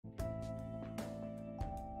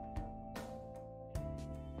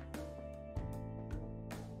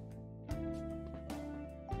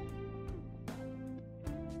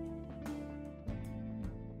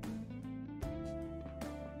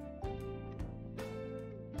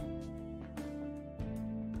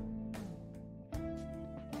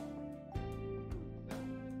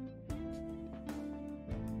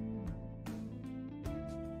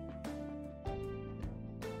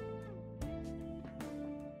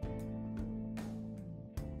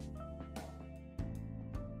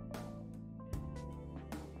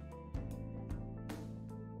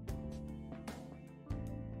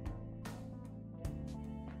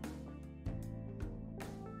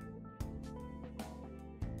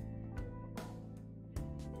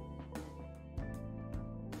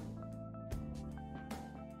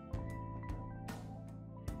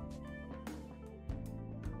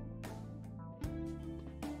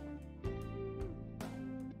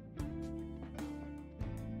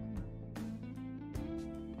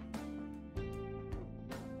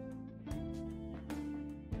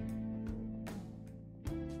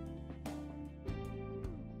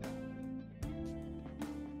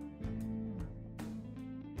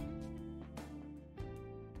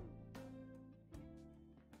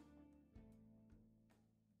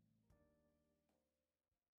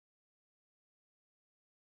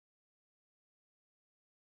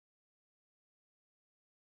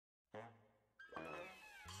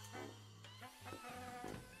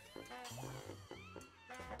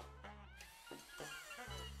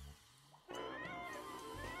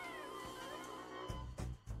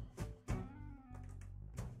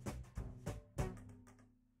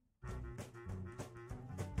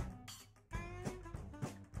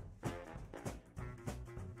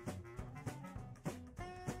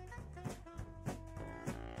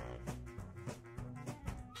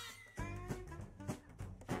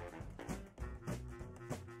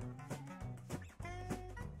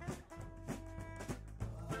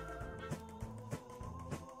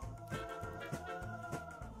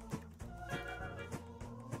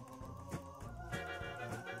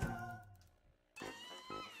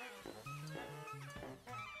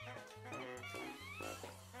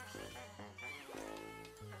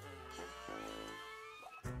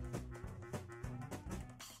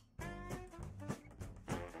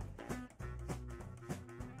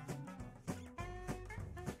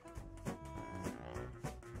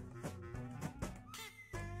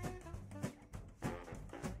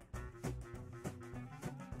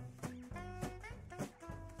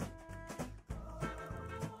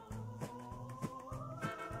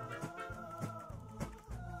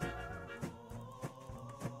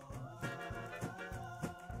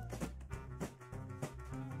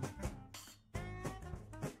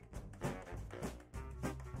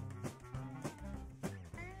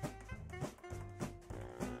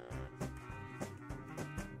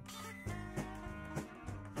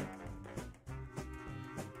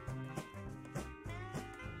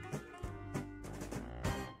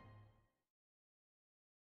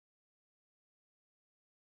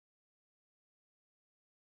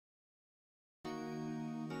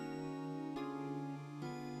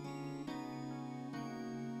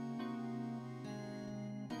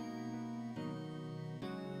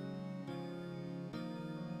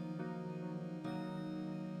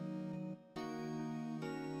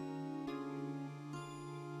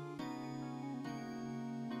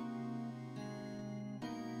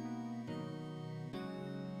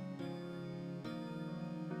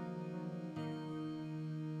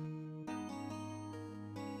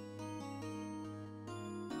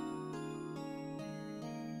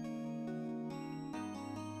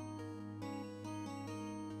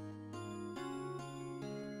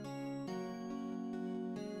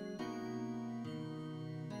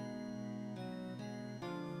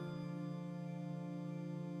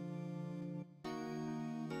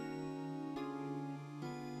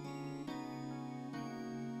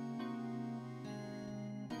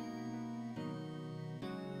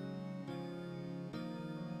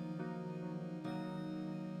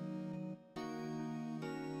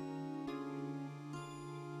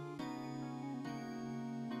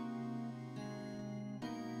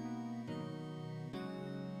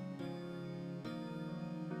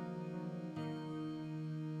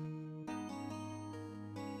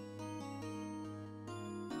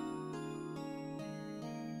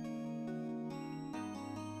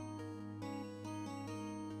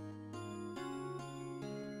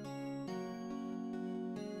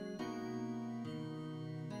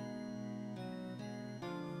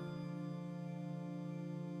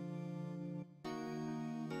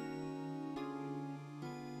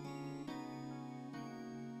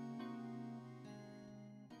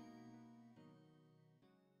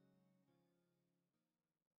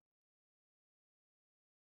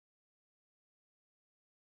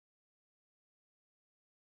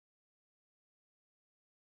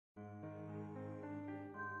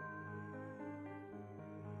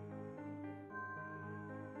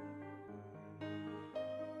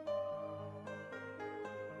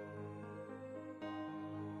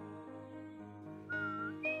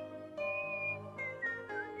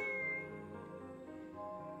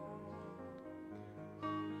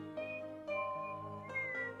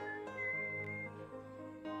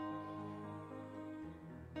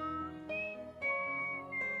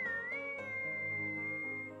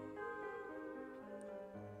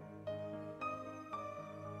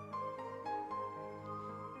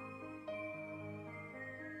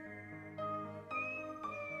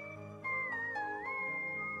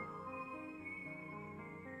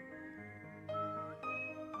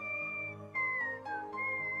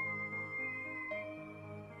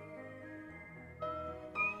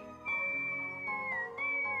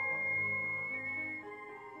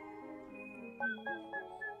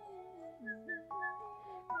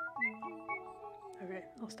Okay,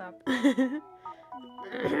 I'll stop.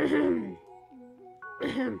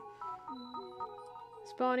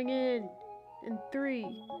 Spawning in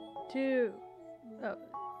 3, 2. Oh,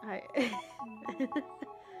 hi.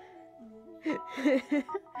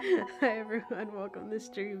 Hi everyone, welcome to the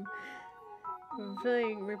stream.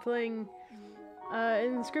 We're playing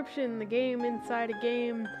Inscription, the game inside a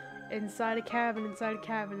game, inside a cabin, inside a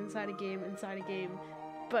cabin, inside a game, inside a game.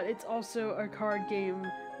 But it's also a card game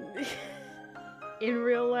in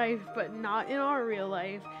real life, but not in our real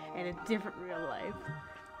life, and a different real life.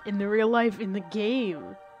 In the real life in the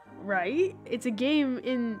game, right? It's a game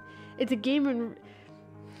in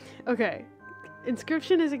okay.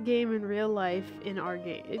 Inscription is a game in real life in our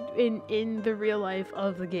game, in the real life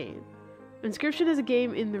of the game. Inscription is a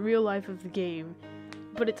game in the real life of the game,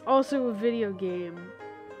 but it's also a video game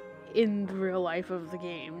in the real life of the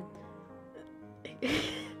game.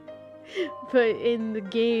 But in the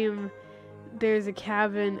game, there's a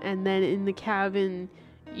cabin, and then in the cabin,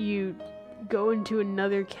 you go into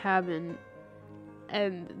another cabin,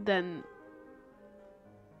 and then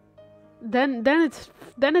it's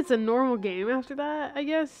a normal game after that, I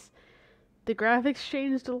guess. The graphics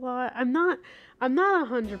changed a lot. I'm not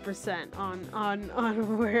 100% on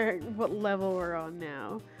what level we're on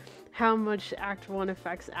now. How much Act 1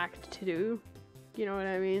 affects Act 2. You know what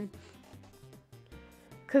I mean?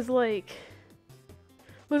 Cause like,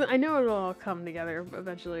 listen, I know it'll all come together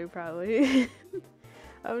eventually, probably.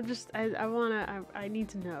 I need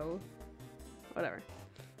to know. Whatever.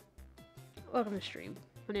 Welcome to stream.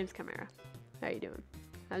 My name's Chimera. How you doing?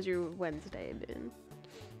 How's your Wednesday been?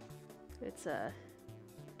 It's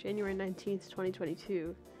January 19th,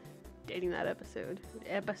 2022. Dating that episode.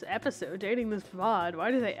 Dating this VOD.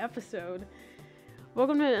 Why did I say episode?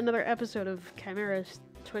 Welcome to another episode of Chimera's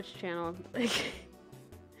Twitch channel.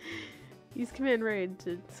 Use command raid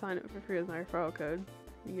to sign up for free with my referral code.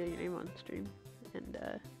 You get your name on stream. And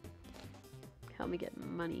help me get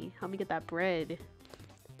money. Help me get that bread.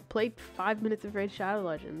 Play 5 minutes of Raid Shadow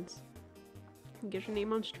Legends. Get your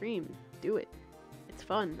name on stream. Do it. It's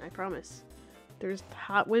fun, I promise. There's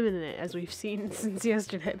hot women in it, as we've seen since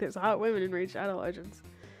yesterday. There's hot women in Raid Shadow Legends.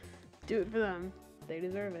 Do it for them. They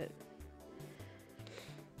deserve it.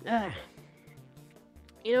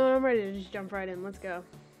 You know what? I'm ready to just jump right in. Let's go.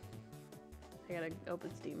 I gotta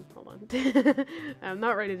open Steam. Hold on. I'm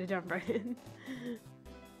not ready to jump right in.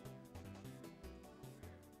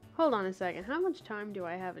 Hold on a second. How much time do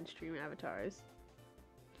I have in stream avatars?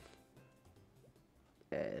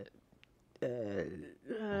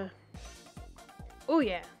 Oh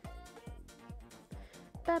yeah.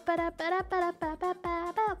 I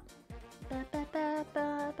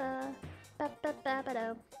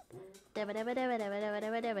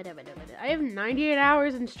have 98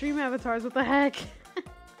 hours in stream avatars. What the heck?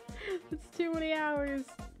 That's too many hours.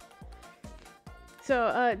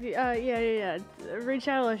 So, yeah. Raid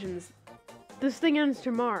Shadow Legends. This thing ends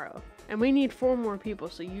tomorrow, and we need 4 more people.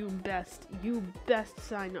 So you best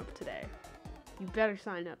sign up today. You better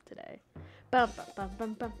sign up today. That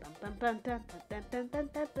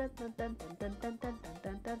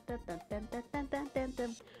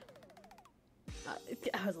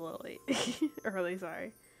was a little late. Early,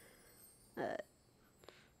 sorry.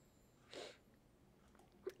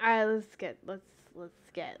 Alright, let's get.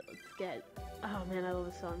 Oh man, I love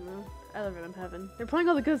this song though. I love Rhythm Heaven. They're playing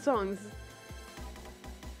all the good songs.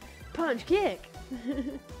 Punch, kick.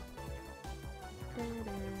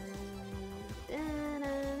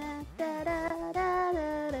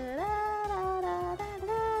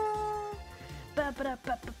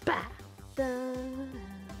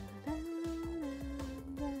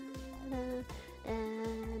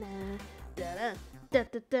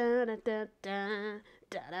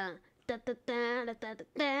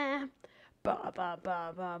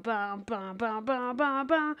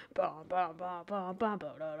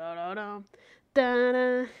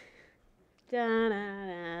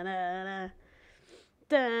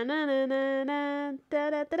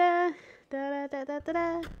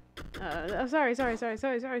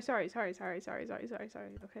 Sorry.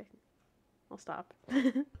 Okay, I'll stop.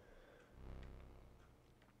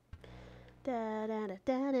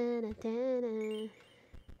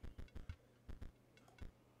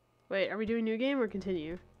 Wait, are we doing new game or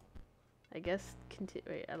continue? I guess continue.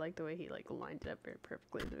 Wait, I like the way he like lined it up very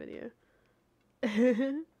perfectly in the video.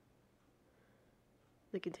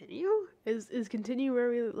 The continue? Is continue where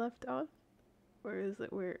we left off? Or is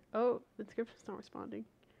it where... Oh, the inscription's not responding.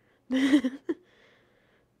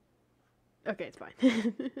 Okay, it's fine.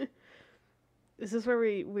 Is this where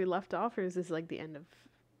we left off, or is this like the end of...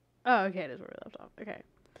 Oh, okay, it is where we left off. Okay.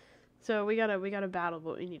 So we got a battle,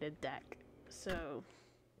 but we need a deck. So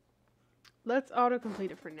let's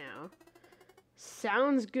autocomplete it for now.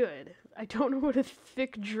 Sounds good. I don't know what a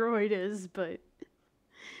thick droid is, but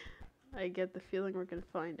I get the feeling we're gonna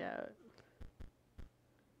find out.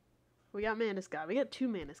 We got Manus God. We got 2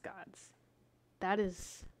 Manus Gods. That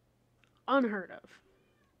is unheard of.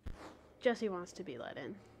 Jesse wants to be let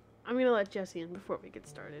in. I'm gonna let Jesse in before we get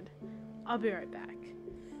started. I'll be right back.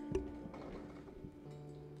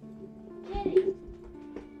 Kitty!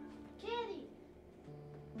 Kitty!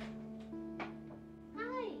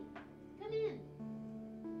 Hi! Come in.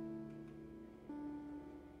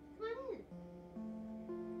 Come on in.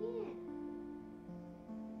 Yeah.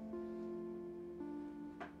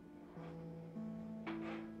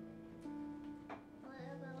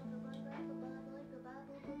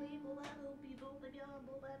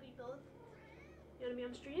 You wanna be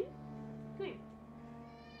on stream? Come here.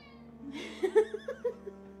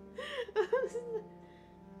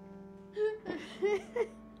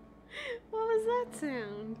 What was that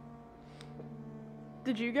sound?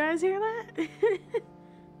 Did you guys hear that?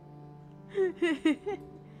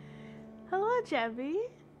 Hello, Jebby.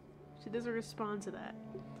 She doesn't respond to that.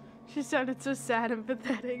 She sounded so sad and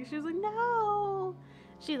pathetic. She was like, no.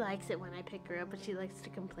 She likes it when I pick her up, but she likes to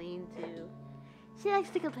complain too. She likes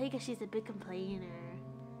to complain because she's a big complainer.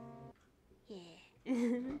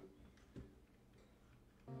 Yeah.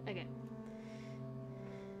 Okay.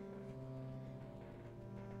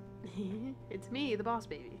 It's me, the boss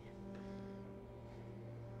baby.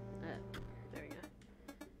 There we go.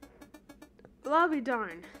 Well, I'll be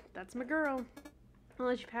darned. That's my girl. I'll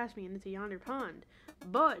let you pass me into yonder pond.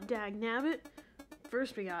 But, dagnabbit,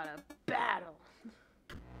 first we got a battle.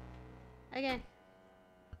 Okay.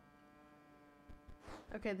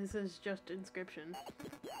 Okay, this is just inscription.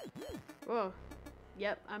 Whoa.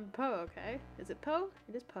 Yep, I'm Poe, okay? Is it Poe?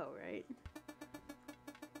 It is Poe, right?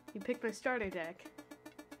 You picked my starter deck.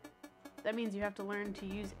 That means you have to learn to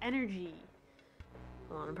use energy.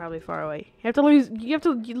 Hold on, I'm probably far away. You have to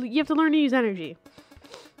learn to use energy.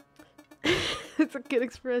 It's a good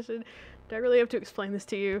expression. Do I really have to explain this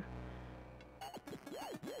to you?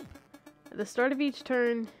 At the start of each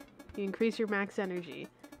turn, you increase your max energy.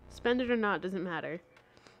 Spend it or not, doesn't matter.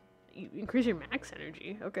 You increase your max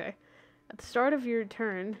energy? Okay. At the start of your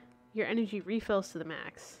turn, your energy refills to the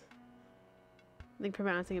max. I think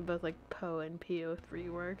pronouncing it both like Poe and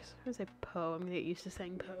PO3 works. I'm gonna say Poe. I'm gonna get used to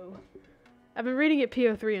saying Poe. I've been reading it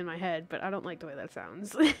PO3 in my head, but I don't like the way that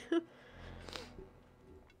sounds.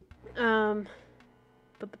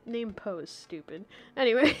 But the name Poe is stupid.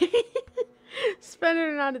 Anyway. Spend it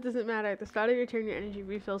or not, it doesn't matter. At the start of your turn, your energy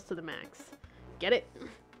refills to the max. Get it?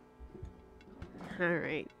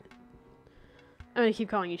 Alright. I'm gonna keep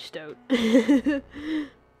calling you Stoat.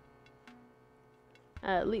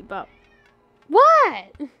 Leap Bop.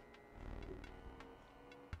 What?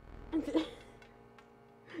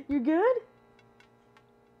 You good?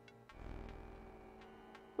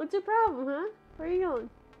 What's your problem, huh? Where are you going?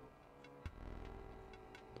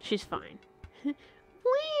 She's fine.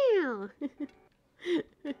 Wow!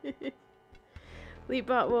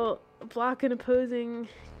 Leapbot will block an opposing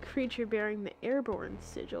creature bearing the airborne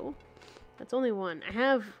sigil. That's only one. I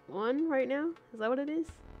have one right now. Is that what it is?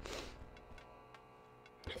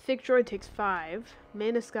 Thick Droid takes 5.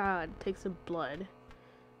 Manus God takes a blood.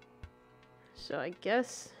 So I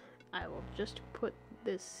guess I will just put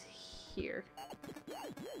this here.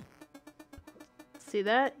 See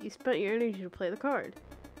that? You spent your energy to play the card.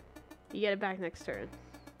 You get it back next turn.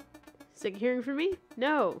 Sick of hearing from me?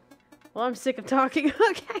 No. Well, I'm sick of talking.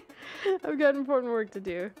 Okay. I've got important work to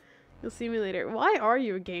do. You'll see me later. Why are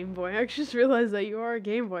you a Game Boy? I just realized that you are a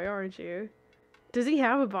Game Boy, aren't you? Does he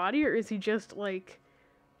have a body, or is he just, like,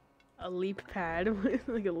 a leap pad?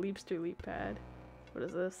 Like a Leapster leap pad. What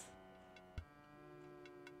is this?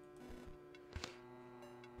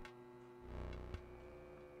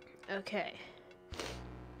 Okay.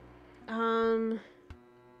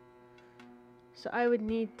 So I would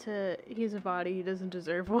need to... He's a body. He doesn't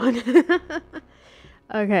deserve one.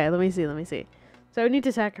 Okay, let me see. So I would need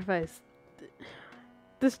to sacrifice...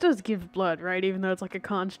 This does give blood, right? Even though it's like a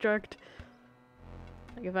construct.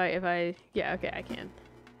 Like if I... Yeah, okay, I can.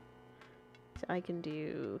 So I can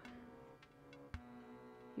do...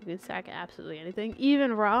 You can sack absolutely anything.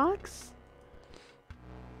 Even rocks?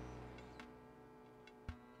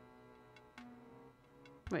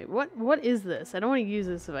 Wait, what is this? I don't want to use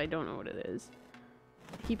this if I don't know what it is.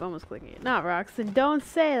 I keep almost clicking it. Not rocks, then don't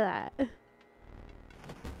say that.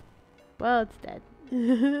 Well, it's dead.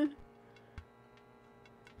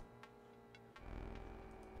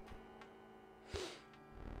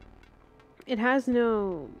 It has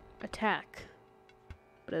no attack,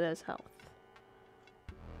 but it has health.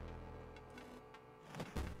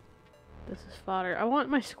 This is fodder. I want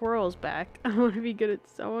my squirrels back. I want to be good at.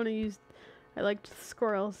 I want to use. I liked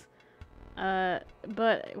squirrels. But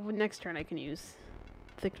next turn I can use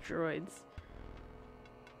thick droids.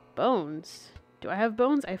 Bones. Do I have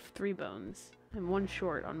bones? I have 3 bones. I'm 1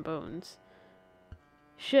 short on bones.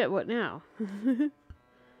 Shit, what now?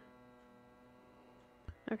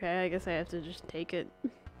 Okay, I guess I have to just take it.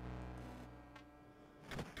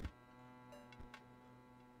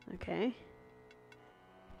 Okay.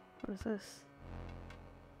 What is this?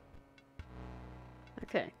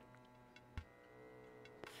 Okay.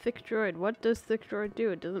 Thick droid. What does thick droid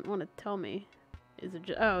do? It doesn't want to tell me. Is it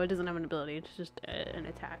just... Oh, it doesn't have an ability. It's just an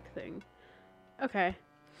attack thing. Okay.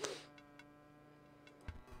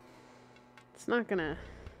 It's not gonna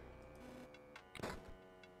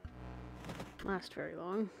last very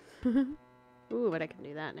long. Ooh, but I can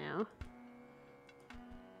do that now.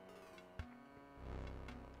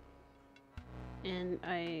 And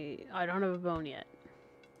I don't have a bone yet.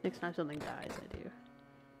 Next time something dies, I do.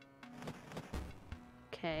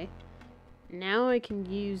 Okay. Now I can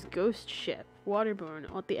use Ghost Ship.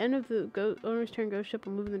 Waterborne. At the end of the owner's turn, Ghost Ship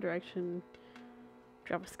will move in the direction.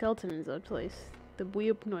 Drop a skeleton in its own place. The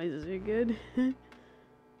weep noises are good.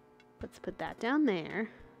 Let's put that down there.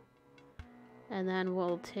 And then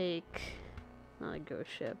we'll take... Not a Ghost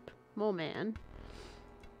Ship. Mole Man.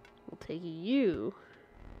 We'll take you.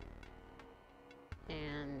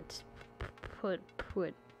 And put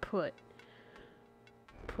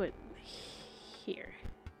here.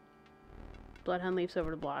 Bloodhound leaps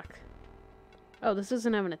over to block. Oh, this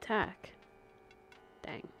doesn't have an attack.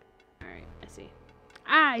 Dang. Alright, I see.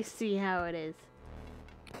 I see how it is.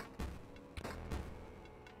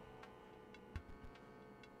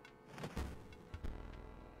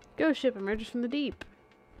 Ghost Ship emerges from the deep.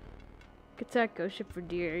 Attack Ghost Ship for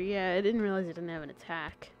deer. Yeah, I didn't realize it didn't have an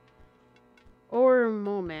attack. Or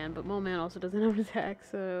Mole Man, but Mole Man also doesn't have an attack,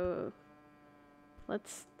 so...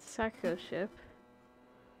 Let's sack Ghost Ship.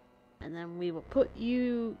 And then we will put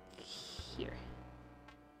you here.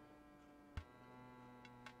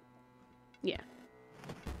 Yeah.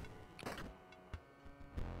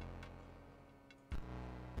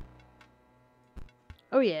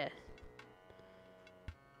 Oh yeah.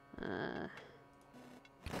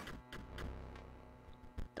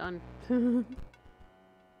 Done.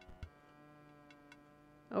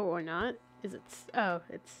 Oh, or not? Is it? Oh,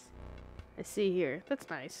 it's... I see here. That's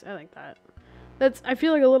nice. I like that. That's... I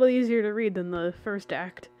feel like a little easier to read than the first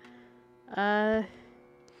act. I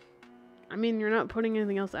mean, you're not putting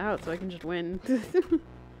anything else out, so I can just win.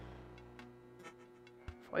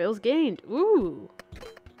 Foils gained. Ooh!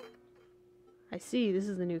 I see. This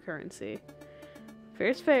is the new currency.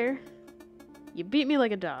 Fair's fair. You beat me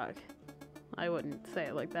like a dog. I wouldn't say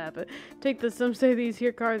it like that, but take this. Some say these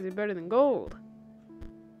here cards are better than gold.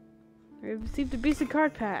 I received a beastly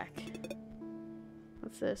card pack.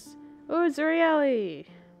 What's this? Oh, it's Rayuli.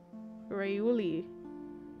 Rayuli.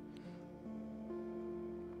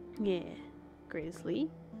 Yeah.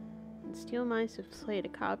 Grizzly. And Steel Mice have played a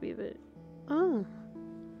copy of it. Oh.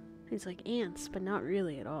 It's like ants, but not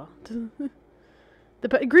really at all.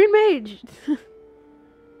 The Green Mage!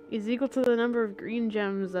 Is equal to the number of green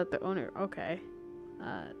gems that the owner... Okay.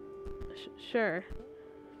 Sure.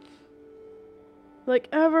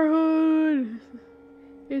 Like Everhood!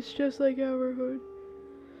 It's just like Everhood.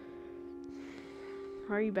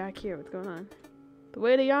 Why are you back here? What's going on? The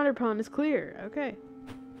way to yonder pond is clear. Okay.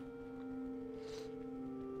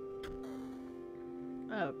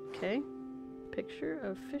 Okay. Picture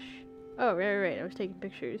of fish. Oh, right. I was taking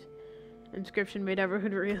pictures. Inscription made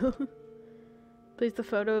Everhood real. Place the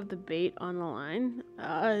photo of the bait on the line.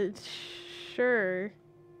 Sure.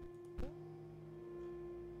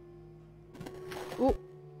 Ooh.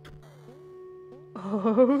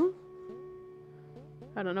 Oh.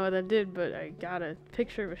 I don't know what that did, but I got a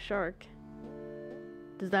picture of a shark.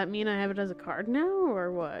 Does that mean I have it as a card now,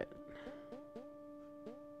 or what?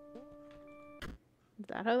 Is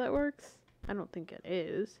that how that works? I don't think it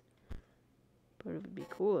is. But it would be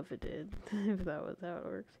cool if it did. If that was how it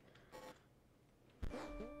works.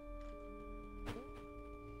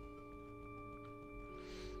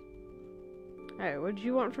 Alright, what did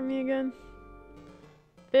you want from me again?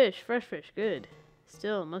 Fish, fresh fish, good.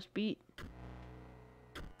 Still, must beat.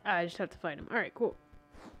 Ah, I just have to fight him. Alright, cool.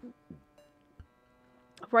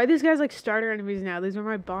 Why are these guys like starter enemies now? These were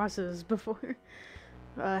my bosses before.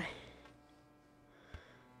 Okay.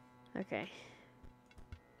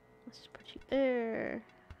 Let's just put you there.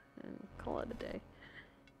 And call it a day.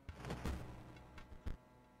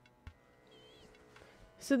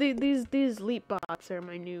 So these leap bots are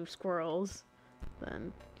my new squirrels.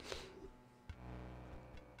 Then.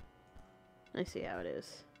 I see how it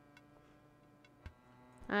is.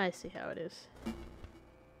 I see how it is.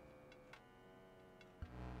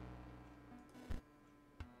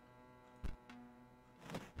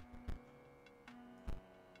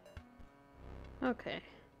 Okay.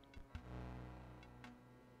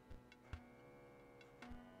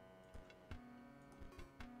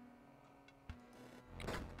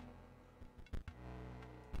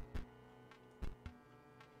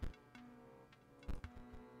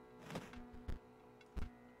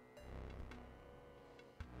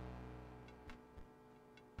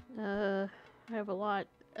 I have a lot.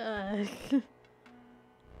 I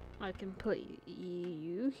can put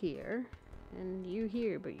you here and you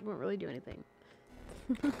here, but you won't really do anything.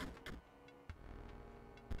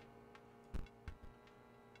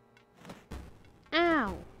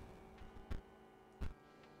 Ow!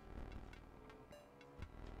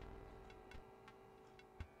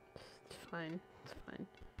 It's fine. It's fine.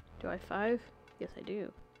 Do I have 5? Yes, I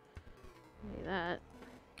do. Maybe that.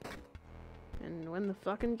 And win the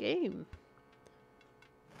fucking game.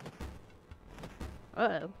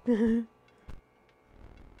 Uh-oh.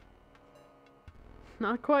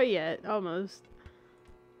 Not quite yet. Almost.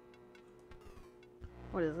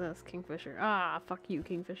 What is this? Kingfisher. Ah, fuck you,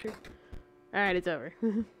 Kingfisher. Alright, it's over.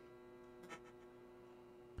 I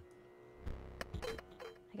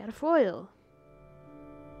got a foil.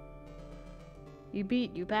 You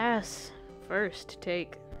beat, you pass. First,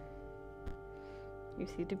 take. You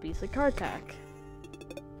see the beastly card pack.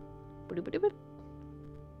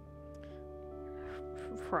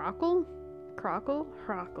 Hrockle? Crockle?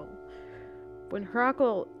 Hrockle. When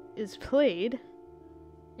Hrockle is played,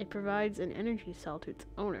 it provides an energy cell to its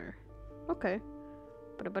owner. Okay.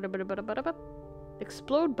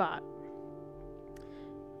 Explode Bot.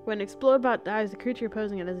 When Explode Bot dies, the creature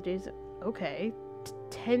opposing it has adjacent. Okay.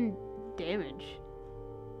 10 damage.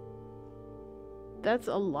 That's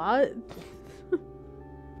a lot.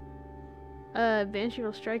 Banshee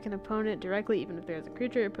will strike an opponent directly even if there's a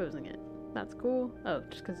creature opposing it. That's cool. Oh,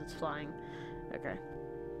 just because it's flying. Okay.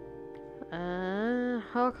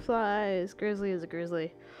 Hawk flies. Grizzly is a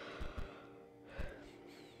grizzly.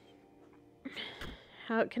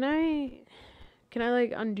 How can I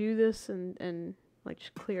like undo this and like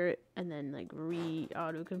just clear it and then like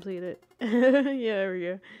auto complete it? Yeah, there we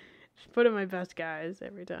go. Just put in my best guys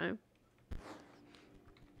every time.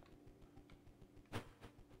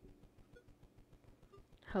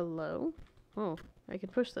 Hello? Oh, I can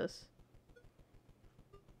push this.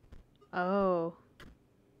 Oh.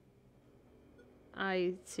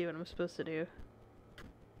 I see what I'm supposed to do.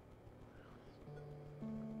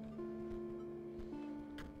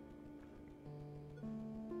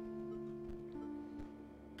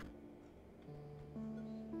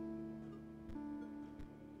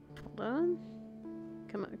 Hold on.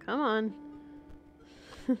 Come on, come on.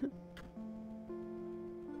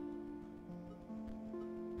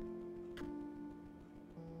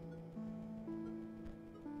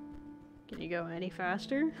 Can you go any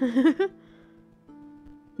faster?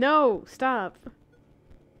 No, stop.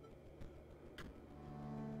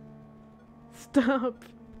 Stop.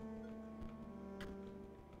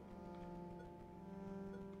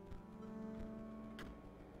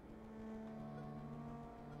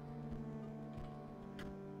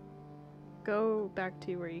 Go back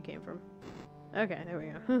to where you came from. Okay, there we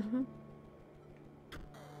go.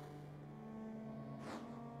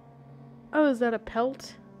 Oh, is that a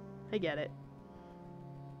pelt? I get it.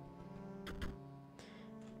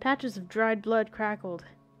 Patches of dried blood crackled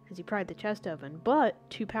as he pried the chest open, but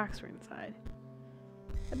 2 packs were inside.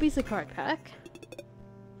 A beastly card pack.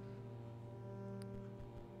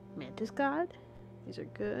 Mantis God. These are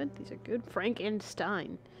good. These are good.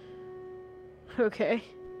 Frankenstein. Okay.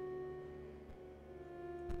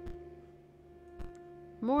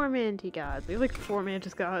 More Manti Gods. We have like 4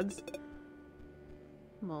 Mantis Gods.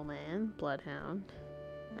 Mole Man. Bloodhound.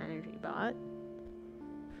 Energy Bot.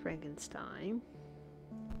 Frankenstein.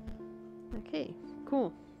 Okay,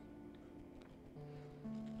 cool.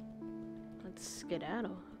 Let's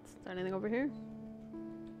skedaddle. Is there anything over here?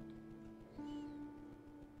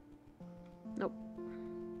 Nope.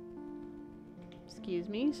 Excuse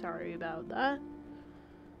me, sorry about that.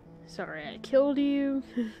 Sorry I killed you.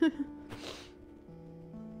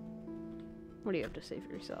 What do you have to say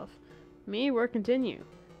for yourself? Me, work continue.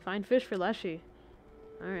 Find fish for Leshy.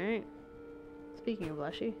 Alright. Speaking of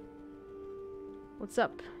Leshy. What's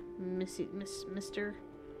up, Mr.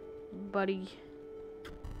 Buddy?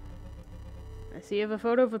 I see you have a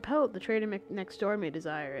photo of a pelt. The trader next door may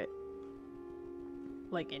desire it.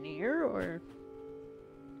 Like in here, or?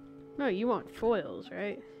 No, you want foils,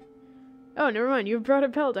 right? Oh, never mind. You've brought a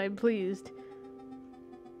pelt. I'm pleased.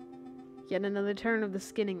 Yet another turn of the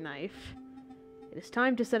skinning knife. It is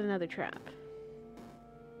time to set another trap.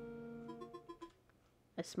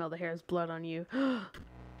 I smell the hare's blood on you.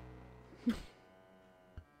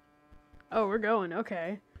 Oh, we're going.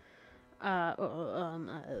 Okay. I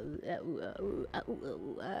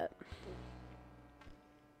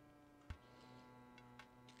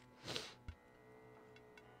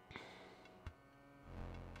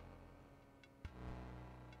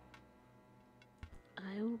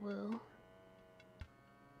will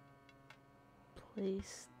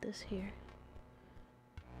place this here.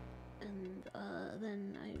 And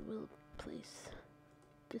then I will place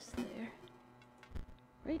this there.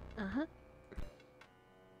 Right? Uh-huh.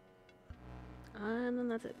 And then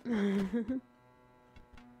that's it.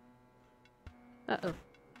 Uh-oh.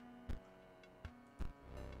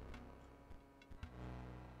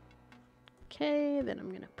 Okay, then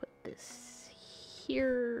I'm gonna put this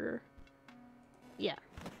here. Yeah.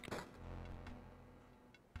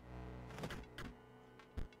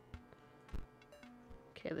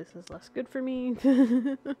 Okay, this is less good for me.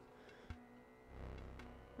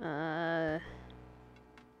 I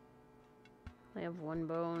have one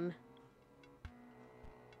bone.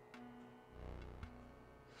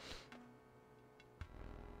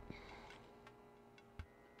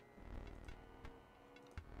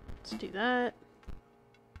 Let's do that.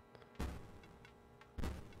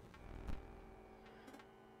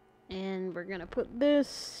 And we're gonna put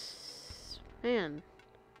this... Man.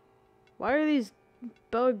 Why are these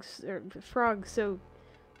bugs or frogs so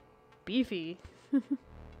beefy?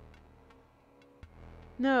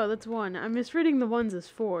 No, that's one. I'm misreading the ones as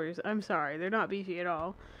fours. I'm sorry, they're not beefy at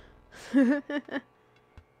all.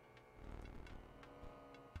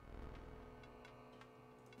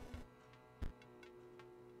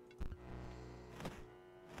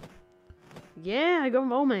 Yeah, I go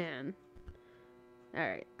mole man.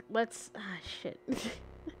 Alright, let's... Ah, shit. This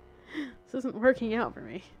isn't working out for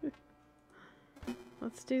me.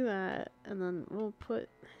 Let's do that, and then we'll put...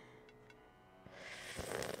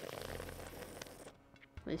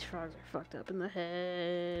 These frogs are fucked up in the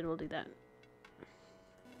head. We'll do that.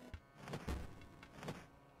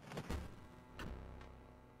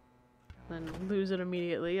 Then lose it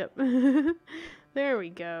immediately. Yep. There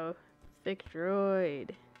we go. Thick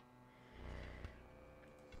droid.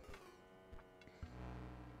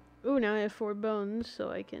 Ooh, now I have 4 bones,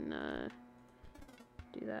 so I can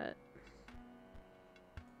do that.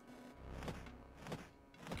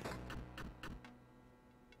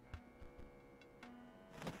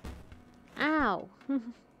 Ow!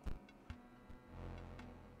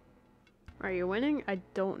 Are you winning? I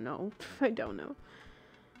don't know. I don't know.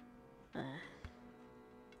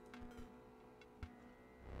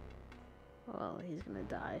 Well, he's gonna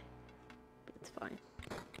die. But it's fine.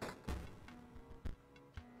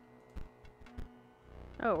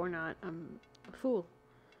 Oh, we're not. I'm a fool.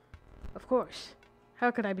 Of course.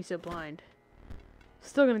 How could I be so blind?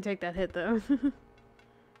 Still gonna take that hit, though.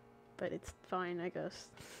 But it's fine, I guess.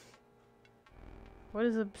 What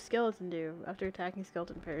does a skeleton do? After attacking,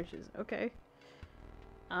 skeleton perishes. Okay.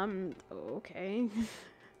 Okay.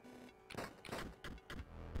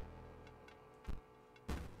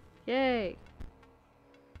 Yay!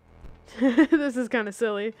 This is kind of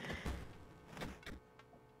silly.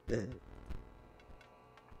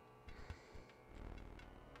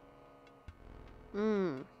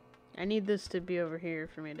 I need this to be over here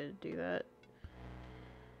for me to do that.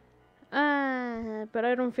 But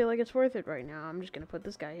I don't feel like it's worth it right now. I'm just gonna put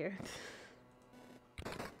this guy here.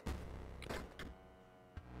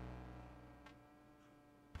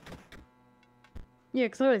 Yeah,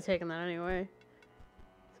 because I would have taken that anyway.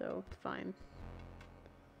 So, it's fine.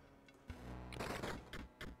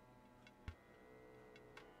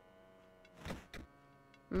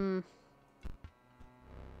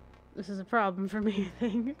 This is a problem for me, I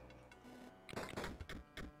think.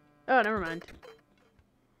 Oh, never mind.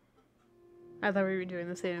 I thought we were doing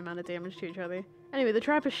the same amount of damage to each other. Anyway, the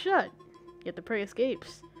trap is shut, yet the prey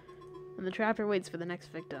escapes. And the trapper waits for the next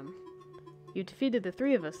victim. You defeated the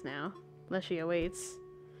 3 of us now. Leshy awaits.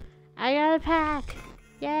 I got a pack!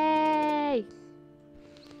 Yay!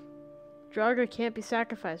 Draugr can't be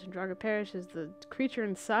sacrificed. When Draugr perishes, the creature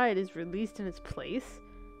inside is released in its place.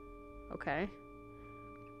 Okay.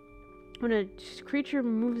 When a creature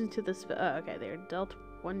moves into the okay, they're dealt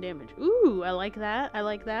 1 damage. Ooh, I like that. I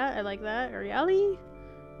like that. I like that. Ryuli,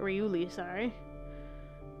 sorry.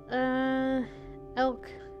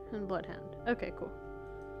 Elk and Bloodhound. Okay, cool.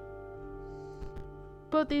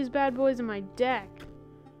 Put these bad boys in my deck.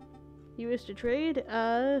 You wish to trade?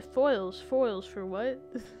 Foils. Foils for what?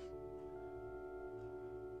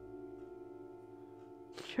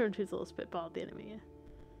 Drone shoots a little spitball at the enemy. Yeah.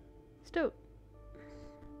 Stoat.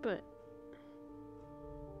 But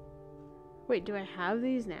wait, do I have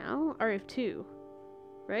these now? Or I have 2,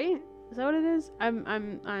 right? Is that what it is?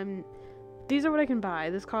 I'm. These are what I can buy.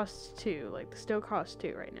 This costs 2. Like the stoat costs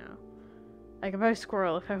 2 right now. I can buy a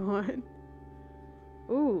squirrel if I want.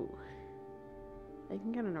 Ooh. I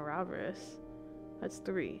can get an Ouroboros. That's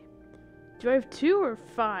 3. Do I have 2 or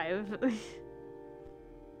 5?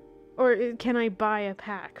 Or can I buy a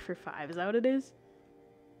pack for 5? Is that what it is?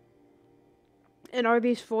 And are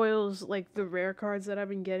these foils like the rare cards that I've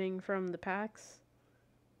been getting from the packs?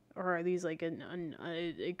 Or are these like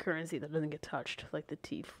a currency that doesn't get touched, like the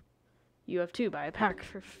teeth? You have 2, buy a pack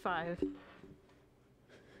for 5.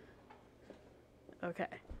 Okay.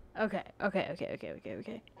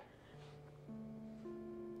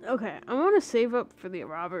 Okay, I want to save up for the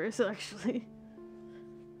Ouroboros, actually.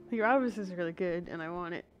 The Ouroboros is really good, and I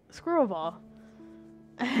want it. Squirrel ball.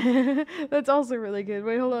 That's also really good.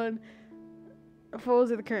 Wait, hold on.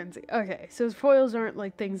 Foils are the currency. Okay, so foils aren't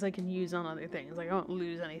like things I can use on other things. Like, I won't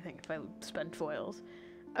lose anything if I spend foils.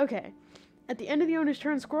 Okay. At the end of the owner's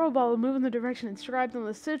turn, squirrel ball will move in the direction inscribed on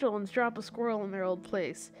the sigil and drop a squirrel in their old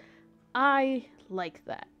place. I like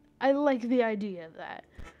that. I like the idea of that.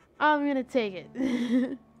 I'm gonna take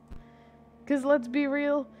it. Because let's be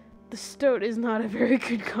real, the stoat is not a very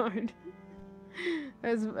good card.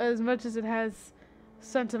 As much as it has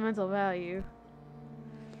sentimental value.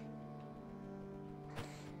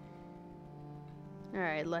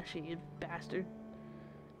 Alright, Leshy, you bastard.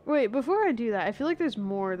 Wait, before I do that, I feel like there's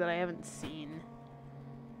more that I haven't seen.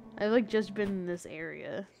 I've like just been in this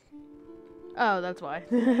area. Oh, that's why.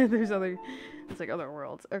 There's other... It's like other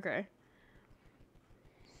worlds. Okay.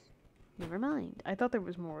 Never mind. I thought there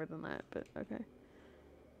was more than that, but okay.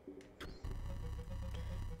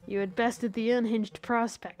 You had bested the unhinged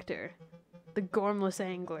prospector, the gormless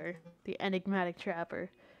angler, the enigmatic trapper.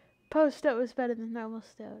 Post-stoat was better than normal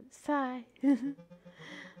stoat. Sigh.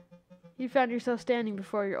 You found yourself standing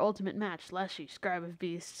before your ultimate match, Leshy, scribe of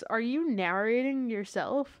beasts. Are you narrating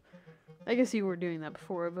yourself? I guess you were doing that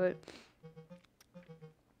before, but...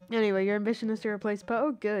 Anyway, your ambition is to replace Poe?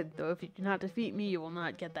 Oh, good. Though if you do not defeat me, you will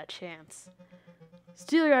not get that chance.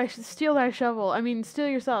 Steal thy shovel. I mean, steal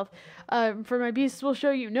yourself. For my beasts will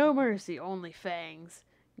show you no mercy, only fangs.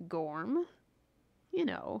 Gorm? You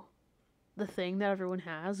know, the thing that everyone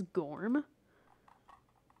has. Gorm.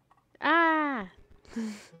 Ah!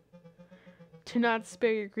 Do not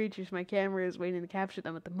spare your creatures. My camera is waiting to capture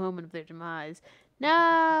them at the moment of their demise.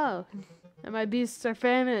 No! And my beasts are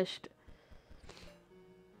famished.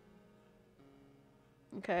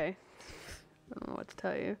 Okay. I don't know what to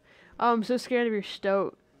tell you. Oh, I'm so scared of your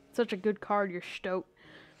stoat. Such a good card, your stoat.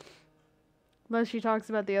 Unless she talks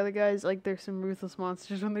about the other guys like they're some ruthless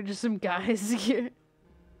monsters when they're just some guys.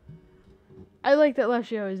 I like that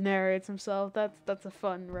Leshy always narrates himself. That's a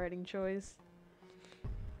fun writing choice.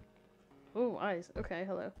 Oh, eyes. Okay,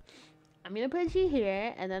 hello. I'm gonna put you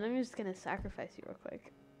here, and then I'm just gonna sacrifice you real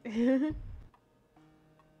quick.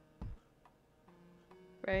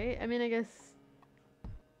 Right? I mean, I guess...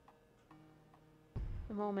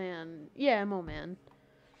 Mole man. Yeah, mole man.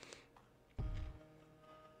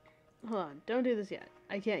 Hold on. Don't do this yet.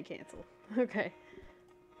 I can't cancel. Okay.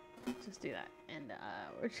 Just do that. And,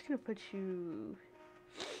 we're just gonna put you...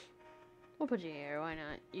 We'll put you here. Why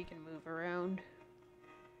not? You can move around.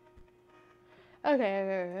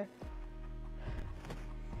 Okay.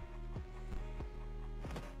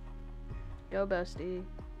 Go, bestie.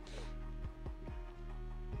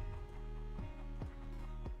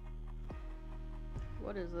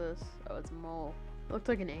 What is this? Oh, it's a mole. It looks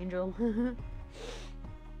like an angel.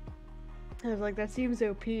 I was like, that seems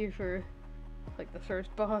OP for, like, the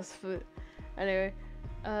first boss, but anyway.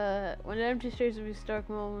 When an empty space will be stuck,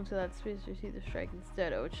 mole into that space to receive the strike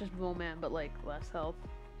instead. Oh, it's just mole man, but, like, less health.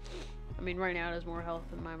 I mean, right now it has more health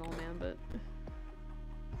than my mole man, but...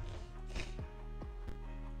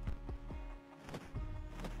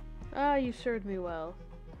 Ah, you served me well.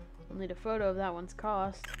 I'll need a photo of that one's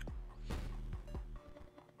cost.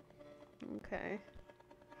 Okay.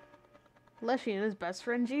 Leshy and his best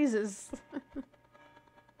friend Jesus.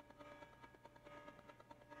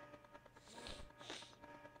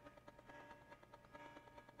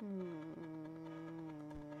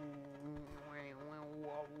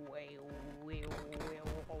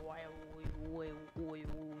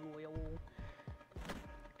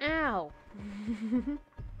 Ow!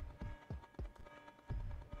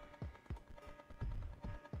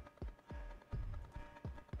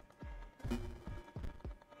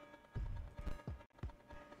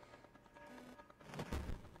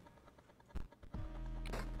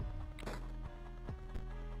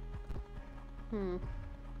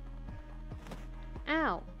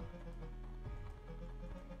 Ow.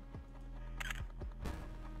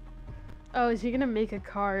 Oh, is he gonna make a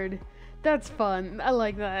card? That's fun. I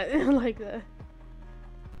like that. I like that.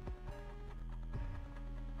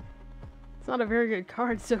 It's not a very good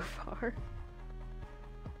card so far.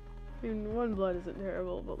 I mean, 1 blood isn't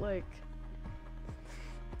terrible, but like,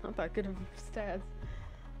 not that good of stats.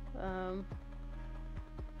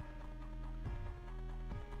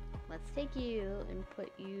 Let's take you and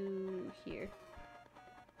put you here.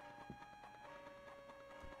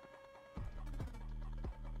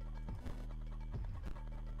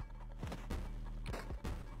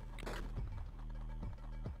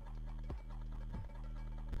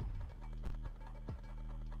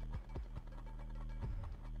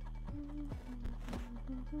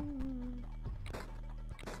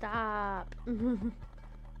 Stop.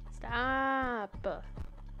 Stop.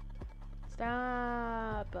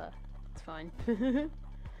 Stop. It's fine.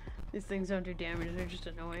 These things don't do damage, they're just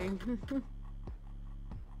annoying.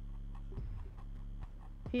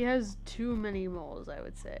 He has too many moles, I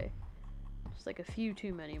would say. Just like a few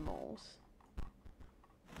too many moles.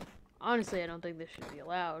 Honestly, I don't think this should be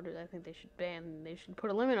allowed. I think they should ban, they should put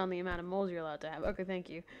a limit on the amount of moles you're allowed to have. Okay, thank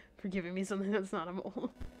you for giving me something that's not a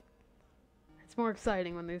mole. It's more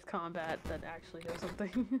exciting when there's combat that actually does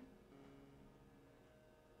something.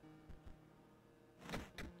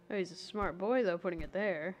 Oh, he's a smart boy though, putting it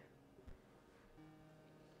there.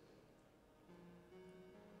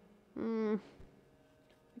 I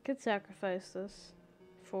could sacrifice this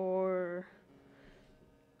for...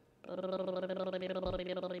 I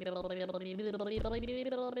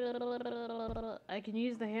can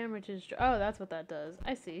use the hammer to... Oh, that's what that does.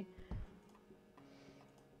 I see.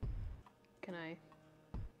 Can I...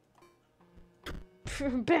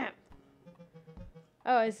 Bam!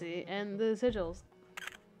 Oh, I see. And the sigils.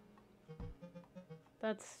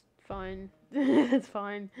 That's fine. It's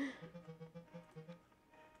fine.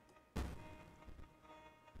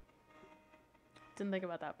 Didn't think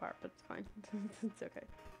about that part, but it's fine. It's okay.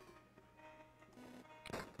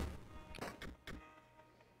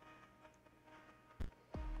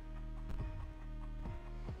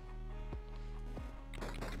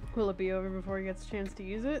 Will it be over before he gets a chance to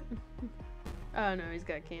use it? Oh no, he's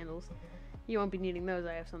got candles. You won't be needing those,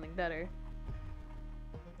 I have something better.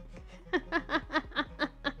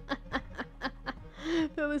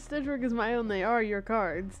 Though the stitch work is my own, they are your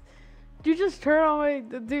cards. You just turn on my...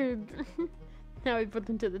 Dude. Now we put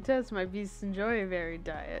them to the test. My beasts enjoy a varied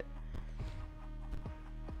diet.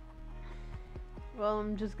 Well,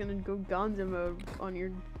 I'm just gonna go Gonzo mode on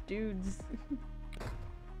your dudes.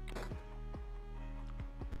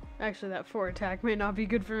 Actually, that 4 attack may not be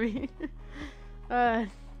good for me.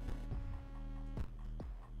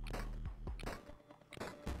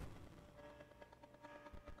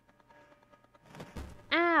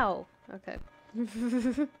 Ow! Okay.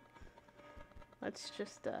 Let's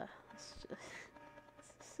just,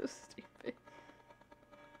 so stupid.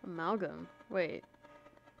 Amalgam. Wait.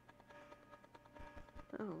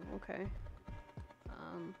 Oh, okay.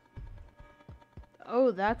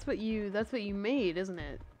 Oh, that's what you made, isn't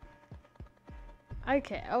it?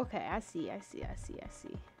 Okay, okay, I see.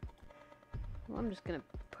 Well, I'm just gonna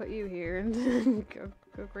put you here and go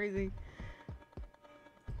crazy.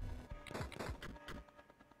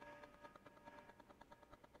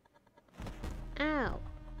 Ow.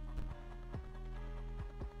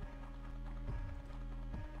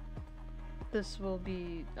 This will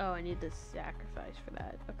be... Oh, I need to sacrifice for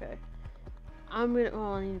that. Okay. I'm gonna...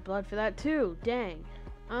 Oh, I need blood for that too. Dang.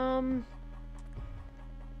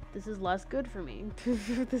 This is less good for me.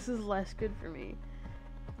 This is less good for me.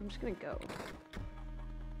 I'm just gonna go.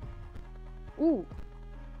 Ooh.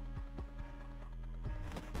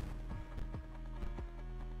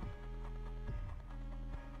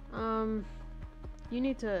 You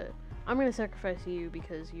need to... I'm gonna sacrifice you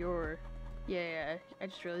because you're... Yeah, I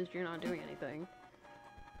just realized you're not doing anything.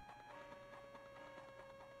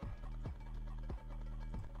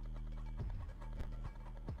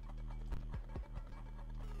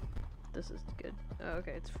 This is good. Oh,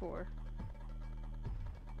 okay, it's 4.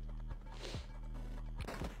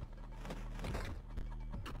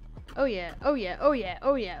 Oh yeah, oh yeah, oh yeah,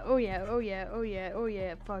 oh yeah, oh yeah, oh yeah, oh yeah, oh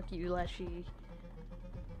yeah, fuck you, Leshy.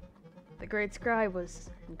 The great scribe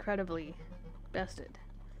was incredibly bested.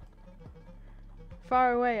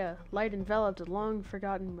 Far away, a light enveloped a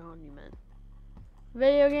long-forgotten monument.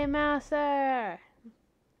 Video game master!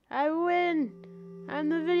 I win! I'm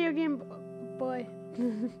the video game boy.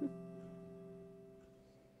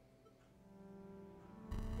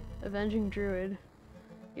 Avenging Druid.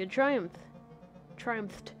 You triumphed.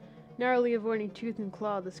 Narrowly avoiding tooth and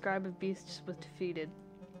claw, the scribe of beasts was defeated.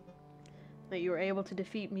 That you were able to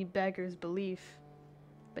defeat me beggars belief,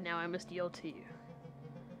 but now I must yield to you.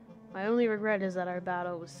 My only regret is that our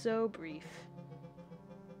battle was so brief.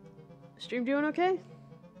 Stream doing okay?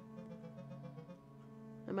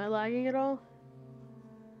 Am I lagging at all?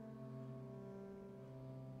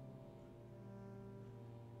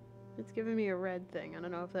 It's giving me a red thing. I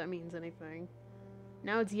don't know if that means anything.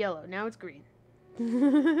 Now it's yellow. Now it's green.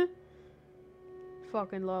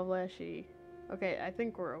 Fucking love Lashy. Okay, I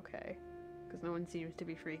think we're okay. Because no one seems to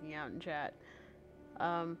be freaking out in chat.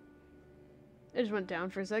 It just went down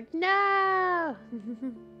for a sec. No!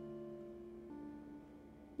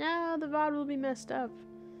 No, the VOD will be messed up.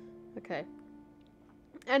 Okay.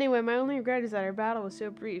 Anyway, my only regret is that our battle was so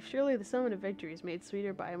brief. Surely the summit of victory is made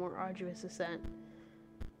sweeter by a more arduous ascent.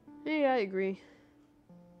 Hey, I agree.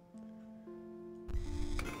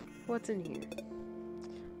 What's in here?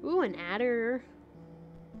 Ooh, an adder.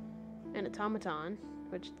 An automaton,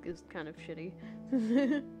 which is kind of shitty.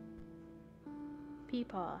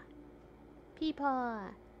 Peepaw.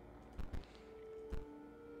 Peepaw.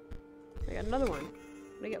 I got another one.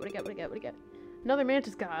 What do I get? Another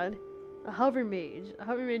mantis god. A hover mage. A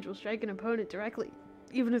hover mage will strike an opponent directly,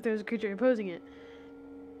 even if there's a creature opposing it.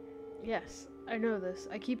 Yes, I know this.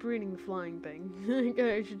 I keep reading the flying thing.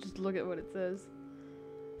 I should just look at what it says.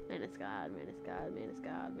 Mantis god, mantis god, mantis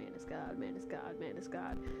god, mantis god, mantis god, mantis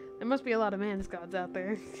god. There must be a lot of mantis gods out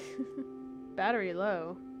there. Battery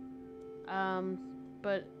low.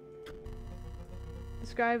 But the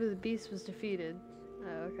scribe of the beast was defeated.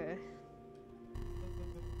 Oh, okay.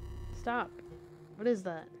 Stop. What is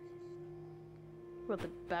that? What, the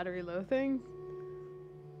battery low thing?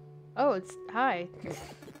 Oh, it's... Hi.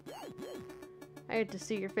 I had to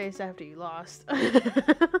see your face after you lost.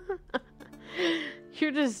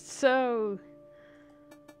 You're just so...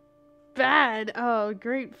 bad. Oh,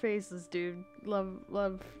 great faces, dude.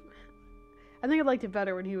 Love. I think I liked it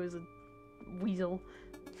better when he was a weasel.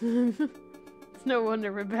 It's no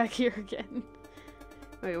wonder we're back here again.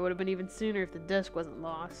 Wait, it would have been even sooner if the disc wasn't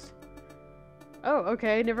lost. Oh,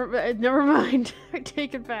 okay, never mind. I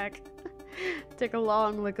take it back. Take a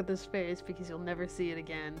long look at this face because you'll never see it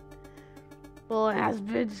again. Little ass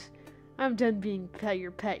bitch. I'm done being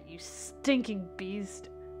your pet, you stinking beast.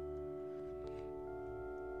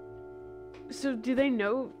 So, do they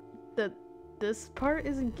know that this part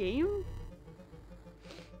isn't game?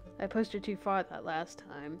 I pushed it too far that last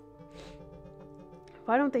time.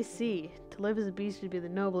 Why don't they see? To live as a beast would be the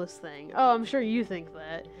noblest thing. Oh, I'm sure you think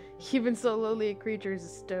that. Even so lowly a creature is a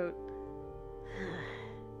stoat.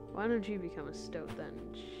 Why don't you become a stoat then,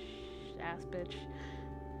 ass bitch?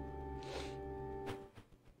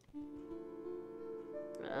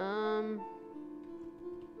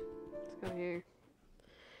 Let's go here.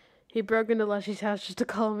 He broke into Lushy's house just to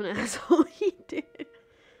call him an asshole. He did.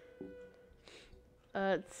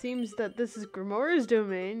 It seems that this is Grimora's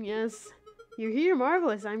domain. Yes. You're here,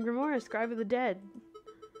 marvelous. I'm Grimora, scribe of the dead.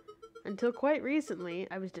 Until quite recently,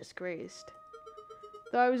 I was disgraced.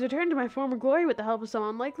 Though I was returned to my former glory with the help of some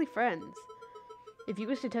unlikely friends. If you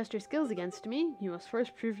wish to test your skills against me, you must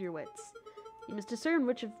first prove your wits. You must discern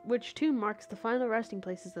which tomb marks the final resting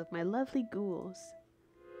places of my lovely ghouls.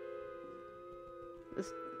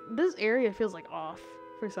 This area feels like off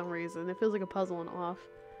for some reason. It feels like a puzzle and off.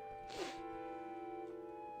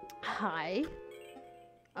 Hi.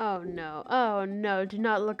 Oh no. Oh no, do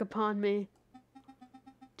not look upon me.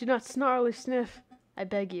 Do not snarl or sniff, I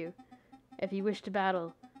beg you. If you wish to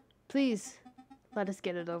battle, please let us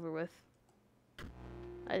get it over with.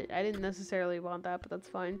 I didn't necessarily want that, but that's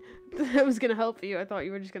fine. I was gonna help you. I thought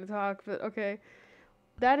you were just gonna talk, but okay.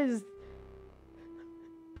 That is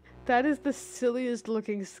the silliest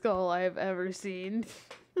looking skull I have ever seen.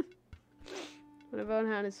 What about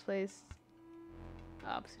how it's placed?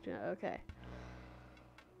 Opposite, okay.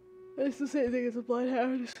 It's the same thing as a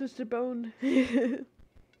bloodhound, it's just a bone. When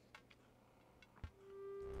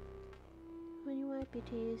you wipe your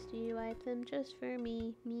tears, do you wipe them just for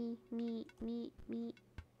me? Me.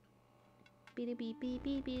 Beep beep beep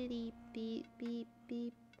beep beep beep beep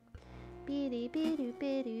beep. Beep beep beep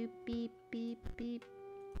beep beep beep beep.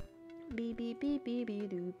 Beep beep beep beep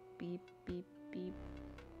beep beep beep beep.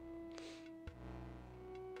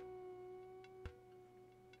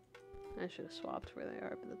 I should have swapped where they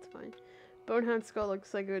are, but that's fine. Bonehound skull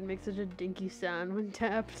looks like it would make such a dinky sound when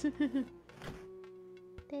tapped.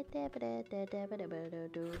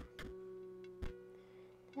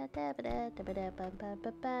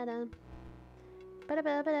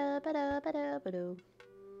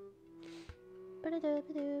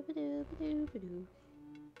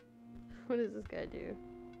 What does this guy do?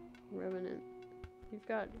 Revenant. You've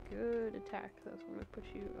got good attack, though, so I'm gonna put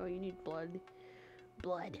you. Oh, you need blood.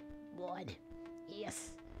 Blood. Blood.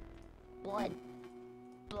 Yes. Blood.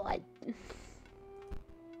 Blood.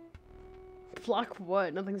 Block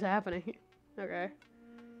what? Nothing's happening. Okay.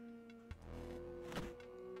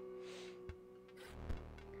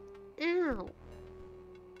 Ow.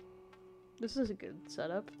 This is a good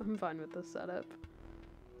setup. I'm fine with this setup.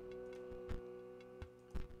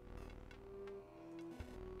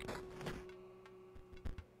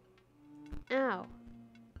 Ow.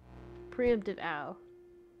 Preemptive ow.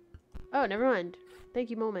 Oh, never mind. Thank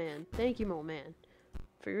you, Mole Man. Thank you, Mole Man,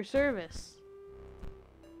 for your service.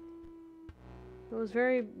 It was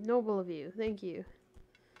very noble of you. Thank you.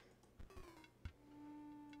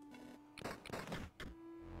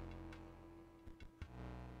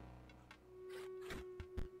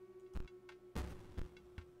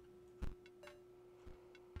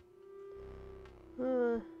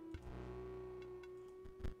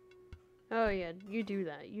 Oh yeah, you do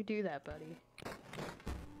that. You do that, buddy.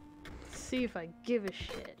 Let's see if I give a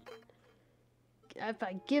shit. If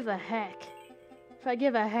I give a heck. If I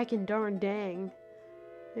give a heckin' darn dang.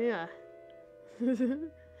 Yeah. It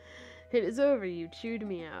is over, you chewed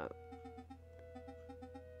me out.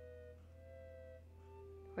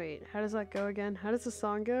 Wait, how does that go again? How does the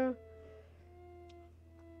song go?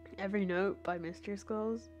 Every note by Mr.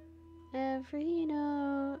 Skulls. Every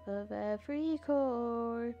note of every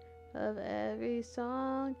chord of every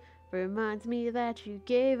song reminds me that you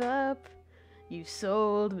gave up. You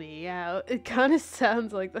sold me out. It kind of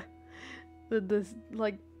sounds like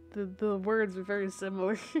the words are very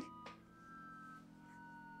similar.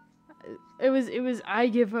 It was I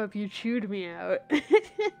give up, you chewed me out.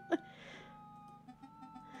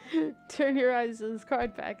 Turn your eyes to this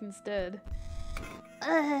card pack instead.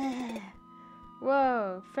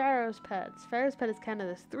 Whoa, Pharaoh's Pets. Pharaoh's Pet is kind of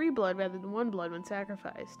this 3 blood rather than 1 blood when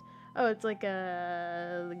sacrificed. Oh, it's like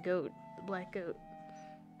the goat, the black goat.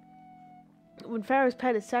 When Pharaoh's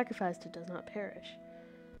Pet is sacrificed, it does not perish.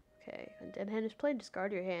 Okay, when dead hand is played,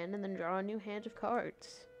 discard your hand and then draw a new hand of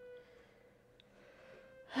cards.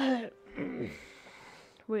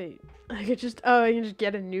 Wait, I can just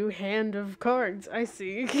get a new hand of cards. I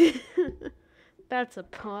see. That's a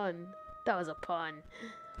pun. That was a pun.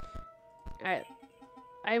 Alright.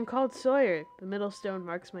 I am called Sawyer. The middle stone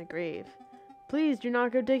marks my grave. Please do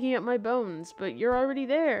not go digging up my bones, but you're already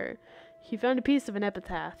there. He found a piece of an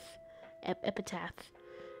epitaph. Epitaph.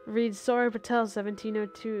 Reads Sawyer Patel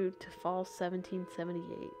 1702 to fall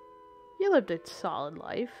 1778. You lived a solid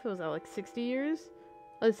life. Was that like 60 years?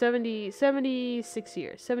 76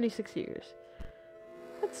 years. 76 years.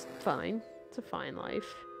 That's fine. It's a fine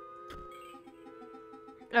life.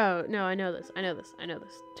 Oh, no, I know this. I know this. I know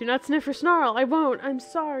this. Do not sniff or snarl. I won't. I'm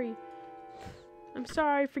sorry. I'm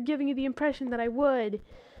sorry for giving you the impression that I would.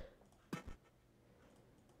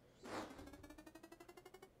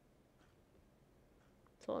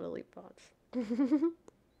 It's a lot of leap bots. I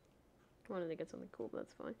wanted to get something cool, but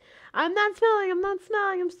that's fine. I'm not smelling. I'm not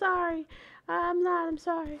smelling. I'm sorry. I'm not. I'm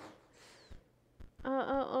sorry. I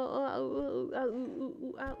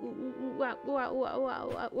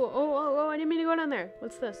didn't mean to go down there.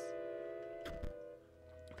 What's this?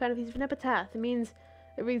 Found a piece of an epitaph. It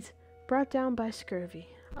reads, brought down by scurvy.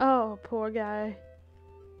 Oh, poor guy.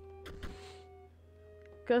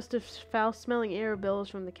 Ghost of foul-smelling air billows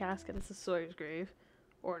from the casket. This is Sawyer's grave.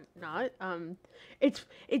 Or not.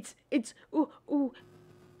 Ooh.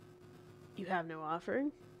 You have no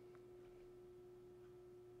offering?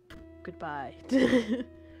 Goodbye.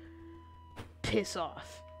 Piss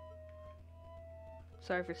off.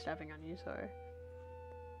 Sorry for stepping on you, sorry.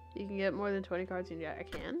 You can get more than 20 cards in your deck.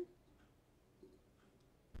 I can?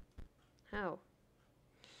 How?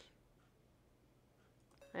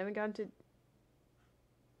 I haven't gotten to...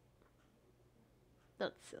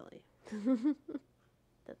 That's silly.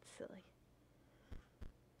 That's silly.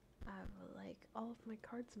 I have, like, all of my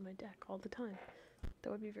cards in my deck all the time. That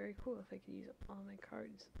would be very cool if I could use all my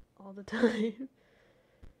cards all the time.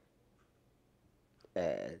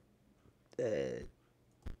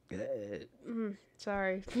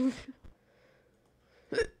 Sorry.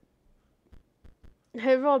 I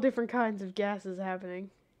have all different kinds of gases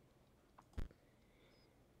happening.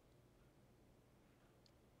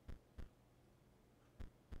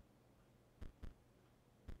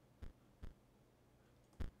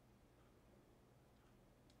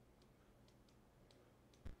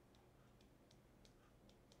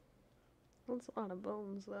 That's a lot of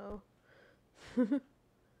bones, though.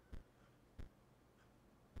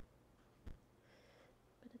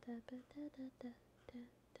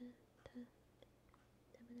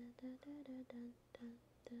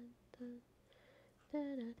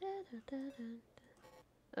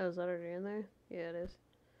 Oh, is that already in there? Yeah, it is.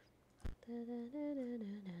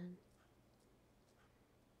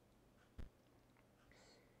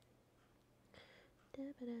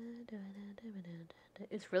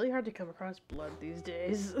 It's really hard to come across blood these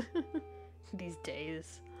days. These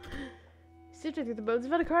days. Sifted through the bones,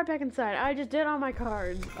 found a card back inside. I just did all my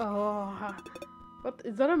cards. Oh. What?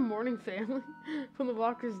 Is that a mourning family? When the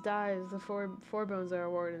walkers dies, the four bones are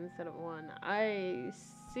awarded instead of one. I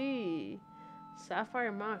see.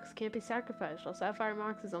 Sapphire Mox can't be sacrificed. While Sapphire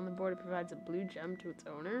Mox is on the board, it provides a blue gem to its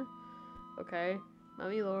owner. Okay.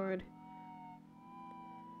 Mummy Lord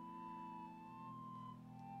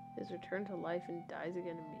is returned to life and dies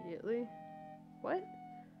again immediately. What?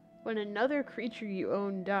 When another creature you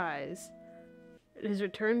own dies, it is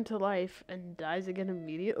returned to life and dies again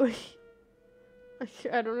immediately?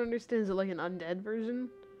 I don't understand. Is it like an undead version?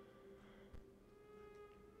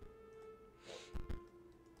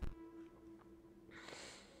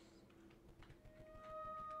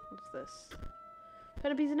 What's this?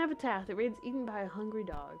 Found a piece of epitaph. The raid's eaten by a hungry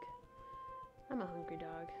dog. I'm a hungry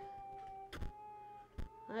dog.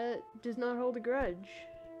 Does not hold a grudge.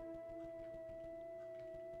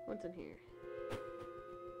 What's in here?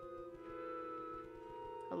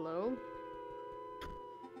 Hello?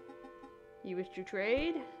 You wish to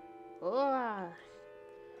trade? Oh.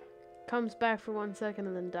 Comes back for 1 second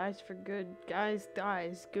and then dies for good. Guys,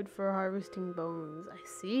 dies. Good for harvesting bones. I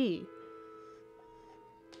see.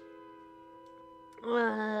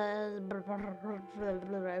 I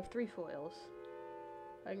have 3 foils.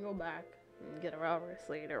 I can go back and get a walrus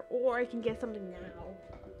later. Or I can get something now.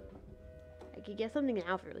 I could get something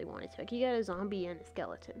now if I really wanted to. I could get a zombie and a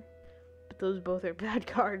skeleton. But those both are bad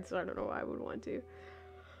cards, so I don't know why I would want to.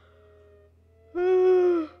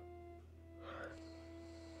 No.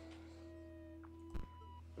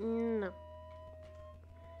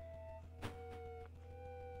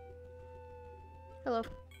 Hello.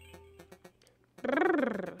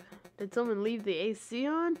 Did someone leave the AC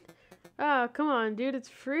on? Ah, come on, dude. It's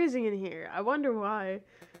freezing in here. I wonder why.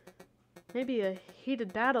 Maybe a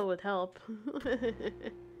heated battle would help.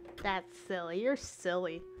 That's silly. You're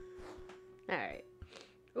silly. Alright.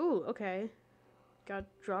 Ooh, okay. Got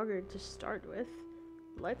Draugr to start with.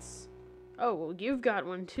 Let's... Oh, well, you've got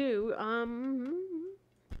one too. Oh,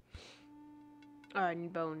 I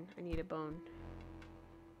need bone. I need a bone.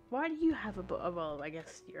 Why do you have a bone? Oh, well, I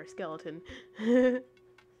guess you're a skeleton. I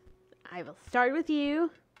will start with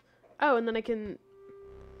you. Oh, and then I can...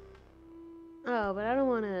 Oh, but I don't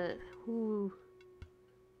want to... Ooh.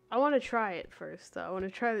 I want to try it first, though. I want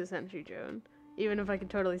to try this entry drone. Even if I can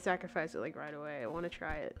totally sacrifice it, like, right away. I want to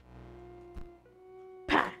try it.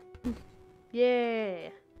 Pah! Yeah!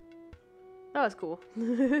 That was cool.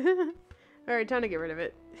 Alright, time to get rid of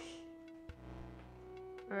it.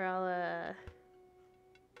 Or I'll,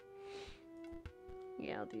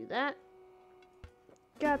 yeah, I'll do that.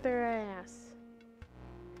 Got their ass.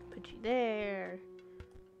 Put you there.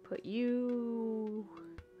 Put you...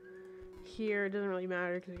 here. It doesn't really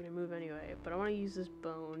matter because you're gonna move anyway. But I want to use this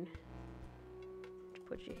bone to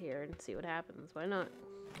put you here and see what happens. Why not?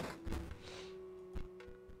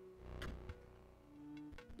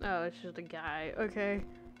 Oh, it's just a guy. Okay,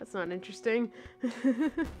 that's not interesting.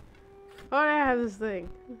 Why do I have this thing?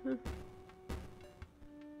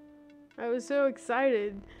 I was so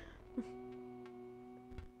excited.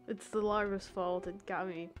 It's the larva's fault. It got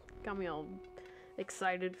me all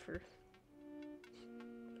excited for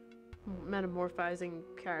metamorphizing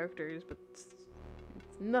characters, but it's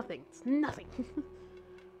nothing. It's nothing.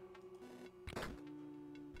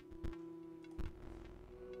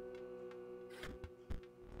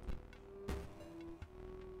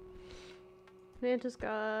 Mantis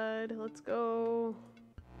God, let's go.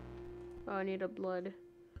 Oh, I need a blood.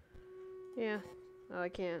 Yeah. Oh, I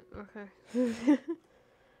can't. Okay.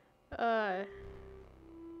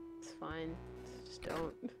 It's fine. Just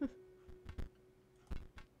don't.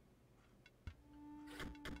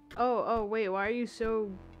 Oh, wait, why are you so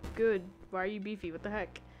good? Why are you beefy? What the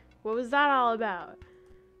heck? What was that all about?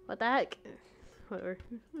 What the heck? Whatever.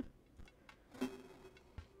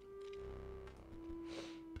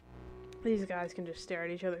 These guys can just stare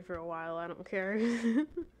at each other for a while, I don't care.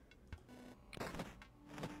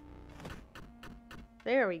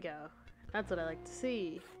 There we go. That's what I like to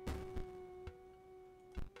see.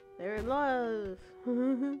 They're in love.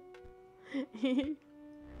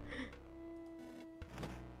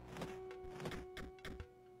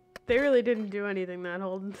 They really didn't do anything that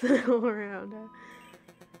whole round.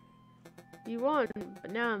 You won,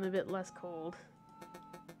 but now I'm a bit less cold.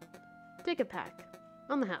 Take a pack.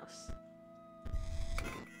 On the house.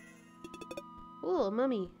 Ooh, a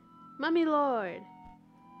mummy. Mummy Lord.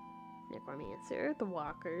 Necromancer, the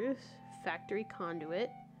Walkers, Factory Conduit.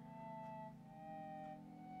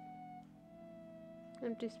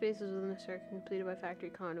 Empty spaces within a circle completed by Factory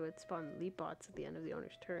Conduit spawn leap bots at the end of the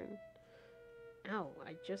owner's turn. Ow,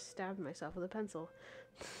 I just stabbed myself with a pencil.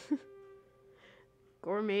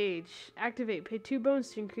 Gourmage. Activate. Pay 2 bones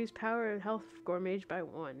to increase power and health of Gourmage by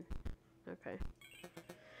 1. Okay.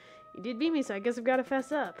 You did beat me, so I guess I've got to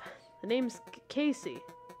fess up. The name's Casey.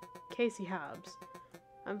 Casey Hobbs.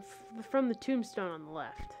 I'm from the tombstone on the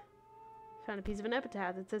left. Found a piece of an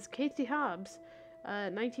epitaph that says Casey Hobbs,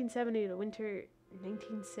 1970 to winter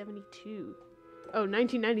 1972. Oh,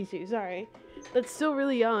 1992, sorry. That's still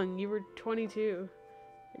really young. You were 22.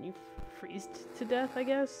 And you freezed to death, I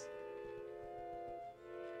guess?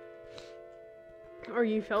 Or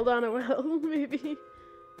you fell down a well, maybe?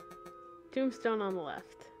 Tombstone on the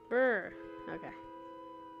left. Brr. Okay.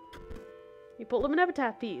 You pulled up an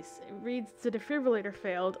epitaph piece. It reads, the defibrillator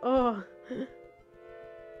failed. Oh.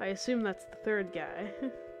 I assume that's the third guy.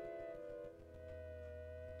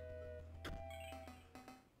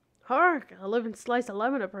 Hark! A living slice of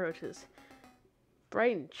lemon approaches.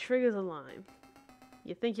 Brighten triggers a lime.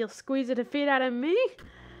 You think you'll squeeze a defeat out of me?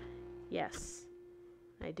 Yes.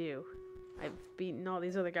 I do. I've beaten all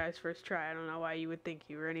these other guys first try. I don't know why you would think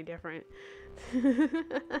you were any different.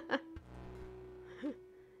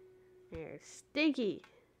 There's Stinky.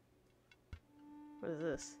 What is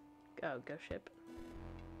this? Oh, ghost ship.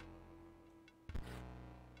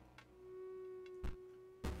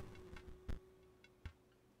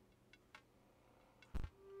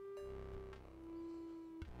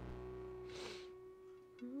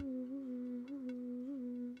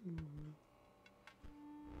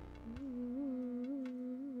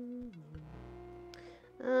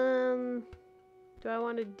 Do I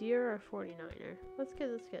want a deer or a 49er? Let's get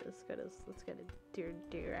a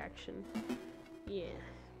deer action. Yeah.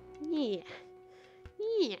 Yeah.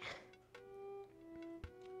 Yeah.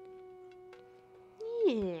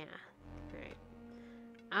 Yeah. Alright.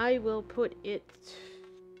 I will put it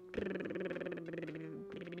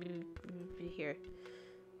here.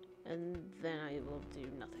 And then I will do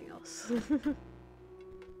nothing else.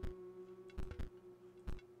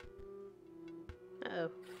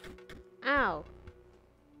 Uh-oh. Ow!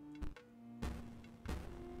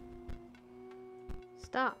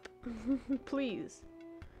 Stop. Please.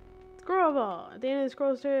 Scroll ball! At the end of the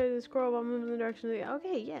scroll stair, the scroll ball moves in the direction of the...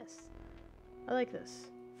 Okay, yes. I like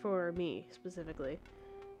this. For me, specifically.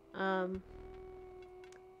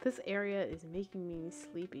 This area is making me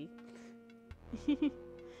sleepy.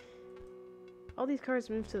 All these cars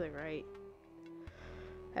move to the right.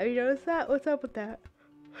 Have you noticed that? What's up with that?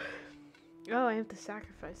 Oh, I have to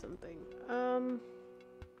sacrifice something.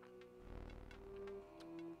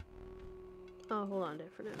 Oh, hold on to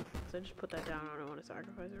it for now. So I just put that down. I don't want to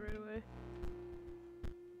sacrifice it right away.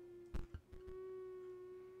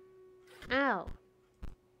 Ow!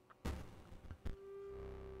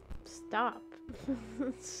 Stop.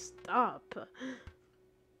 Stop.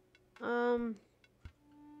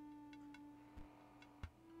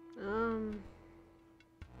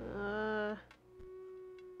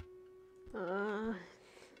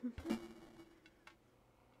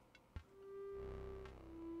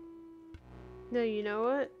 No, you know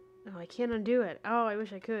what? Oh, I can't undo it. Oh, I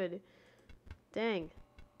wish I could. Dang.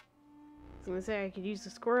 I was gonna say I could use the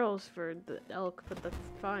squirrels for the elk, but that's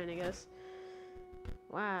fine, I guess.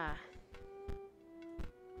 Wow.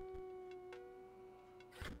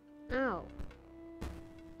 Ow.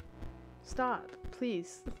 Stop,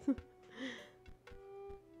 please.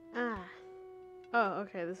 Ah. Oh,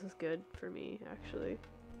 okay, this is good for me, actually.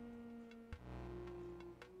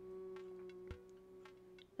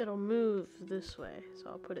 It'll move this way, so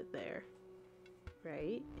I'll put it there.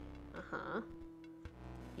 Right? Uh-huh.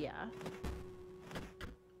 Yeah.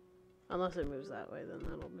 Unless it moves that way, then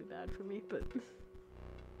that'll be bad for me, but...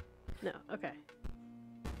 No, okay.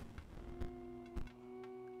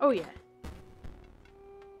 Oh yeah.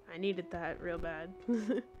 I needed that real bad.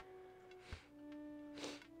 And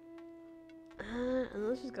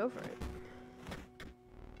let's just go for it.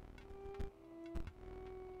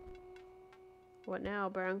 What now,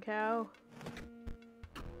 brown cow?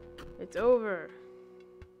 It's over.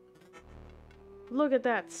 Look at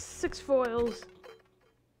that, 6 foils.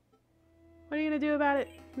 What are you gonna do about it?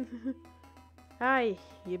 Hi,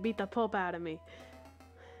 you beat the pulp out of me.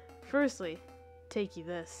 Firstly, take you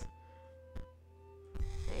this.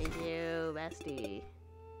 Thank you, bestie.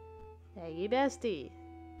 Thank you, bestie.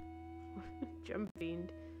 Jump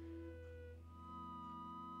fiend.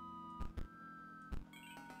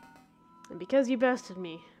 And because you bested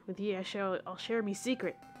me, With ye, I'll share me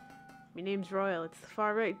secret. Me name's Royal. It's the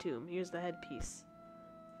far right tomb. Here's the headpiece.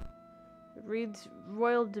 It reads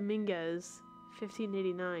Royal Dominguez,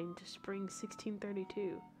 1589 to spring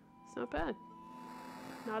 1632. It's not bad.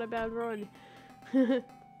 Not a bad run.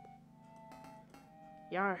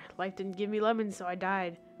 Yar, life didn't give me lemons, so I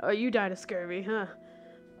died. Oh, you died of scurvy, huh?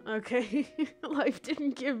 Okay. Life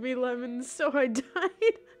didn't give me lemons, so I died.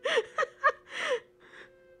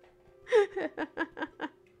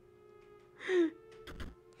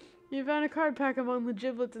 You found a card pack among the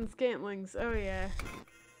giblets and scantlings. Oh, yeah.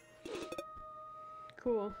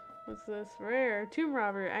 Cool. What's this? Rare. Tomb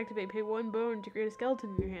robber. Activate. Pay 1 bone to create a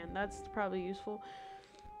skeleton in your hand. That's probably useful.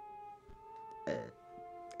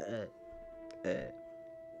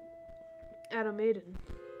 Adam Maiden.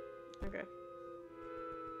 Okay.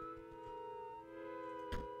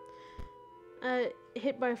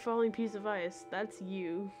 Hit by a falling piece of ice. That's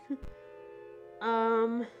you.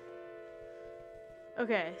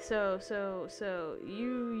 Okay, so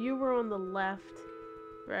you were on the left,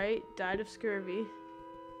 right? Died of scurvy.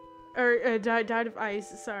 Or, died of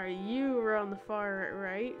ice, sorry. You were on the far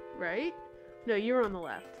right? No, you were on the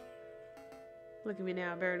left. Look at me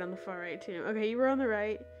now, buried on the far right too. Okay, you were on the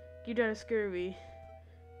right. You died of scurvy.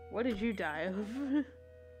 What did you die of?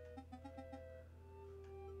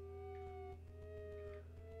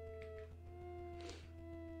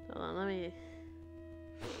 Hold on, let me...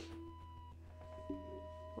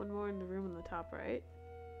 One more in the room on the top right.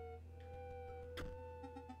 I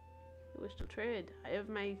wish to trade. I have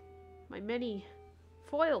my many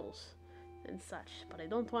foils and such, but I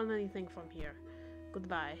don't want anything from here.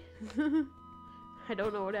 Goodbye. I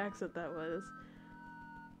don't know what accent that was.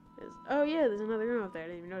 Oh yeah, there's another room up there. I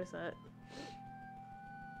didn't even notice that.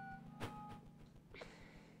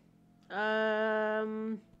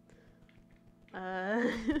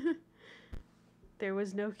 There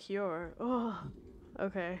was no cure. Oh,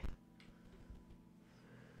 okay.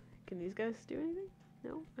 Can these guys do anything?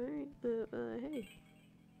 No? Alright. Hey.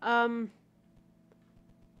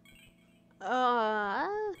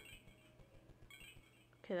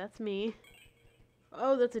 Okay, that's me.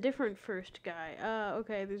 Oh, that's a different first guy.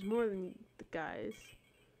 Okay, there's more than the guys.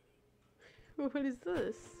 What is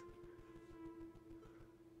this?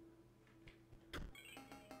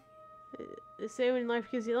 They say when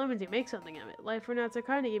life gives you lemons, you make something of it. Life were not so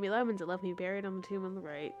kind to give me lemons, it left me buried on the tomb on the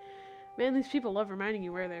right. Man, these people love reminding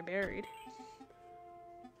you where they're buried.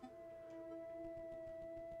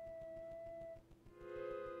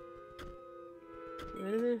 Do you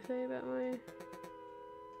have anything to say about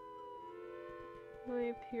my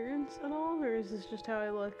appearance at all, or is this just how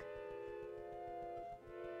I look?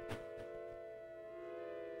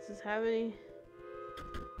 Does this have any?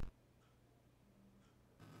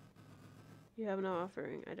 You have no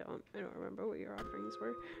offering. I don't remember what your offerings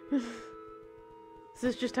were. Is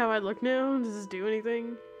this just how I look now? Does this do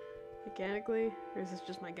anything mechanically? Or is this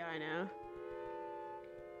just my guy now?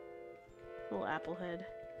 Little apple head.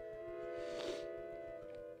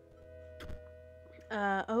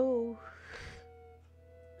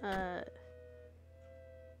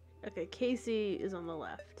 Okay, Casey is on the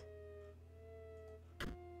left.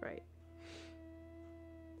 Right.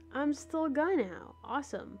 I'm still a guy now.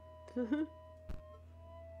 Awesome.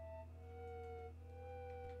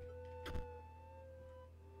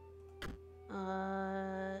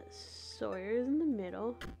 Sawyer's in the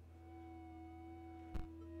middle.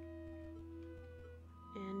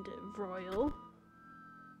 And Royal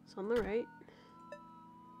is on the right.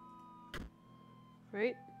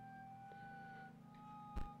 Right?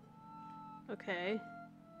 Okay.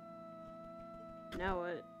 Now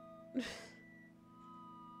what?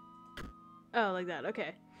 Oh, like that.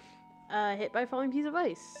 Okay. Hit by a falling piece of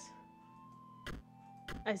ice.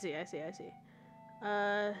 I see.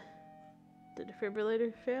 The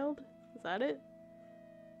defibrillator failed? Is that it?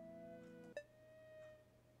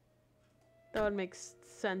 That would make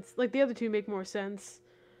sense. Like, the other two make more sense.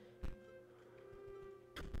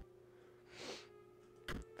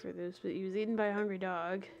 For this, but he was eaten by a hungry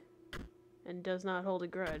dog and does not hold a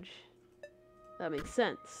grudge. That makes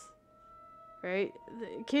sense. Right?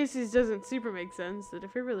 Casey's doesn't super make sense. The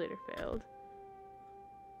defibrillator failed.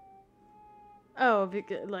 Oh,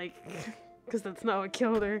 because, like, because that's not what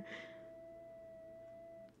killed her.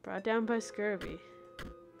 Brought down by scurvy.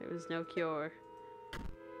 There was no cure.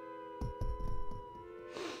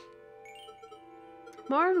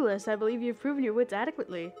 Marvelous! I believe you've proven your wits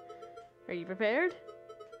adequately. Are you prepared?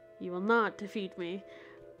 You will not defeat me.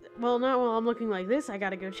 Well, not while I'm looking like this. I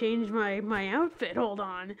gotta go change my outfit. Hold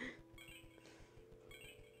on.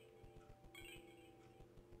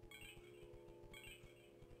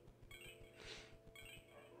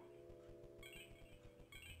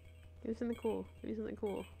 me something cool. Give me something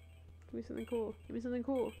cool. Give me something cool. Give me something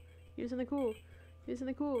cool. Give me something cool. Give me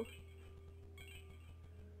something cool.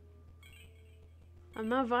 I'm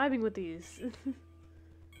not vibing with these.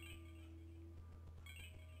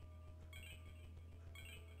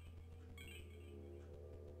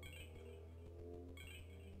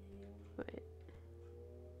 Wait.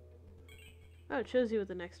 Oh, it shows you what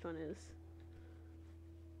the next one is.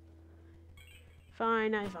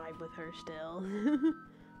 Fine, I vibe with her still.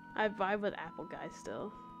 I vibe with Apple Guy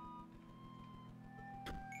still.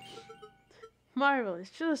 Marvelous,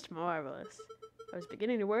 just marvelous. I was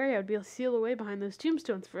beginning to worry I would be sealed away behind those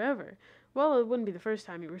tombstones forever. Well, it wouldn't be the first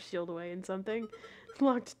time you were sealed away in something.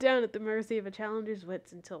 Locked down at the mercy of a challenger's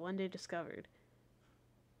wits until one day discovered.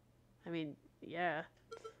 I mean, yeah.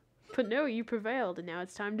 But no, you prevailed, and now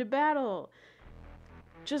it's time to battle.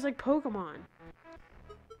 Just like Pokemon.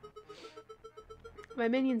 My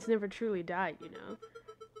minions never truly died, you know.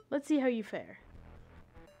 Let's see how you fare.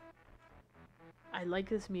 I like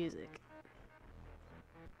this music.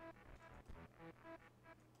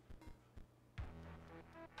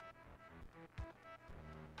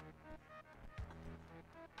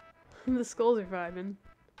 The skulls are vibing.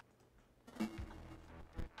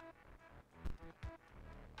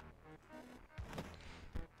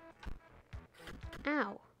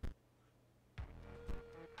 Ow.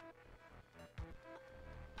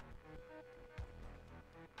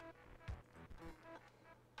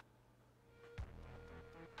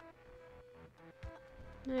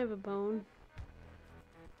 I have a bone.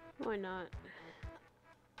 Why not?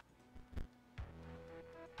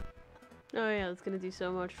 Oh yeah, that's gonna do so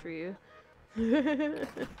much for you.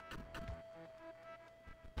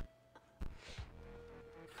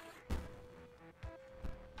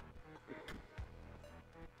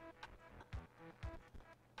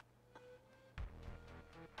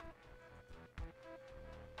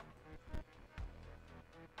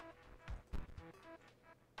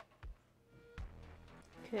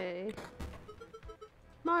 Okay.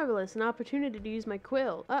 Marvelous, an opportunity to use my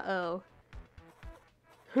quill. Uh-oh.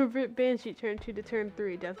 Banshee turn 2 to turn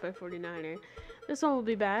 3, death by 49er. This one will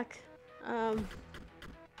be back.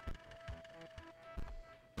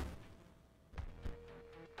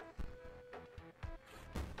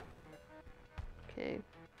 Okay.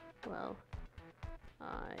 Well,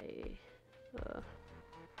 I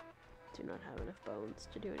do not have enough bones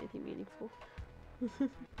to do anything meaningful.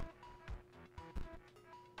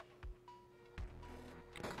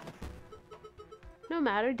 No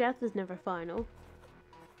matter, death is never final.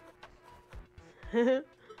 That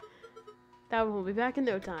one will be back in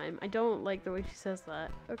no time. I don't like the way she says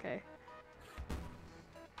that. Okay.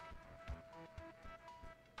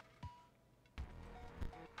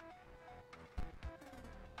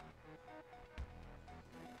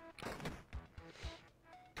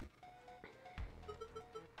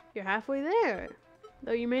 You're halfway there,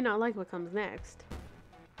 though you may not like what comes next.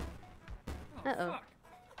 Uh-oh.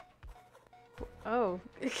 Oh.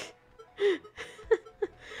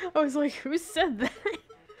 I was like, who said that?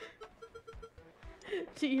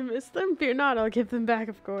 Do you miss them? Fear not, I'll give them back,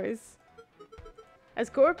 of course. As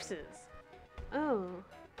corpses. Oh.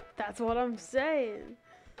 That's what I'm saying.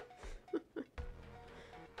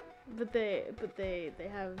 but they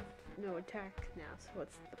have no attack now, so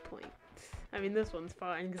what's the point? I mean, this one's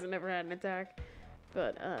fine because it never had an attack,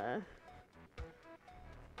 but I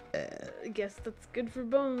guess that's good for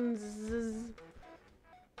bones.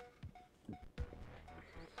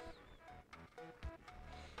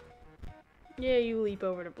 Yeah, you leap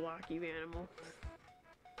over to block, you animal.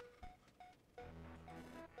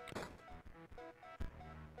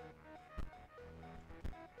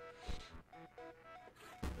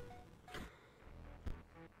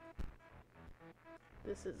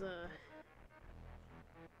 This is a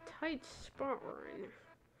tight sparring,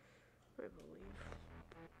 I believe.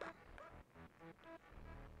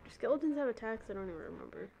 Do skeletons have attacks? I don't even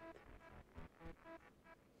remember.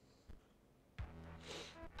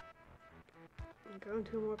 Go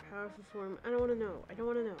into a more powerful form. I don't want to know. I don't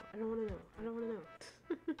want to know. I don't want to know. I don't want to know.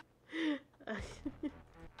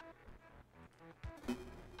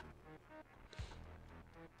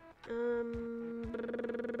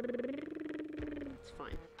 It's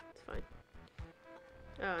fine. It's fine.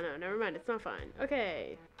 Oh no, never mind. It's not fine.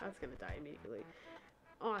 Okay. I was gonna die immediately.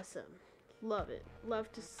 Awesome. Love it.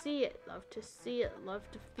 Love to see it. Love to see it. Love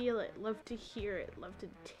to feel it. Love to hear it. Love to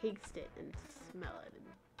taste it and smell it.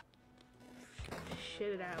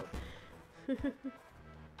 Shit it out.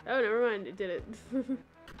 Oh, never mind, it did it.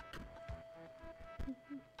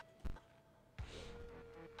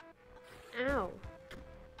 Ow.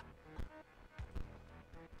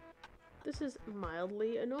 This is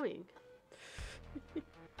mildly annoying.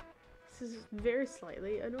 This is very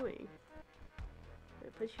slightly annoying. I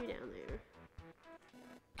put you down there.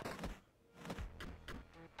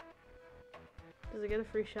 Does it get a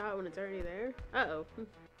free shot when it's already there? Uh-oh.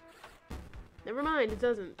 Never mind, it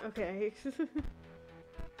doesn't. Okay.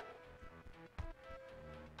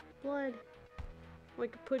 Blood. We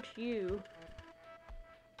could put you.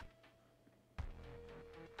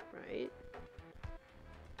 Right.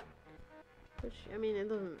 Which, I mean, it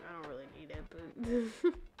doesn't, I don't really need it, but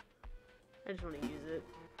I just want to use it.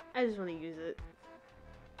 I just want to use it.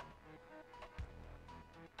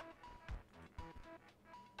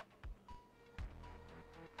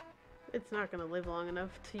 It's not gonna live long enough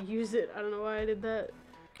to use it. I don't know why I did that.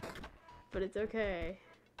 But it's okay.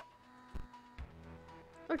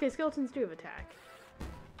 Okay, skeletons do have attack.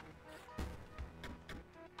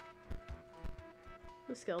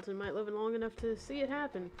 The skeleton might live long enough to see it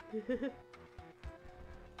happen.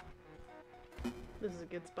 This is a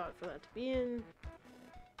good spot for that to be in.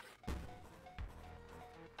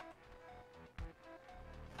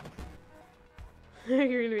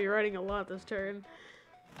 You're gonna be writing a lot this turn.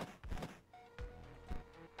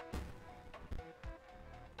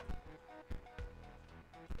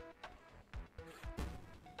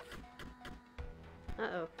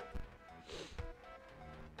 Uh-oh.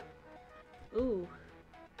 Ooh.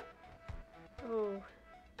 Oh.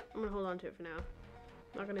 I'm gonna hold on to it for now.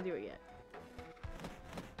 Not gonna do it yet.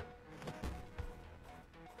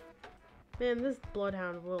 Man, this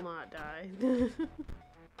bloodhound will not die.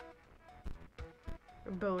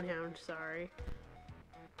 Or bonehound, sorry.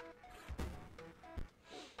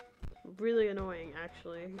 Really annoying,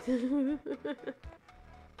 actually.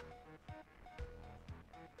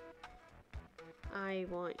 I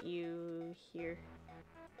want you here.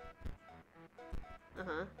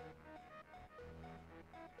 Uh-huh.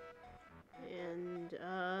 And,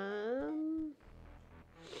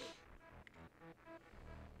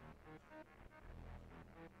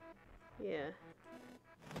 yeah.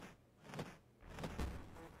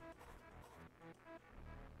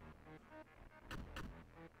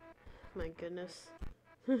 My goodness.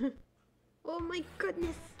 Oh my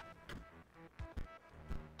goodness!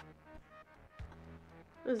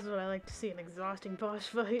 This is what I like to see, an exhausting boss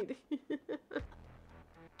fight. Oh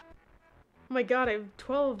my god, I have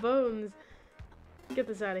 12 bones! Get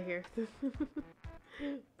this out of here.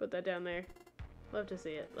 Put that down there. Love to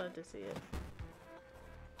see it, love to see it.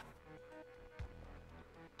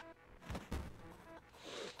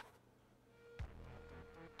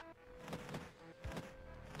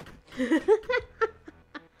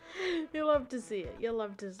 You'll love to see it. You'll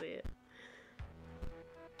love to see it.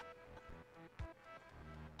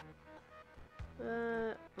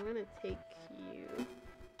 I'm gonna take you,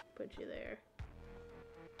 put you there.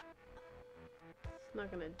 It's not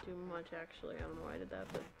gonna do much actually. I don't know why I did that,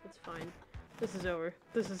 but it's fine. This is over.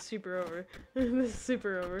 This is super over. This is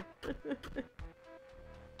super over.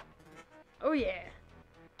 Oh yeah!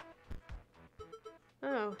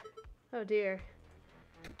 Oh. Oh dear.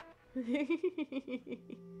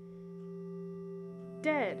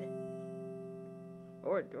 Dead.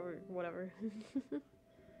 Or whatever.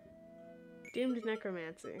 Doomed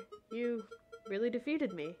necromancer. You really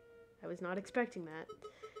defeated me. I was not expecting that.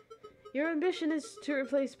 Your ambition is to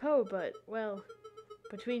replace Poe, but, well,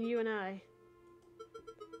 between you and I,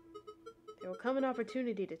 there will come an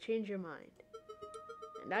opportunity to change your mind.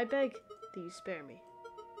 And I beg that you spare me.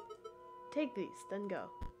 Take these, then go.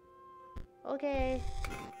 Okay.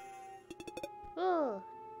 Oh.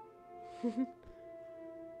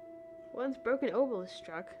 Once broken obel is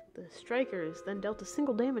struck, the strikers then dealt a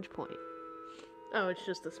single damage point. Oh, it's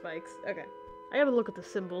just the spikes. Okay. I gotta look at the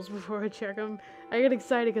symbols before I check them. I get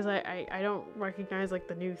excited because I don't recognize, like,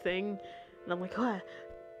 the new thing. And I'm like, what?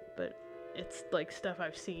 But it's, like, stuff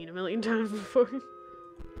I've seen a million times before.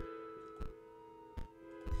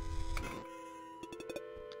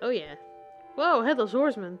 Oh, yeah. Whoa, Headless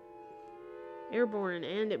Horseman. Airborne,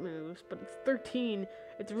 and it moves, but it's 13.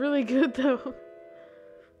 It's really good, though.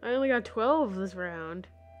 I only got 12 this round.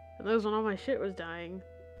 And that was when all my shit was dying.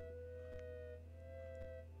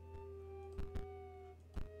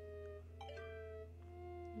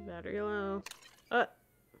 Battery low.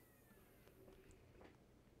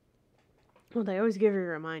 Well, they always give you a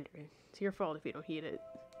reminder. It's your fault if you don't heed it.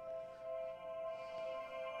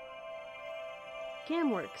 Cam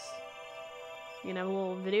works. You gonna have a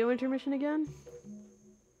little video intermission again?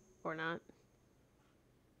 Or not?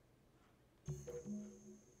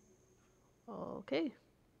 Okay.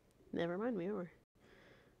 Never mind me over.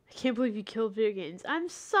 I can't believe you killed video games. I'm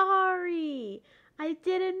sorry! I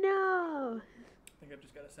didn't know! I think I've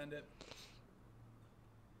just got to send it.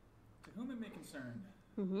 To whom it may concern.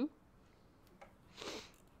 Mm-hmm.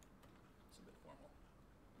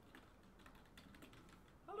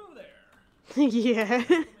 Yeah.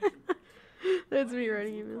 Exclamation point. That's My me name is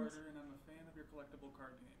writing Luke emails. Carter, and I'm a fan of your collectible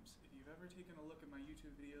card games. If you've ever taken a look at my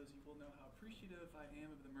YouTube videos, you will know how appreciative I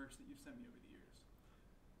am of the merch that you've sent me over the years.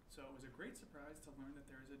 So it was a great surprise to learn that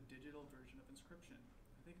there is a digital version of Inscription.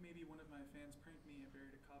 I think maybe one of my fans pranked me and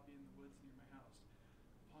buried a copy in the woods near my house.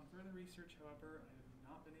 Upon further research, however, I have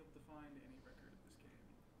not been able to find any record of this game.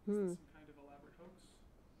 Is this some kind of elaborate hoax?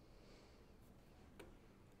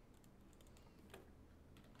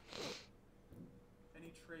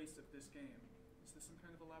 Any trace of this game? Is this some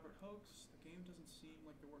kind of elaborate hoax? The game doesn't seem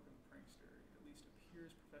like the work of a prankster. It at least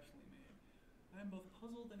appears professionally made. I am both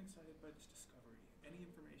puzzled and excited by this discovery. Any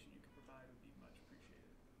information you can provide would be much appreciated.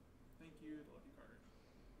 Thank you, the Lucky Carter.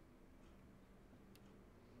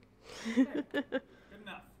 Okay. Good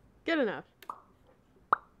enough. Good enough.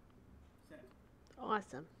 Send.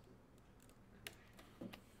 Awesome.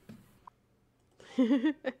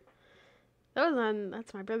 That's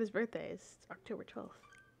my brother's birthday. It's October 12th.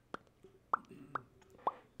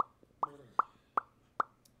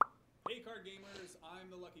 Hey card gamers,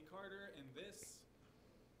 I'm the Lucky Carter, and this,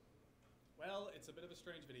 well, it's a bit of a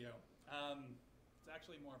strange video. It's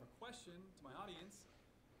actually more of a question to my audience.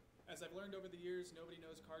 As I've learned over the years, nobody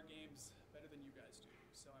knows card games better than you guys do,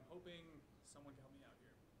 so I'm hoping someone can help me out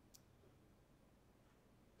here.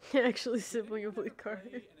 Actually, Did sibling of anyone Luke ever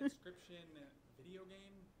Carter. play an Inscription video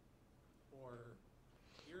game or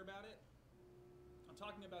hear about it? I'm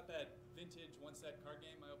talking about that vintage one-set card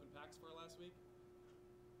game I opened packs for last week.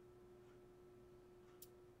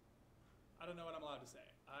 I don't know what I'm allowed to say.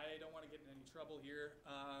 I don't want to get in any trouble here.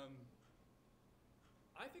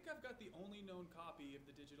 I think I've got the only known copy of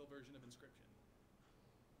the digital version of Inscription.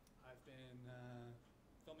 I've been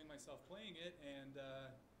filming myself playing it, and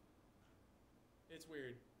it's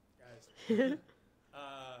weird, guys.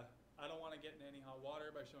 I don't want to get in any hot water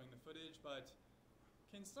by showing the footage, but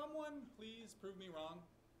can someone please prove me wrong?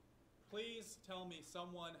 Please tell me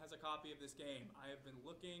someone has a copy of this game. I have been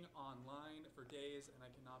looking online for days, and I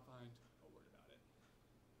cannot find a word about it.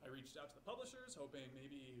 I reached out to the publishers, hoping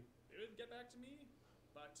maybe they would get back to me,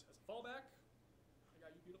 but as a fallback, I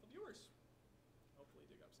got you beautiful viewers. Hopefully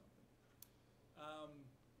dig up something.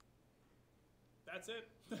 That's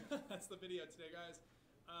it. That's the video today, guys.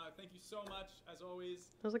 Thank you so much, as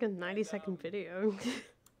always. That was like a 90-second video.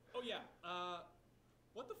 Oh yeah.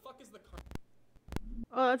 What the fuck is the card?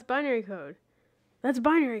 Oh, that's binary code. That's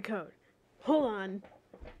binary code. Hold on.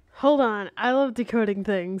 Hold on. I love decoding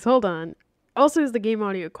things. Hold on. Also, is the game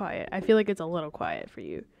audio quiet? I feel like it's a little quiet for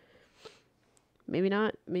you. Maybe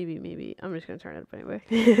not. Maybe. I'm just gonna turn it up anyway.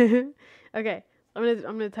 Okay. I'm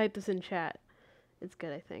gonna type this in chat. It's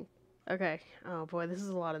good, I think. Okay. Oh boy, this is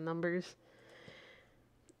a lot of numbers.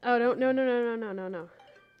 Oh no.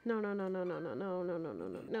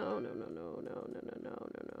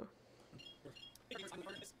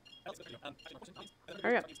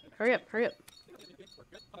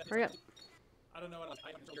 Hurry up. I don't know what else.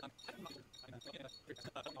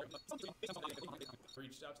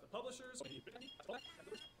 Reached out to the publishers.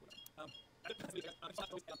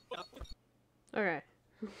 Okay.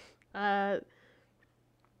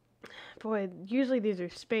 Boy, usually these are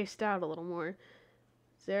spaced out a little more.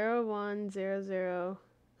 0, 1, 0, 0.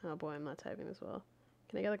 Oh boy, I'm not typing this well.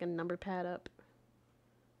 Can I get like a number pad up?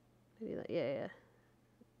 Maybe that. Yeah.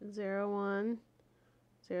 0, 1,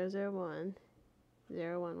 0, 0, 1,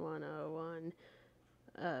 0, 1, 1, 0, 1.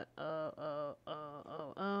 1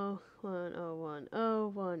 0 1 0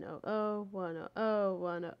 1 0 1 0 0 1 0 0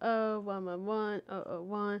 1 0 0 1 1 1 0 0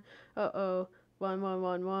 1 0 0 1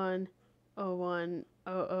 1 1 1 0 1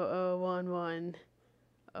 0 0 1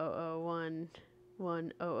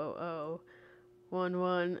 1 0 1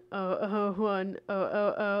 1 0 0 1 1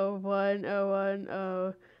 0 1 0 1 1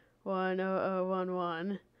 0 1 0 1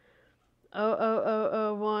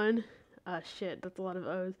 1 1. Ah shit, that's a lot of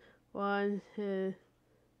O's. 1 1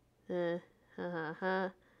 1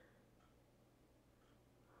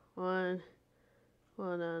 1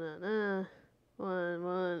 1 0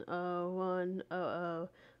 1 0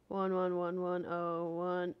 1 1 1 1 0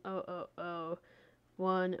 1 0 0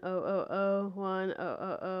 1 0 1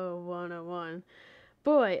 0 1 0 1.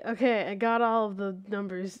 Boy, okay, I got all of the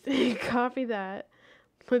numbers. Copy that.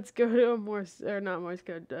 Let's go to a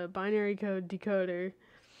binary code decoder.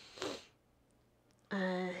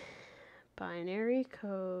 Binary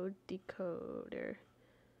code decoder.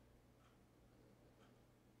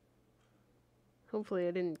 Hopefully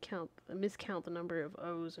I didn't miscount the number of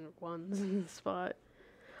O's and 1s in the spot.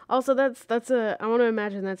 Also, I want to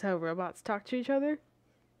imagine that's how robots talk to each other.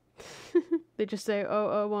 They just say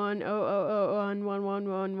 001, 0001,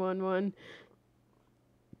 11111.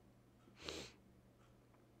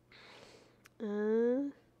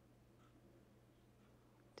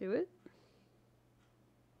 Do it?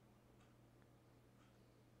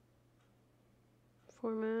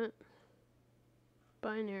 Format.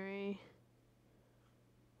 Binary.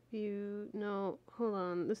 View. No, hold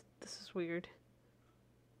on. This is weird.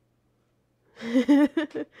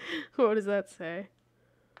 What does that say?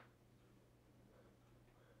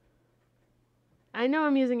 I know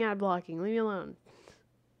I'm using ad blocking. Leave me alone.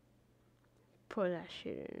 Put that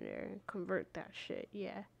shit in there and convert that shit.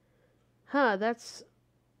 Yeah. Huh, that's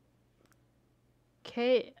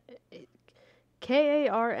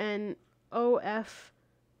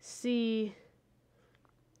KARNOFC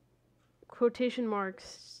quotation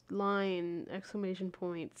marks line exclamation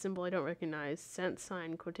point symbol I don't recognize cent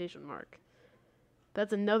sign quotation mark.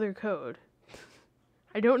 That's another code.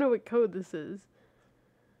 I don't know what code this is.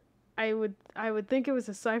 I would think it was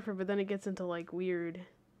a cipher, but then it gets into like weird.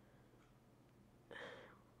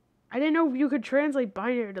 I didn't know you could translate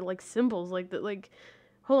binary to like symbols like that. Like,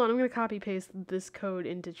 hold on, I'm gonna copy paste this code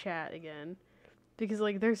into chat again, because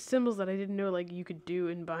like there's symbols that I didn't know like you could do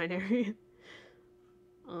in binary.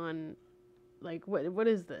 On, like what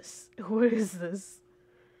is this? What is this?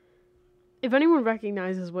 If anyone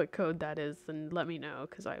recognizes what code that is, then let me know,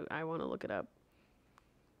 because I want to look it up.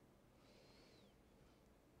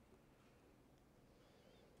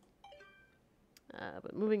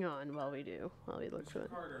 But moving on while we look for it.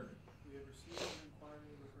 Carter, we have received an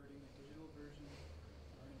inquiry regarding a digital version of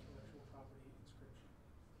our intellectual property inscription. I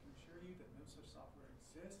can assure you that no such software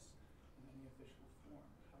exists in any official form.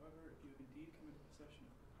 However, if you have indeed come into possession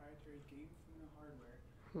of proprietary game Funa hardware,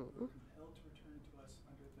 you are compelled to return it to us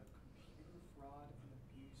under the Computer Fraud and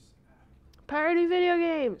Abuse Act. Parody video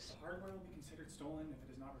games! The hardware will be considered stolen if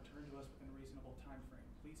it is not returned to us within a reasonable time frame.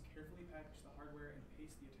 Please carefully package the hardware and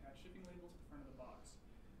paste the attached shipping label to the front of the box.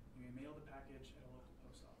 You may mail the package at a local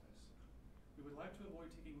post office. We would like to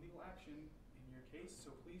avoid taking legal action in your case,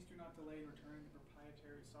 so please do not delay in returning the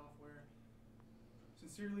proprietary software.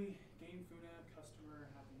 Sincerely, Game Funa,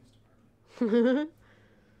 Customer Happiness Department.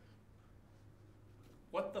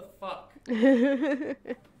 What the fuck?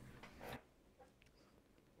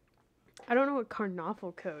 I don't know what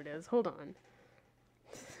Carnoffel code is. Hold on.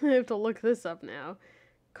 I have to look this up now.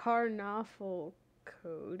 Carnoffel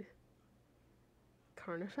code.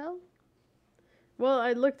 Carnifel? Well,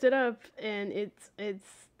 I looked it up and it's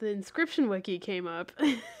the inscription wiki came up.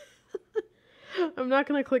 I'm not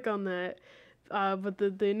gonna click on that. But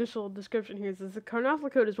the initial description here says the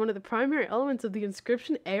Carnoffel code is one of the primary elements of the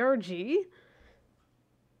inscription ARG.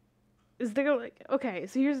 Is there like, okay,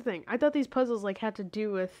 so here's the thing. I thought these puzzles like had to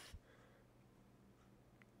do with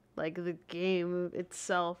like the game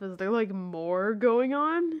itself. Is there like more going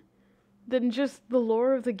on than just the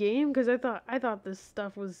lore of the game? Because I thought this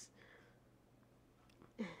stuff was,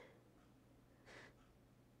 I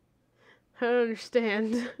don't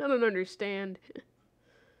understand. I don't understand.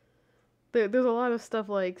 There's a lot of stuff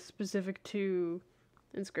like specific to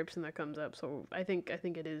Inscription that comes up, so I think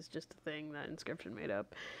it is just a thing that Inscription made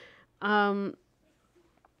up. I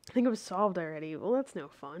think it was solved already. Well, that's no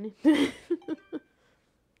fun.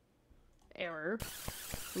 Error.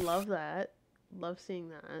 Love that. Love seeing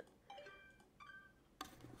that.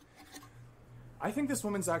 I think this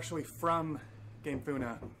woman's actually from Game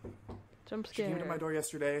Funa. Jump She scare. came to my door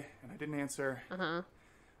yesterday, and I didn't answer. Uh-huh.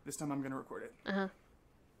 This time I'm gonna record it. Uh-huh.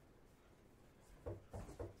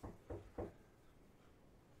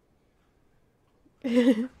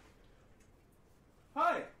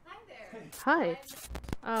 Hi! Hi there. Hi.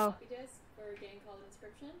 Oh. Copy disc for a game called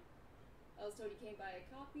Inscription. I was told you came by a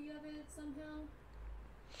copy of it somehow.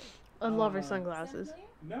 I love her Sounds sunglasses. Sound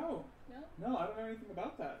No, familiar? no, I don't know anything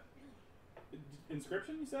about that.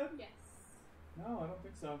 Inscription, you said? No? Yes. No, I don't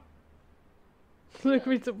think so. Look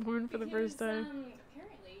meets a woman for the first Because, time.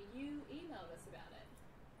 apparently you emailed us about it.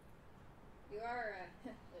 You are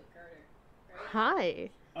Luke Carter, right? Hi.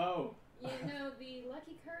 Oh, You know the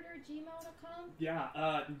luckycarter@gmail.com?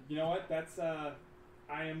 yeah, you know what? That's, I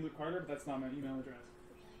am Luke Carter, but that's not my email address.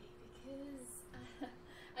 Really? Because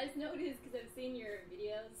I just noticed because I've seen your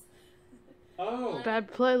videos. Oh,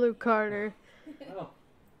 Bad play, Luke Carter. well,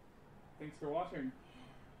 thanks for watching.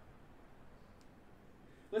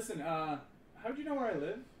 Listen, how'd you know where I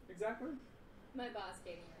live, exactly? My boss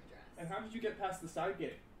gave me your address. And how did you get past the side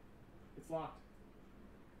gate? It's locked.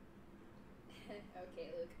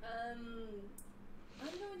 Okay, Luke. I'm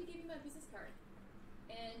going to give you my business card.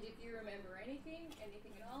 And if you remember anything at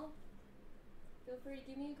all, feel free to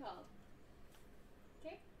give me a call.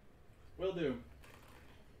 Okay? Will do.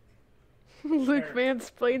 Luke Sure.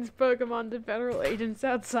 mansplains Pokemon to federal agents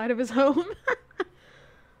outside of his home.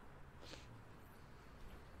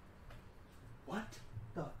 What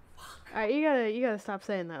the fuck? Alright, you gotta stop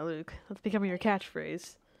saying that, Luke. That's becoming your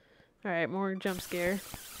catchphrase. Alright, more jump scare.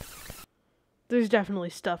 There's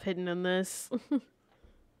definitely stuff hidden in this.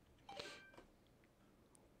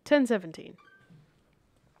 10:17.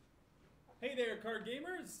 Hey there, card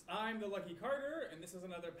gamers! I'm the Lucky Carter, and this is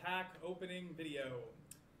another pack opening video.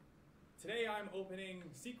 Today I'm opening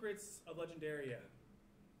Secrets of Legendaria.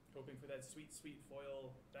 Hoping for that sweet, sweet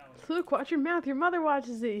foil balance. Luke, watch your mouth. Your mother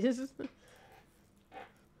watches these.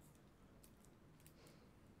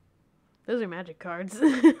 Those are magic cards.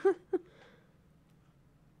 I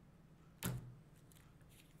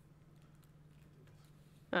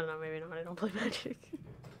don't know, maybe not. I don't play Magic.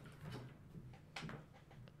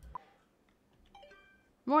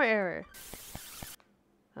 More error.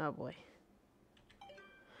 Oh boy.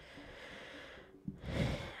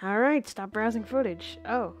 Alright, stop browsing footage.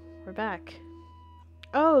 Oh, we're back.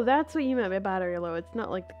 Oh, that's what you meant by battery low. It's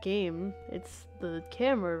not like the game. It's the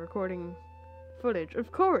camera recording footage.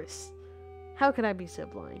 Of course! How could I be so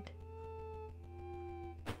blind?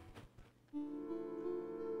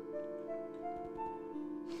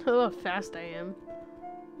 Oh, how fast I am.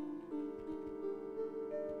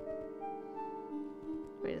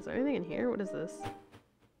 Wait, is there anything in here? What is this?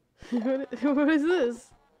 What is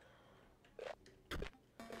this?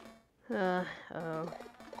 Oh.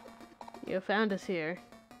 You found us here.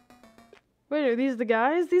 Wait, are these the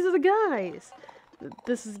guys? These are the guys!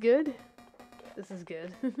 This is good? This is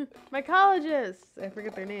good. Mycologists! I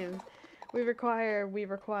forget their names. We require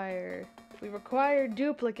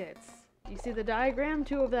duplicates. You see the diagram?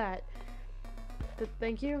 2 of that.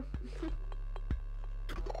 Thank you.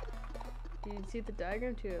 Do you see the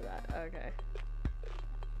diagram? 2 of that. Okay.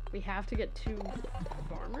 We have to get 2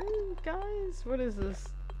 farmer guys? What is this?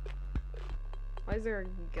 Why is there a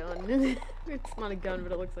gun? It's not a gun,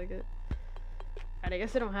 but it looks like it. Alright, I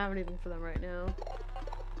guess I don't have anything for them right now.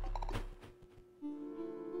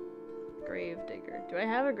 Gravedigger. Do I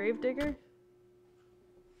have a Gravedigger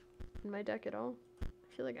in my deck at all?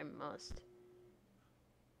 I feel like I must.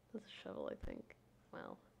 That's a shovel, I think.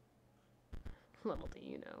 Well, little do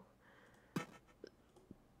you know.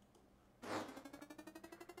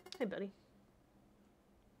 Hey, buddy.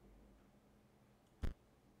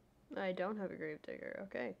 I don't have a Gravedigger.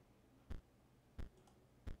 Okay.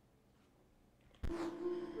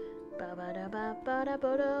 Oh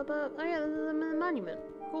yeah, this is a monument.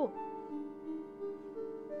 Cool.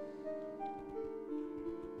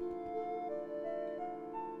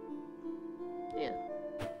 Yeah.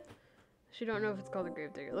 She don't know if it's called a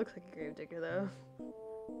Gravedigger. It looks like a Gravedigger though.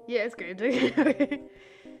 Yeah, it's Gravedigger. Okay.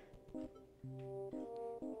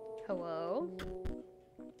 Hello?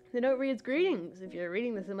 The note reads, "Greetings. If you're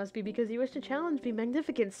reading this, it must be because you wish to challenge me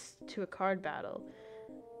magnificence to a card battle.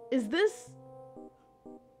 Is this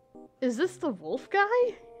the wolf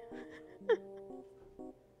guy?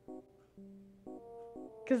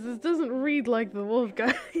 Because this doesn't read like the wolf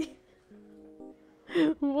guy.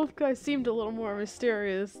 The wolf guy seemed a little more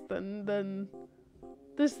mysterious than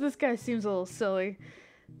this guy seems a little silly.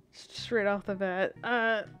 Straight off the bat.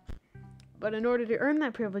 But in order to earn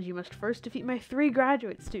that privilege, you must first defeat my 3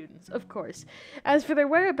 graduate students, of course. As for their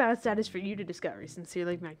whereabouts, that is for you to discover.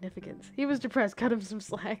 Sincerely, Magnificence." He was depressed. Cut him some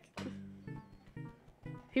slack.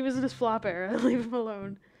 He was in his flop era. Leave him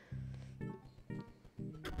alone.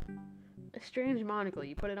 A strange monocle.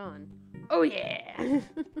 You put it on. Oh yeah!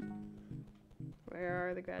 Where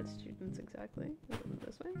are the grad students exactly? Is it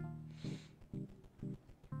this way?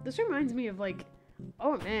 This reminds me of like,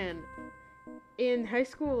 oh man. In high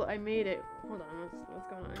school, I made it. Hold on, what's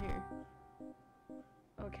going on here?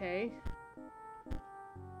 Okay.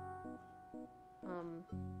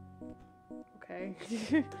 Okay.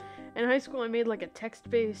 In high school, I made like a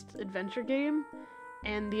text-based adventure game,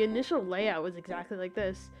 and the initial layout was exactly like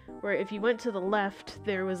this, where if you went to the left,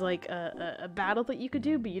 there was like a battle that you could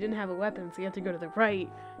do, but you didn't have a weapon, so you had to go to the right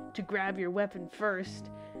to grab your weapon first,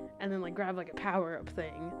 and then like grab like a power-up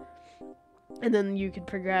thing. And then you could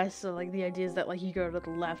progress, so like the idea is that like you go to the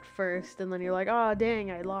left first, and then you're like, oh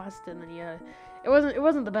dang, I lost, and then it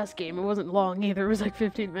wasn't the best game. It wasn't long either. It was like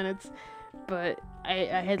 15 minutes, but I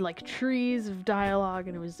had like trees of dialogue,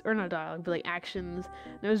 and it was, or not dialogue, but like actions,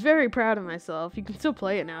 and I was very proud of myself. You can still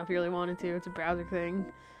play it now if you really wanted to. It's a browser thing.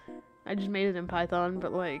 I just made it in Python,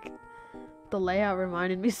 but like the layout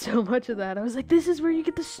reminded me so much of that. I was like, this is where you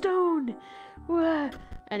get the stone. Wah.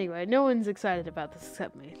 Anyway, no one's excited about this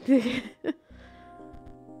except me.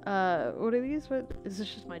 What are these? What is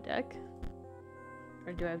this? Just my deck?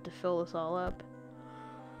 Or do I have to fill this all up?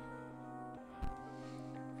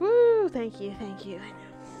 Woo! Thank you, thank you.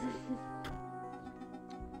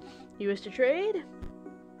 You wish to trade?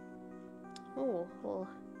 Oh, well,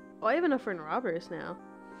 Oh, I have enough for an robbers now.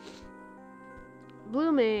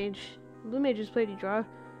 Blue Mage. Blue Mage just played, you draw.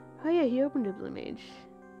 Oh yeah, he opened a Blue Mage.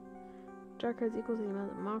 Draw cards equal to the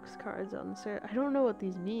amount of Mox cards on the set. I don't know what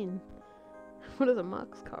these mean. What is a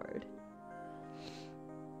Mox card?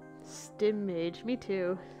 Stim Mage. Me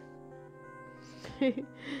too. I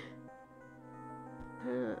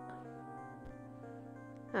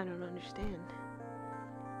don't understand.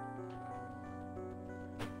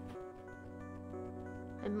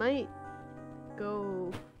 I might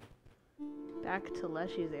go back to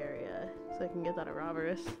Leshy's area so I can get that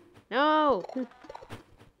Ouroboros. No!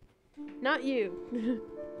 Not you!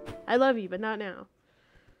 I love you, but not now.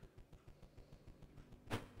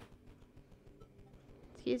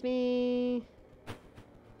 Excuse me.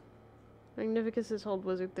 Magnificus's whole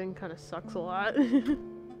wizard thing kind of sucks a lot.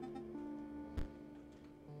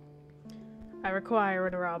 I require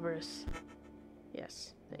an Ouroboros.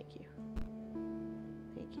 Yes, thank you.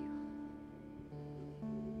 Thank you.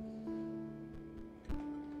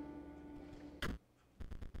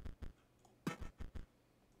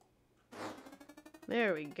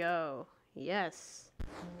 There we go. Yes.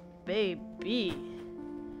 Baby.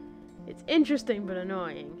 It's interesting but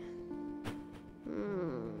annoying.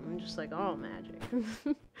 I'm just like, all magic.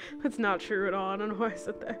 That's not true at all. I don't know why I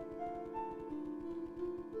said that.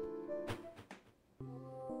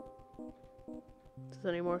 Is it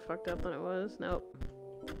any more fucked up than it was? Nope.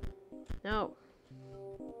 Nope.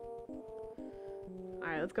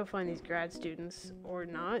 Alright, let's go find these grad students. Or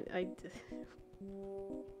not.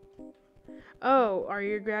 Oh, are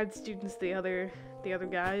your grad students the other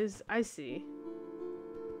guys? I see.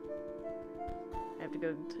 I have to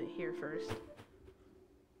go to here first.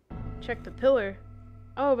 Check the pillar.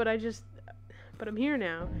 Oh, but I'm here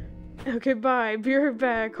now. Okay, bye. Be right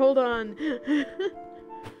back. Hold on.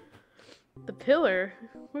 The pillar?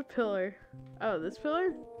 What pillar? Oh, this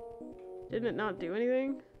pillar? Didn't it not do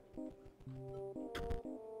anything?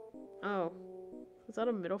 Oh. Is that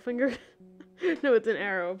a middle finger? No, it's an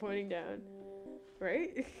arrow pointing down.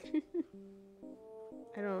 Right?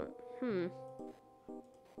 I don't...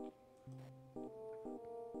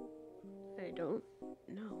 I don't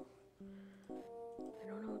know. I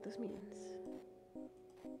don't know what this means.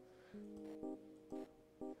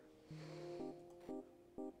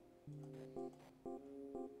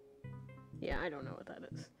 Yeah, I don't know what that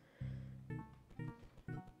is.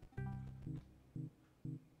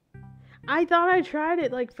 I thought I tried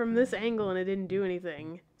it like from this angle and it didn't do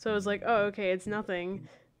anything. So I was like, oh, okay, it's nothing.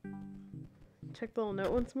 Check the little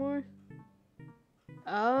note once more.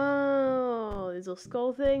 Oh, there's a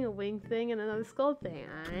skull thing, a wing thing, and another skull thing.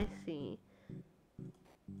 I see.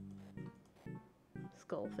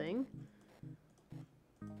 Skull thing.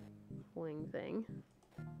 Wing thing.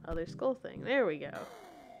 Other skull thing. There we go.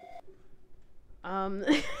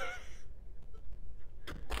 Arrgh!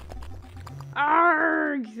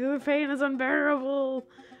 The pain is unbearable!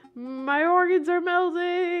 My organs are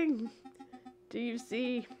melting! Do you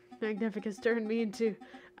see? Magnificus turned me into...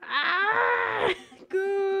 Ah!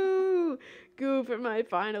 Goo! Goo for my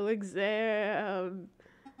final exam.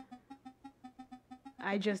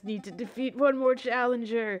 I just need to defeat one more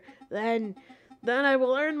challenger. Then I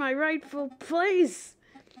will earn my rightful place.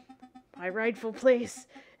 My rightful place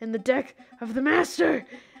in the deck of the master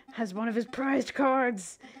as one of his prized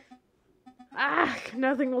cards. Ah,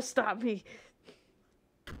 nothing will stop me.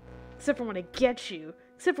 Except for when I get you.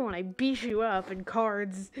 Except for when I beat you up in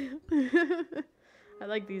cards. I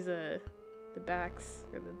like these, the backs,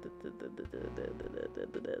 or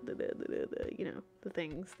you know, the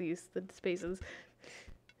things, the spaces.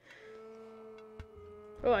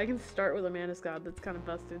 Oh, I can start with a Manus God that's kind of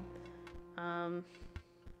busted.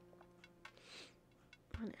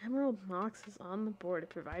 When Emerald Mox is on the board, it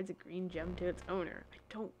provides a green gem to its owner. I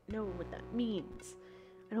don't know what that means.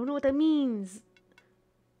 I don't know what that means.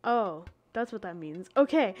 Oh, that's what that means.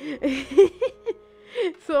 Okay.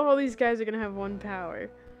 So all these guys are gonna have one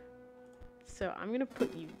power. So I'm gonna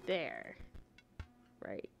put you there.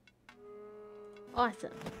 Right.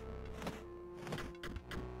 Awesome.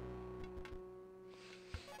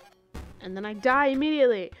 And then I die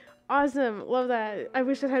immediately. Awesome. Love that. I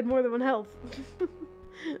wish I had more than one health.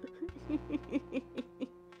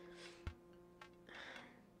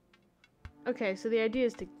 Okay, so the idea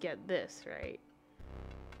is to get this, right?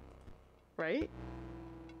 Right?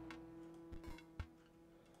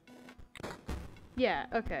 Yeah,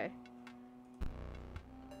 okay.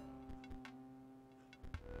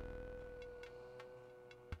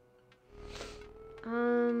 I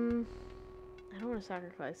don't want to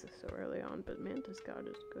sacrifice this so early on, but Mantis God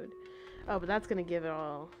is good. Oh, but that's gonna give it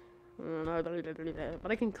all.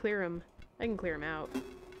 But I can clear him. I can clear him out.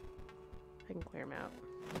 I can clear them out.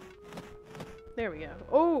 There we go.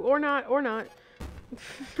 Oh, or not, or not.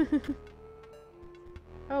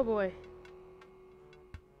 Oh boy.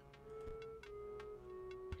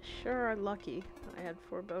 Sure are lucky I had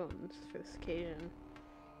 4 bones for this occasion.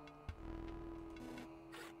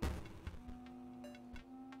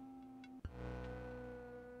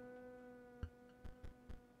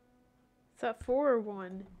 Is that 4 or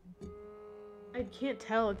 1? I can't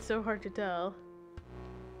tell, it's so hard to tell.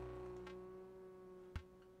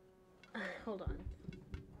 Hold on.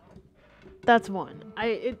 That's 1.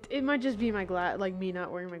 It might just be my me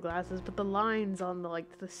not wearing my glasses, but the lines on the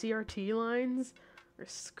the CRT lines are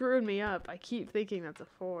screwing me up. I keep thinking that's a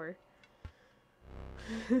 4.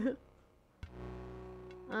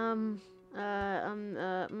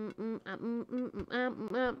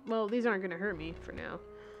 Well, these aren't gonna hurt me for now,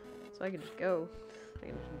 so I can just go. I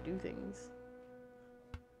can just do things.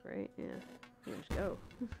 Right? Yeah. I can just go.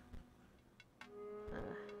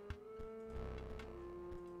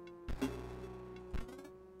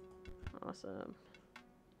 Awesome.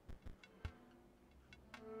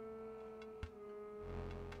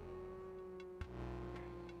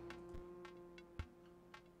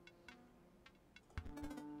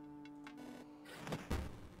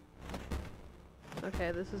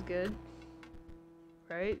 Okay, this is good.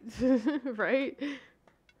 Right? Right?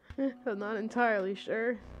 I'm not entirely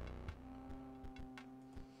sure.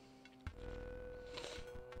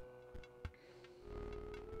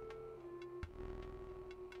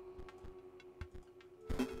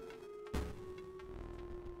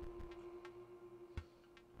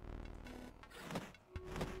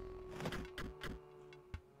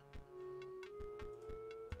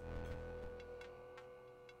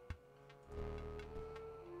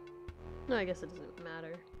 No, I guess it doesn't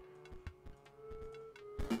matter.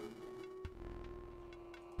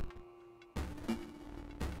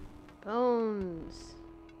 Bones.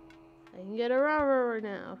 I can get a rubber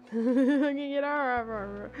now. I can get a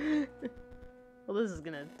rubber. Well, this is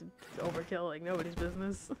gonna overkill like nobody's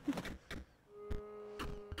business.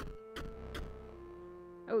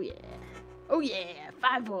 Oh yeah. Oh yeah.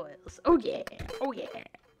 5 boils. Oh yeah. Oh yeah.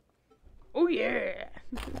 Oh yeah.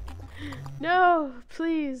 No,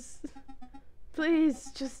 please. Please,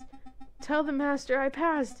 just tell the master I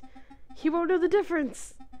passed. He won't know the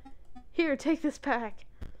difference. Here, take this pack.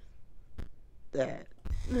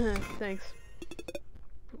 Thanks.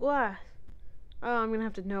 Why? Oh, I'm gonna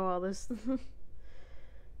have to know all this.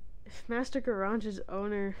 If Master Garage's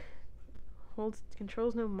owner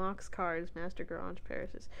controls no Mox cards, Master Garage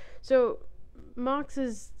perishes. So, Mox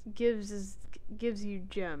gives you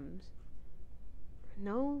gems.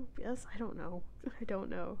 No? Yes? I don't know. I don't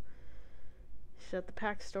know. Shut the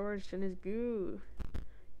pack storage in his goo.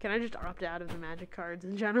 Can I just opt out of the magic cards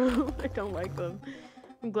in general? I don't like them.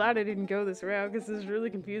 I'm glad I didn't go this route because this is really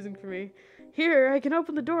confusing for me. Here, I can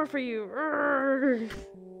open the door for you. Urgh.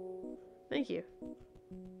 Thank you.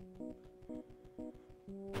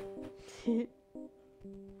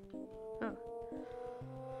 Oh.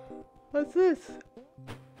 What's this?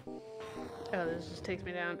 Oh, this just takes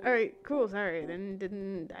me down. Alright, cool, sorry. I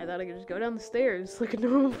thought I could just go down the stairs like a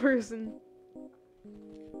normal person.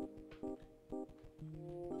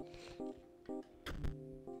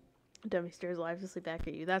 Dummy stares lifelessly back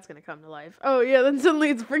at you. That's gonna come to life. Oh yeah, then suddenly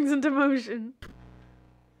it springs into motion.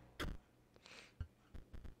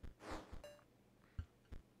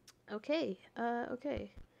 Okay,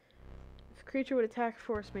 okay. If a creature would attack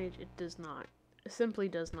Force Mage, it does not. It simply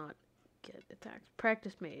does not get attacked.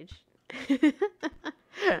 Practice Mage.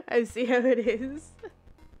 I see how it is.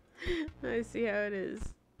 I see how it is.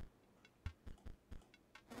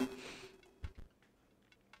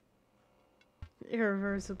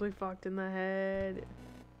 Irreversibly fucked in the head.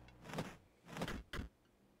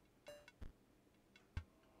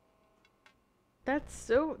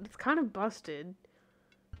 It's kind of busted.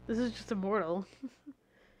 This is just immortal.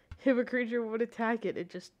 If a creature would attack it, it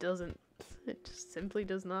just doesn't. It just simply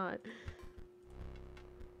does not.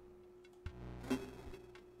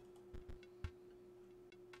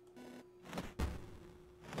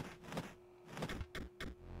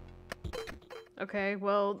 Okay,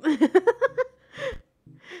 well...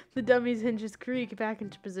 The dummy's hinges creak back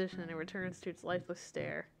into position and it returns to its lifeless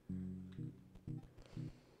stare.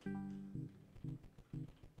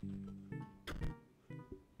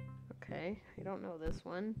 Okay, I don't know this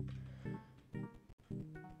one.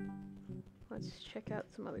 Let's check out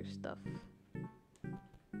some other stuff.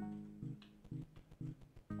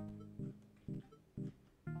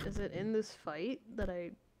 Is it in this fight that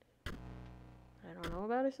I don't know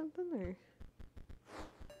about or something, or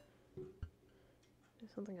is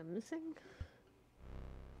something I'm missing?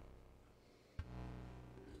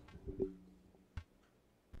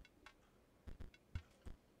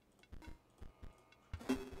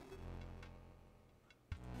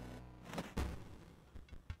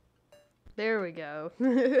 There we go.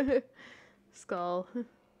 Skull. What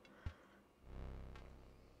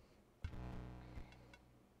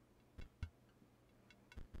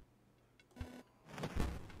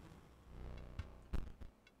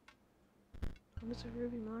does a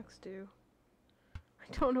ruby mox do?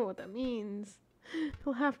 I don't know what that means.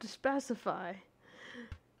 You'll have to specify.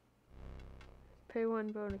 Pay 1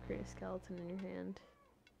 bone to create a skeleton in your hand.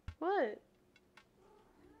 What?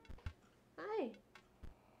 Hi.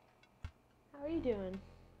 How are you doing?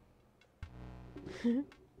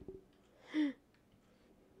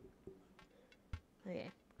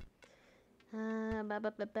 Okay.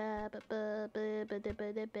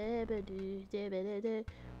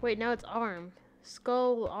 Wait, now it's arm.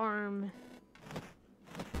 Skull arm.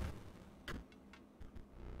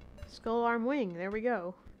 Skull arm wing. There we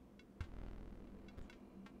go.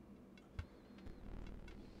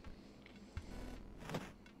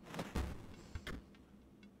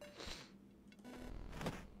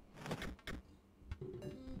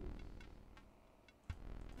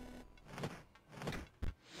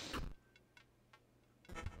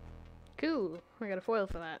 Cool. I got a foil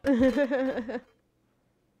for that.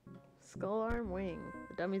 Skull arm wing.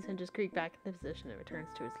 The dummy's hinges creak back into position and returns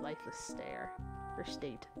to its lifeless stare. Or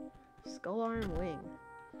state. Skull arm wing.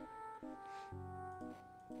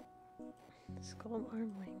 Skull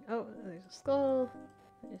arm wing. Oh, there's a skull.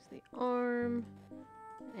 There's the arm.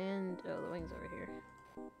 And, oh, the wing's over here.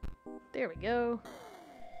 There we go.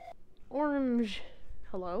 Orange.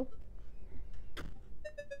 Hello?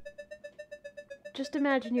 Just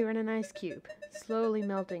imagine you're in an ice cube, slowly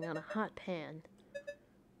melting on a hot pan.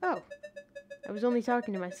 Oh, I was only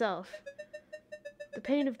talking to myself. The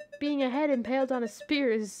pain of being a head impaled on a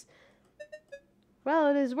spear is... Well,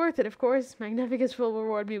 it is worth it, of course. Magnificus will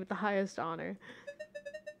reward me with the highest honor.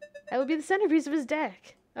 I will be the centerpiece of his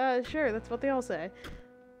deck. Sure, that's what they all say.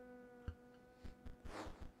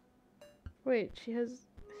 Wait, she has...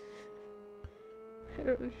 I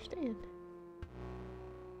don't understand.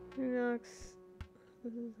 Renox...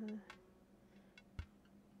 This is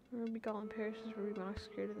Ruby Golem perishes, Ruby Mox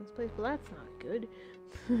created in this place. Well, that's not good.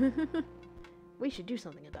 We should do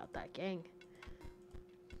something about that, gang.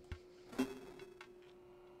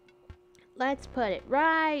 Let's put it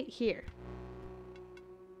right here.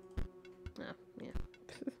 Oh, yeah.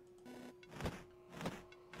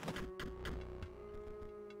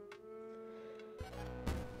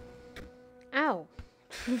 Ow.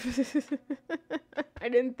 I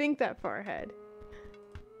didn't think that far ahead.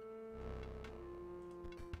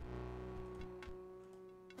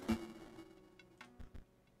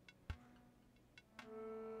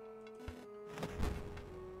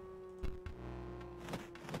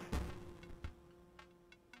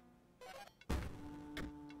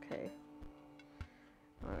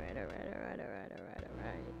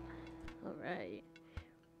 Alright.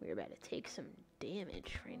 We're about to take some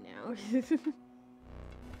damage right now.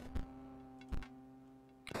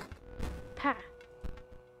 Pa!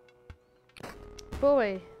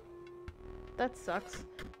 Boy. That sucks.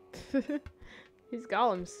 These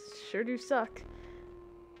golems sure do suck.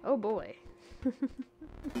 Oh boy.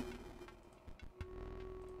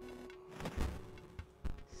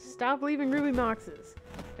 Stop leaving ruby moxes.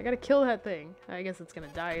 I gotta kill that thing. I guess it's gonna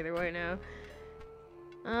die either way now.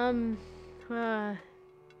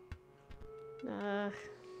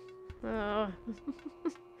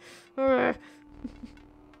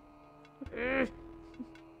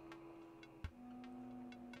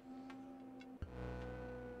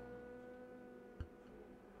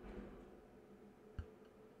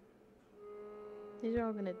 These are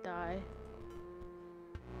all gonna die.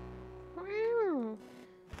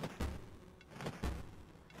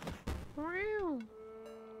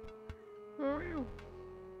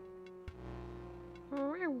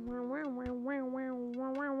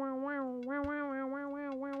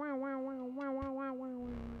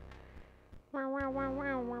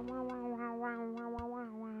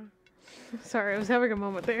 Sorry, I was having a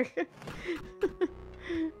moment there.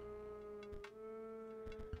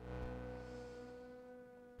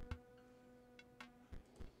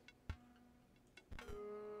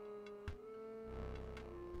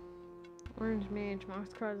 Orange mage,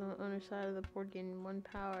 mox cards on the owner's side of the board gaining 1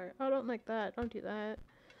 power. Oh, don't like that. Don't do that.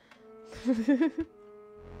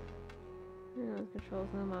 Controls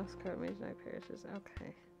no mox card, mage knight perishes.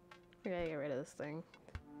 Okay. I gotta get rid of this thing.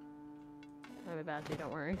 I'm about to,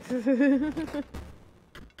 don't worry.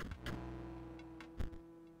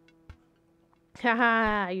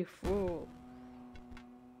 Haha, you fool.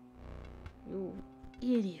 You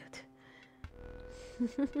idiot.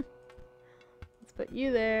 Let's put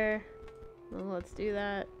you there. Well, let's do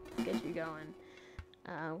that. Get you going.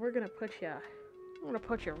 We're gonna put you. I'm gonna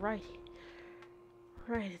put you right.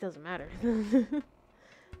 Right, it doesn't matter.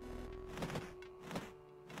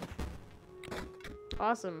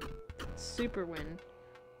 Awesome. Super win.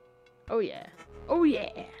 Oh yeah. Oh yeah.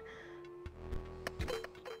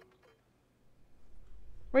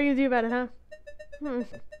 What are you gonna do about it, huh?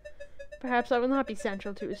 Perhaps I will not be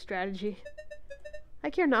central to his strategy. I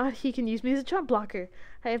care not. He can use me as a jump blocker.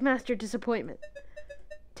 I have mastered disappointment.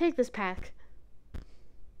 Take this pack.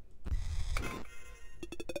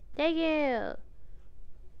 Thank you.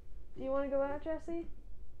 Do you want to go out, Jesse?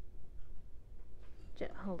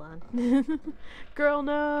 Hold on. Girl,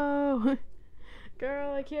 no.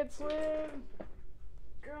 Girl, I can't swim.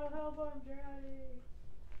 Girl, help, I'm drowning.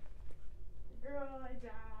 Girl, I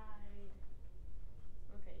died.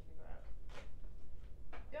 Okay, you can go out.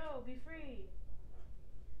 Go, be free.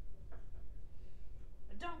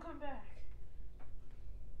 And don't come back.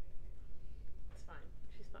 It's fine.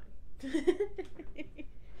 She's fine.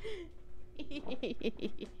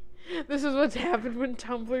 This is what's happened when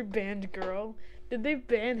Tumblr banned girl. Did they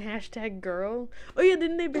ban hashtag girl? Oh yeah,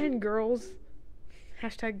 didn't they ban girls?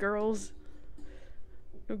 Hashtag girls.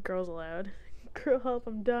 No girls allowed. Girl, help,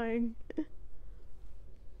 I'm dying.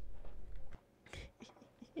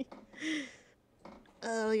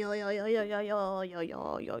 Oh yo yo yo yo yo yo yo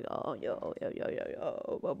yo yo yo yo yo yo yo.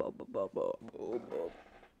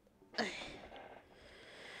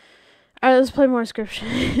 Alright, let's play more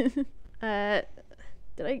Inscription.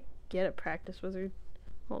 Did I get a practice wizard?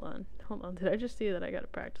 Hold on. Did I just see that I got a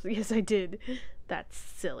practice? Yes, I did. That's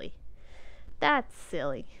silly.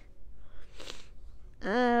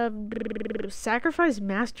 Sacrifice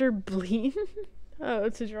Master Bleen? Oh,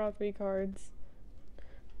 to draw 3 cards.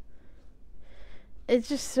 It's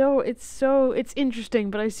just it's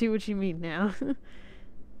interesting, but I see what you mean now.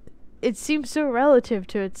 It seems so relative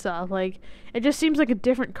to itself. Like, it just seems like a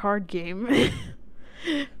different card game.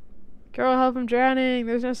 Girl, help, I'm drowning.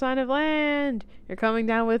 There's no sign of land. You're coming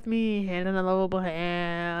down with me. Hand in a lovable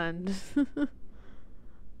hand.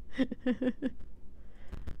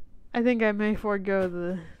 I think I may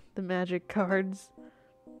forego the magic cards.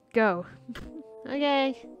 Go.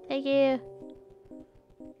 Okay, thank you.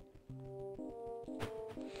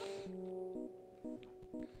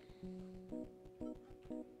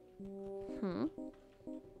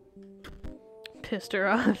 Pissed her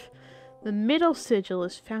off. The middle sigil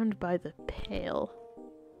is found by the pale.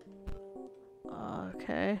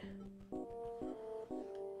 Okay.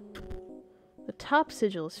 The top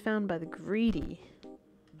sigil is found by the greedy.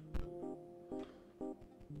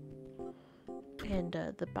 And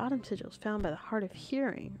the bottom sigil is found by the hard of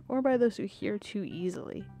hearing, or by those who hear too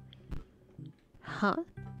easily. Huh?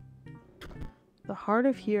 The hard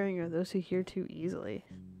of hearing are those who hear too easily.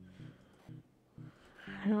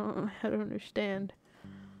 I don't understand.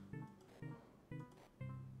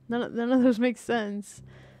 None of those make sense.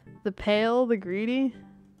 The pale, the greedy?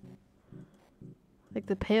 Like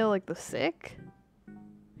the pale, like the sick?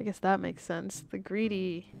 I guess that makes sense. The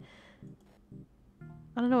greedy...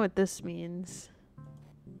 I don't know what this means.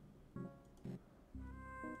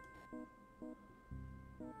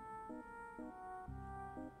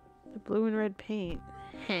 The blue and red paint.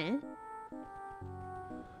 Huh?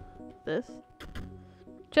 This?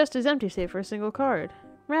 Chest is empty save for a single card.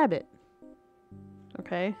 Rabbit.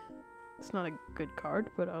 Okay. It's not a good card,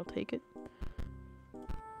 but I'll take it.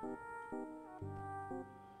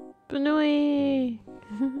 Banui!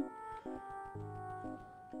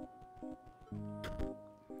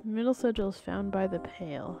 Middle sigil is found by the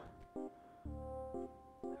pale.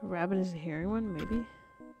 A rabbit is a hearing one, maybe?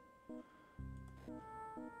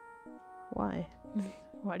 Why?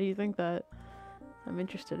 Why do you think that? I'm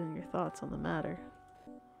interested in your thoughts on the matter.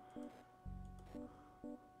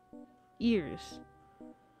 Ears.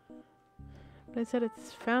 But I said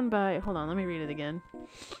it's found by... Hold on, let me read it again.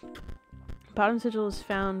 Bottom sigil is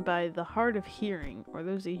found by the hard of hearing, or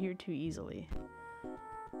those who hear too easily.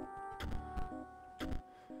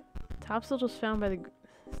 Top sigil is found by the...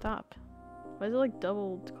 Stop. Why is it like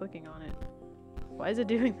double clicking on it? Why is it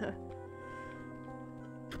doing that?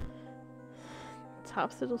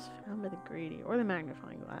 Top sigil is found by the greedy, or the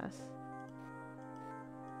magnifying glass.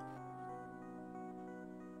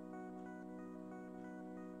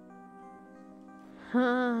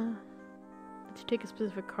 Huh. Did you take a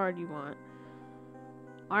specific card you want?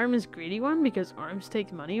 Arm is greedy one because arms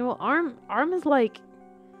take money. Well, arm is like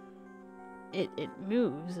it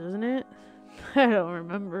moves, doesn't it? I don't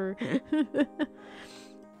remember.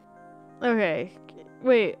 Okay.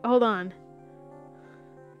 Wait, hold on.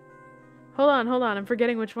 Hold on. I'm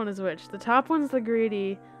forgetting which one is which. The top one's the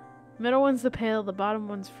greedy. Middle one's the pale, the bottom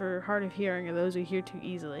one's for hard of hearing, or those who hear too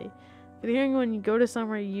easily. For the hearing one, you go to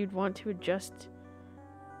somewhere you'd want to adjust.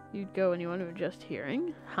 You'd go and you want to adjust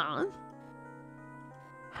hearing? Huh?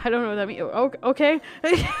 I don't know what that means. Oh, okay.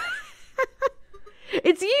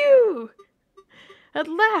 It's you! At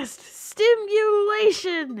last!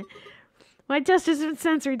 Stimulation! My test isn't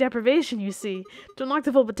sensory deprivation, you see. To unlock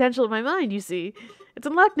the full potential of my mind, you see. It's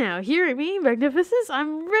unlocked now. Hearing me, magnificence,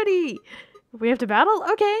 I'm ready! We have to battle?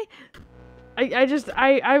 Okay.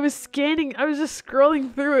 I was scanning, I was just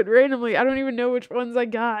scrolling through it randomly. I don't even know which ones I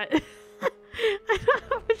got. I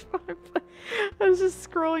don't know which one I was just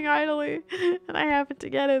scrolling idly, and I happened to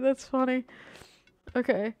get it. That's funny.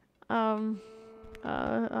 Okay.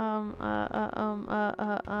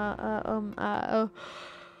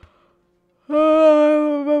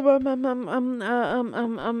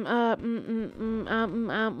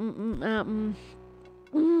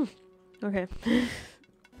 Okay.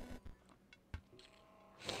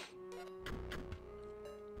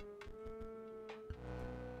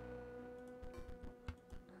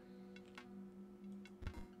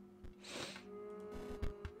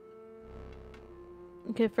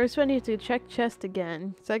 Okay, first one you have to check chest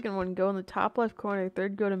again. Second one, go in the top left corner.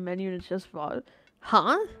 Third, go to menu and adjust volume.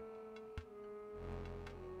 Huh?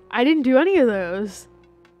 I didn't do any of those.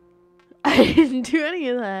 I didn't do any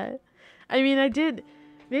of that. I mean, I did.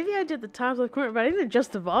 Maybe I did the top left corner, but I didn't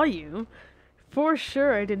adjust the volume. For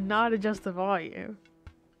sure, I did not adjust the volume.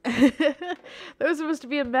 That was supposed to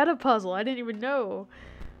be a meta puzzle. I didn't even know.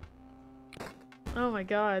 Oh my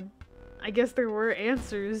god. I guess there were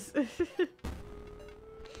answers.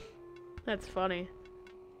 That's funny.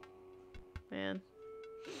 Man.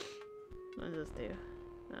 What does this do?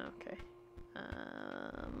 Okay.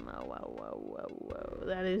 Whoa.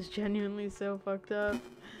 That is genuinely so fucked up.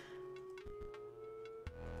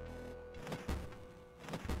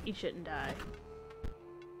 Eat shit and die.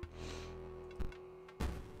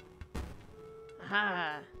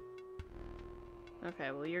 Ha!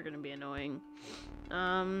 Okay, well you're gonna be annoying.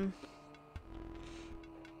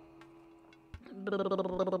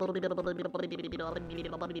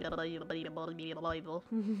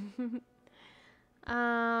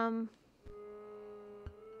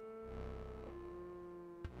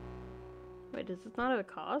 Wait, does this not have a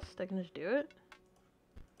cost? I can just do it?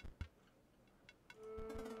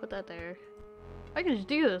 Put that there. I can just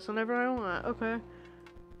do this whenever I want. Okay.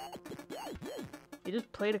 You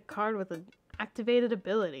just played a card with an activated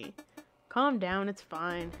ability. Calm down, it's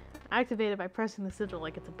fine. Activate it by pressing the sigil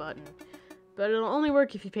like it's a button. But it'll only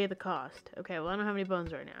work if you pay the cost. Okay, well I don't have any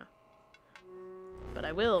bones right now. But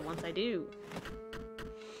I will once I do.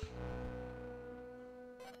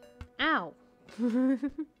 Ow!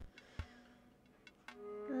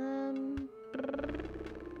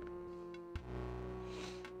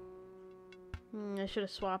 I should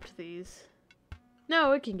have swapped these.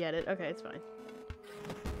 No, it can get it. Okay, it's fine.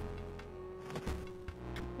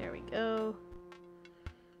 There we go.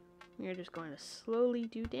 We're just going to slowly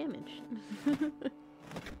do damage.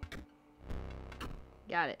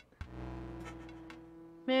 Got it.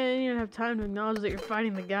 Man, you don't have time to acknowledge that you're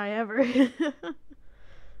fighting the guy ever.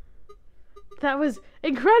 That was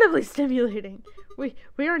incredibly stimulating. We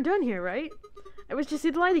aren't done here, right? I wish to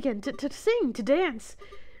see the light again, to sing, to dance.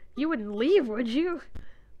 You wouldn't leave, would you?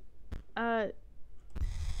 I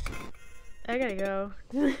gotta go.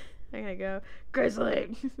 I gotta go.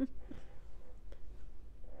 Grizzly!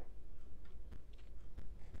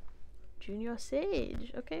 Junior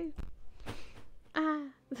Sage, okay. Ah.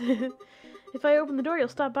 If I open the door, you'll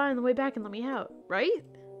stop by on the way back and let me out, right?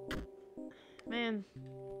 Man.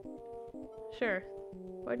 Sure.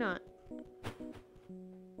 Why not?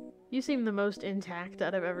 You seem the most intact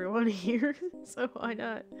out of everyone here, so why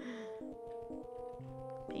not?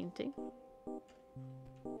 Painting.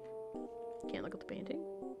 Can't look at the painting.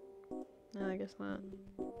 No, I guess not.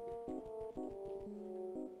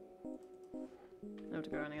 I have to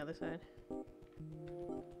go on the other side.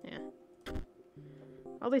 Yeah.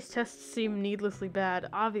 All these tests seem needlessly bad,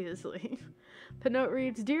 obviously. The note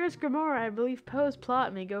reads, Dearest Grimoire, I believe Poe's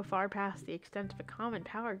plot may go far past the extent of a common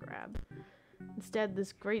power grab. Instead,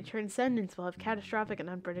 this great transcendence will have catastrophic and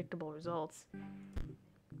unpredictable results.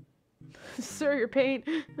 Sir, your pain.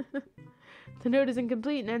 The note is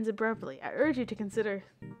incomplete and ends abruptly. I urge you to consider...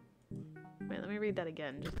 Wait, let me read that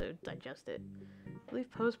again, just to digest it. I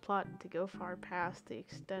believe Poe's plot to go far past the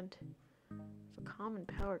extent of a common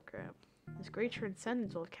power grab. This great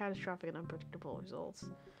transcendence will have catastrophic and unpredictable results.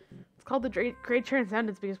 It's called the Great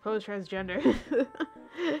Transcendence because Poe is transgender.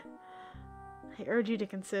 I urge you to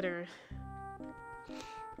consider...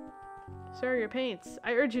 Sir, your paints.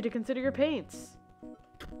 I urge you to consider your paints.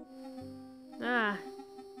 Ah,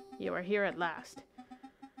 you are here at last.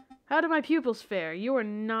 How do my pupils fare? You are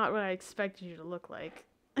not what I expected you to look like.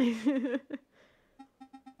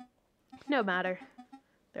 No matter.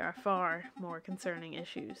 There are far more concerning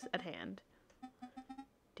issues at hand.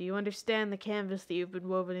 Do you understand the canvas that you've been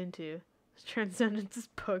woven into? Transcendence is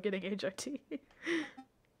getting HRT.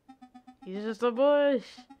 He's just a bush.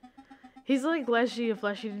 He's like Leshy if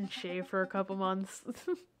Leshy didn't shave for a couple months.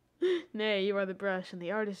 Nay, you are the brush, and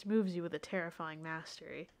the artist moves you with a terrifying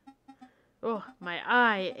mastery. Oh, my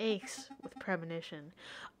eye aches with premonition.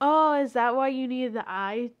 Oh, is that why you need the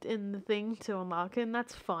eye in the thing to unlock it?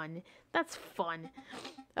 That's fun. That's fun.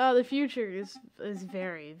 Oh, the future is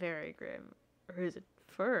very, very grim. Or is it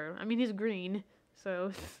fur? I mean, he's green,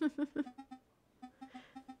 so...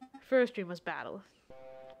 First we must battle.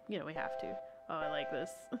 You know, we have to. Oh, I like this.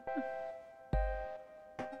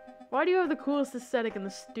 Why do you have the coolest aesthetic and the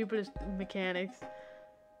stupidest mechanics?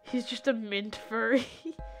 He's just a mint furry.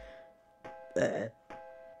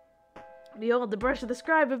 Behold, the brush of the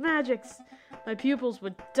scribe of magics! My pupils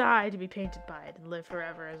would die to be painted by it and live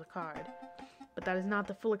forever as a card. But that is not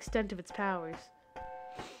the full extent of its powers.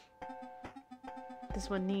 This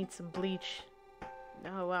one needs some bleach.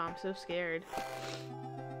 Oh wow, I'm so scared.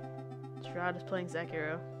 Shroud is playing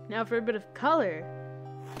Sekiro. Now for a bit of color.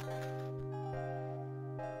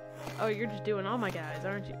 Oh, you're just doing all my guys,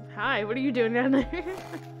 aren't you? Hi, what are you doing down there?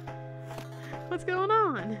 What's going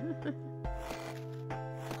on?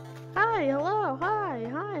 Hi, hello, hi,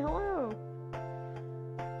 hello.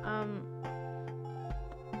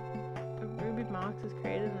 A Ruby Mox is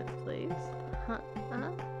created in its place. Huh?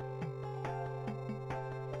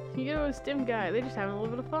 You know, a stim guy, they just having a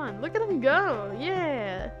little bit of fun. Look at them go!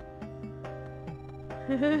 Yeah!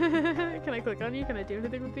 Can I click on you? Can I do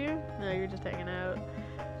anything with you? No, you're just hanging out.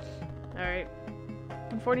 Alright.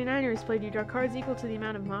 When 49ers played, you draw cards equal to the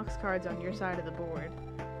amount of Mox cards on your side of the board.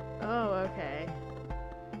 Oh, okay.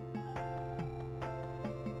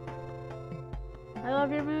 I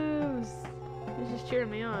love your moves! He's just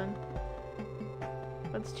cheering me on.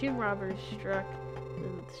 Once Tomb Robber struck, the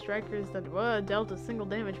strikers that dealt a single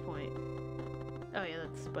damage point. Oh yeah,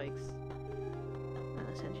 that's spikes.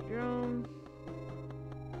 Sentry drone.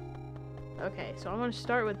 Okay, so I'm gonna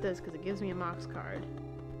start with this because it gives me a Mox card.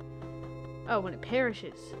 Oh, when it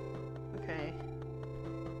perishes. Okay.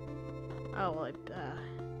 Oh, well,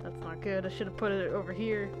 that's not good. I should have put it over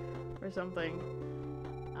here or something.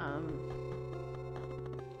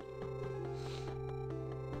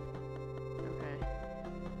 Okay.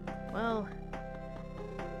 Well,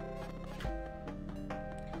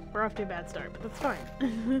 we're off to a bad start, but that's fine.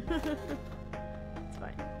 It's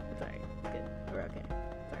fine. It's alright. It's good. We're okay.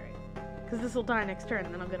 It's alright. Because this will die next turn,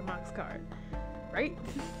 and then I'll get a Mox card. Right?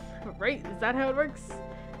 Right? Is that how it works?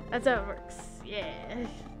 That's how it works. Yeah.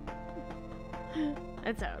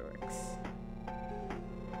 That's how it works.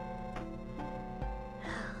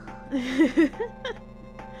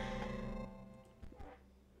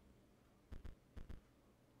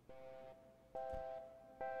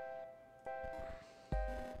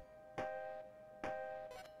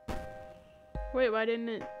 Wait, why didn't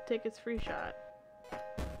it take its free shot?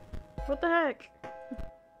 What the heck?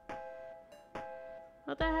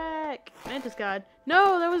 What the heck? Mantis God.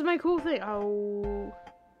 No, that was my cool thing. Oh.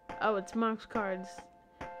 Oh, it's Mox cards.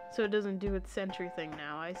 So it doesn't do its sentry thing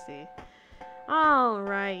now. I see.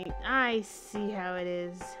 Alright. I see how it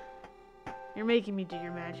is. You're making me do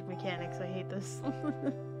your magic mechanics. I hate this.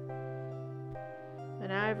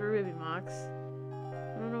 And I have a Ruby Mox.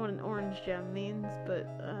 I don't know what an orange gem means, but,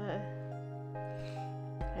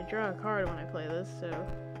 I draw a card when I play this, so...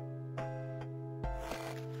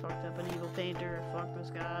 Fucked up an evil painter. Fuck this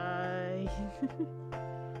guy.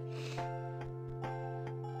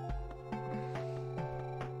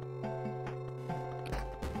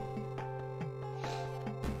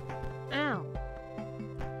 Ow.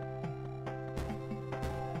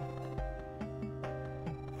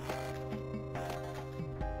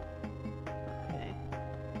 Okay.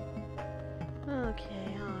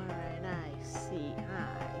 Okay, alright, I see. I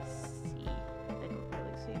don't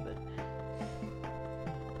really see, but...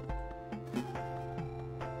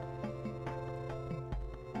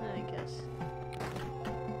 I guess.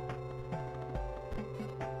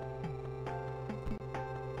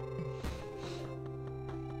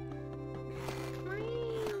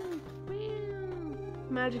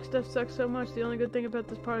 Magic stuff sucks so much. The only good thing about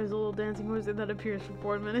this part is the little dancing wizard that appears for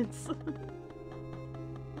 4 minutes.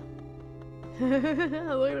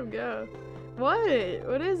 Look at him go. What?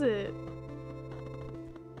 What is it?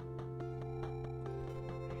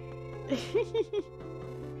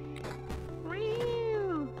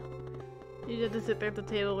 You have to sit there at the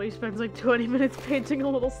table where you spend like 20 minutes painting a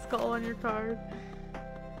little skull on your card.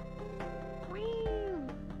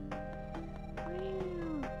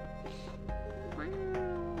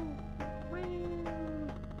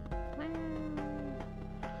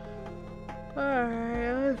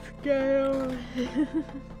 Alright, let's go.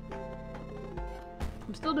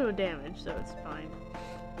 I'm still doing damage, so it's fine.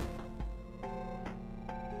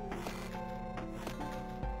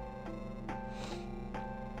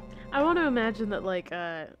 I want to imagine that, like,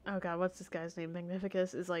 oh god, what's this guy's name?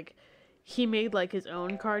 Magnificus is like, he made like his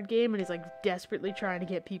own card game and he's like desperately trying to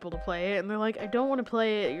get people to play it, and they're like, I don't want to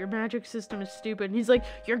play it, your magic system is stupid, and he's like,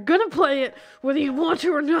 you're gonna play it whether you want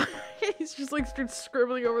to or not. He's just like starts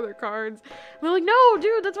scribbling over their cards, and they're like, no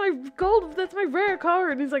dude, that's my gold, that's my rare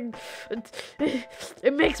card, and he's like,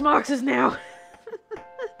 it makes boxes now.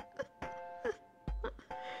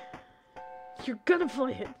 You're gonna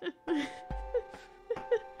play it.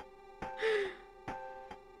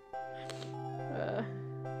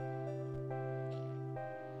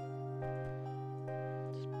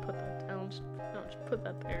 Just put that down. Just put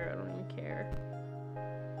that there. I don't even care.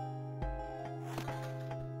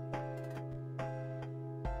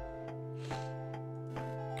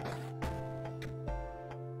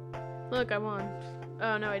 Look, I won.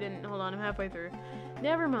 Oh no, I didn't. Hold on, I'm halfway through.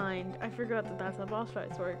 Never mind. I forgot that that's how boss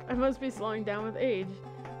fights work. I must be slowing down with age.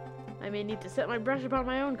 I may need to set my brush upon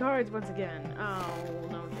my own cards once again. Oh,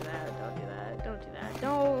 don't do that, don't do that, don't do that.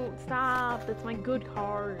 Don't, stop, that's my good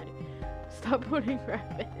card. Stop putting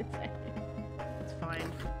rabbits in it. It's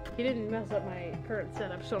fine. He didn't mess up my current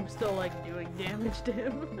setup, so I'm still, like, doing damage to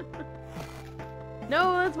him.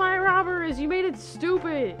 No, that's my robbers! You made it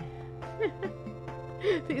stupid!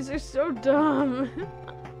 These are so dumb.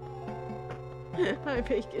 Hi,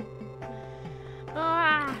 Bacon.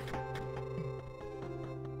 Ah!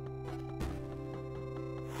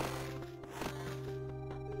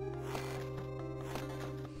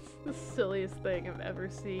 The silliest thing I've ever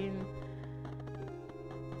seen.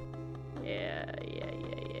 Yeah.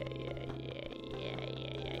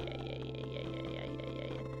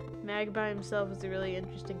 Mag by himself is a really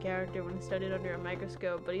interesting character when studied under a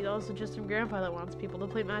microscope, but he's also just some grandpa that wants people to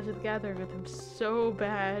play Magic the Gathering with him so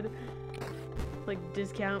bad. Like,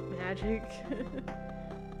 discount Magic.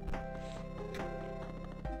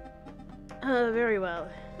 Very well.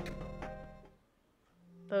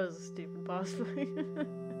 That was a stupid boss fight.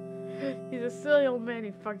 He's a silly old man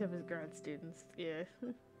who fucked up his grad students. Yeah.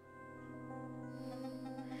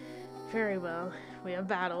 Very well. We have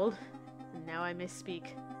battled, and now I may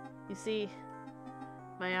speak. You see,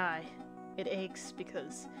 my eye, it aches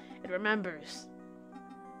because it remembers.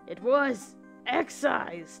 It was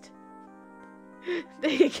excised.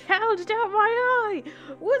 They gouged out my eye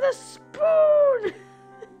with a spoon.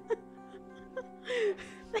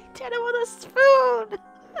 They did it with a spoon.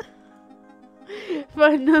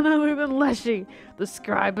 By none other than Leshy, the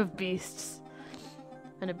scribe of beasts.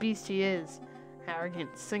 And a beast he is.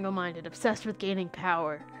 Arrogant, single-minded, obsessed with gaining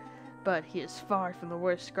power. But he is far from the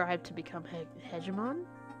worst scribe to become hegemon?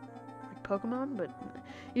 Like Pokemon? But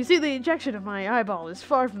you see, the ejection of my eyeball is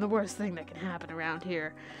far from the worst thing that can happen around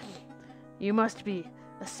here. You must be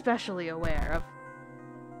especially aware of...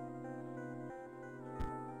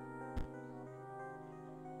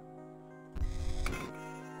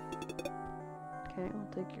 Okay, I'll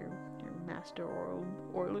take your Master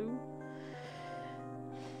Orlu.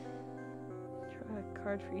 Try a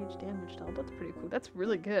card for each damage dealt. That's pretty cool. That's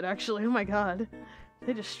really good, actually. Oh my god.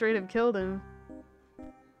 They just straight up killed him.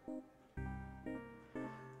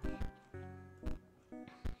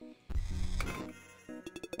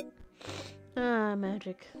 Ah,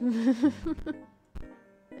 magic.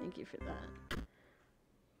 Thank you for that.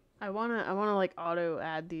 I wanna like auto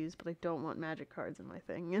add these, but I don't want magic cards in my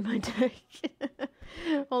thing, in my deck.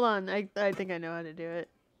 Hold on, I think I know how to do it.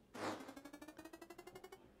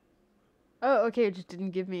 Oh, okay, it just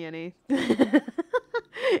didn't give me any.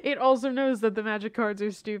 It also knows that the magic cards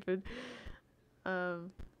are stupid.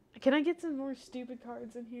 Can I get some more stupid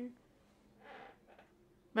cards in here?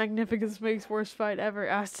 Magnificus makes worst fight ever,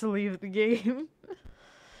 asked to leave the game.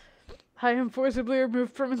 I am forcibly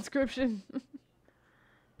removed from inscription.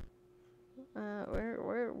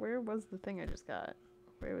 Where was the thing I just got?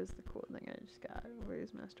 Where was the cool thing I just got?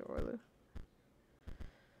 Where's Master Orlu?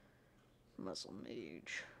 Muscle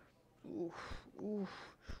Mage.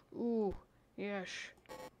 Ooh, yes.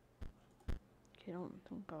 Okay,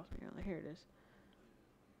 don't boss me around. Here it is.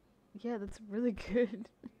 Yeah, that's really good.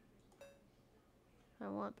 I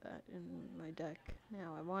want that in my deck.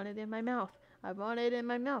 Now, I want it in my mouth. I want it in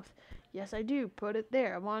my mouth. Yes, I do. Put it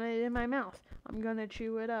there. I want it in my mouth. I'm gonna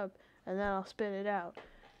chew it up, and then I'll spit it out.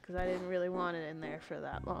 because I didn't really want it in there for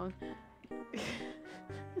that long.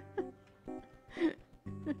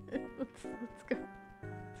 let's go.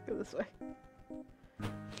 Let's go this way.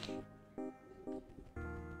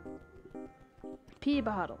 Pee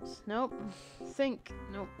bottles. Nope. Sink.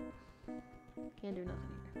 Nope. Can't do nothing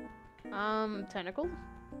here. Tentacle?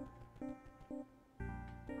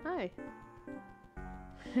 Hi.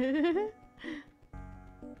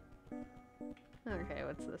 Okay,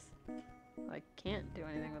 what's this? I can't do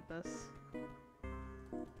anything with this.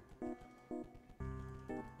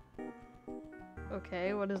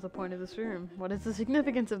 Okay, what is the point of this room? What is the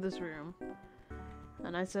significance of this room?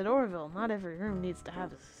 And I said, Orville, not every room needs to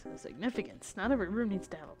have a significance. Not every room needs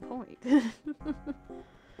to have a point.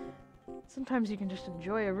 Sometimes you can just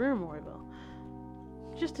enjoy a room, Orville.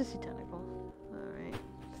 Just to see tentacle. Alright.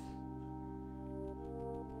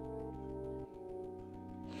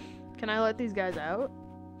 Can I let these guys out?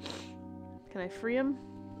 Can I free them?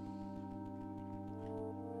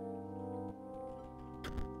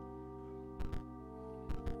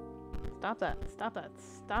 Stop that. Stop that.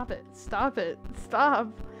 Stop it. Stop it.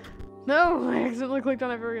 Stop. No! I accidentally clicked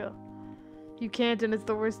on it for real. You can't, and it's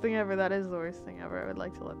the worst thing ever. That is the worst thing ever. I would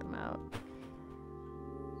like to let them out.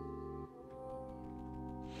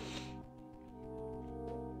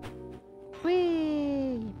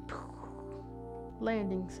 Whee!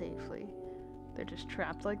 Landing safely. They're just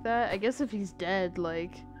trapped like that. I guess if he's dead,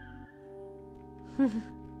 like...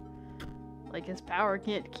 like his power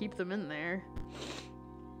can't keep them in there.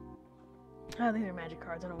 Oh, these are magic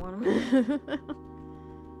cards. I don't want them.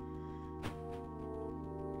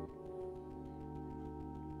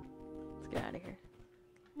 Let's get out of here.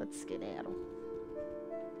 Let's skedaddle.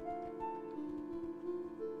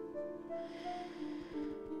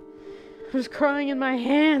 I was crying in my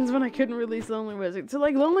hands when I couldn't release Lonely Wizard. So,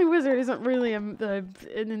 like, Lonely Wizard isn't really an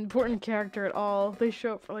important character at all. They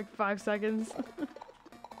show up for, like, 5 seconds.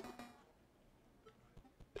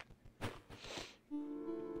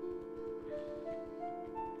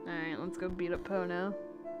 Alright, let's go beat up Poe now.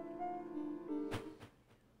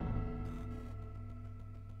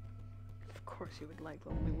 Of course you would like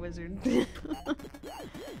Lonely Wizard.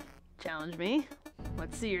 Challenge me.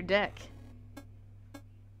 Let's see your deck.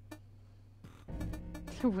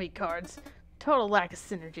 Weak cards. Total lack of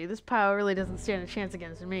synergy. This pile really doesn't stand a chance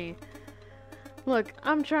against me. Look,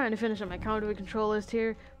 I'm trying to finish up my conduit control list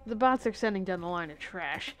here, but the bots are sending down the line of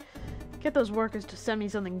trash. Get those workers to send me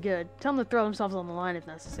something good. Tell them to throw themselves on the line if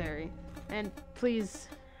necessary. And please,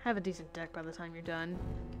 have a decent deck by the time you're done.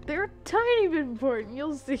 They're a tiny bit important,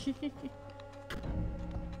 you'll see.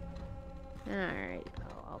 Alright,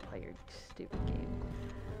 I'll play your stupid game.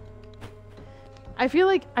 I feel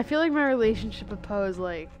like my relationship with Poe is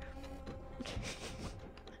like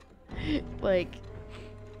like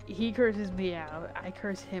he curses me out, I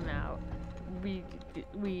curse him out. We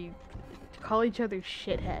call each other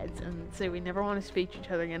shitheads and say we never want to speak to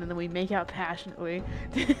each other again, and then we make out passionately.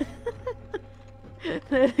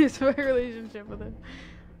 That is my relationship with him.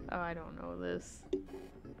 Oh, I don't know this.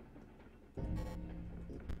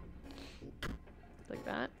 Like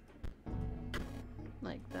that.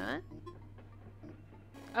 Like that.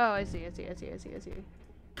 Oh, I see.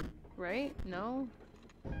 Right? No?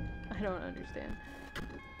 I don't understand.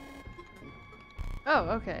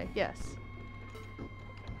 Oh, okay, yes.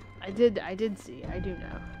 I did see. I do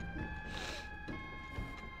know.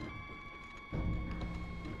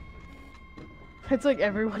 It's like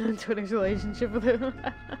everyone on Twitter's relationship with him.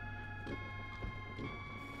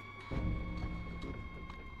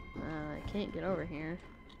 I can't get over here.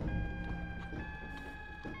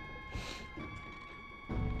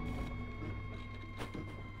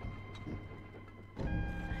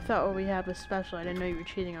 I thought what we had was special. I didn't know you were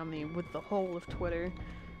cheating on me with the whole of Twitter.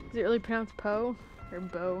 Is it really pronounced Poe or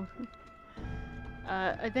Bo?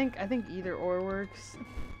 I think either or works.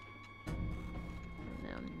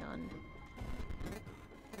 No, none.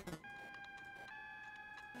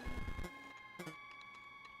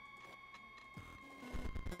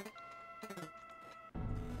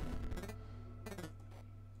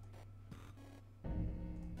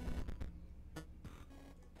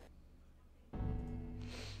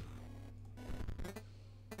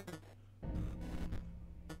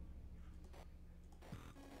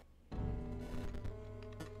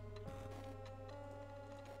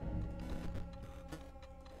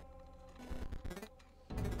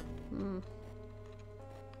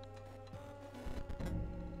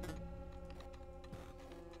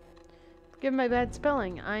 Given my bad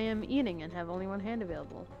spelling, I am eating and have only one hand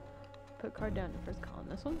available. Put card down in the first column.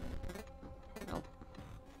 This one? Nope.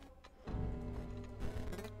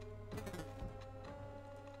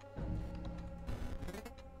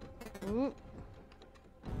 Ooh.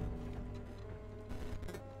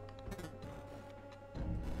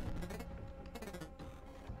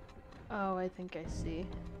 Oh, I think I see.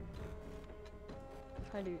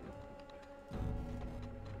 If I do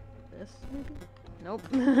this, maybe? Nope.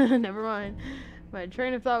 Never mind. My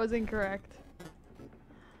train of thought was incorrect.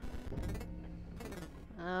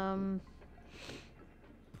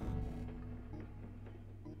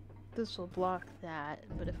 This will block that,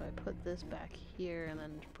 but if I put this back here and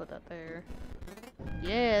then put that there.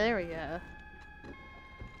 Yeah, there we go.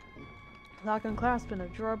 Lock and clasp in a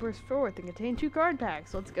drawer burst forward and contain 2 card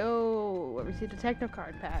packs. Let's go! Receive a techno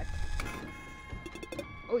card pack.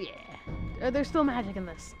 Oh yeah. There's still magic in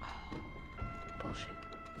this. Oh, bullshit.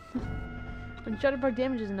 When Shutterbug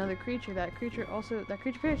damages another creature, that creature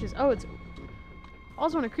perishes. Oh, it's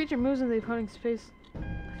also when a creature moves into the opponent's space.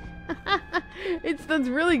 That's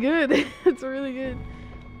really good. It's really good.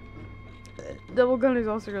 Double gun is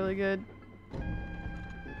also really good.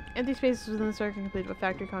 Empty spaces within the circle complete with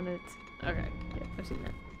factory contents. Okay, yeah, I've seen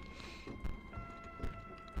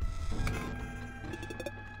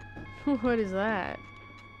that. What is that?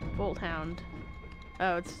 Bolt Hound.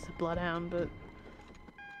 Oh, it's just a bloodhound, but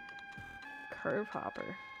curve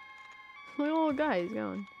hopper. Look at the little guy, he's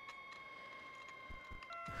going.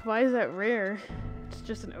 Why is that rare? It's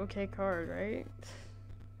just an okay card, right?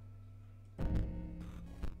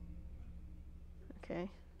 Okay.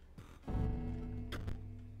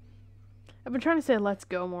 I've been trying to say let's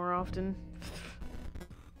go more often.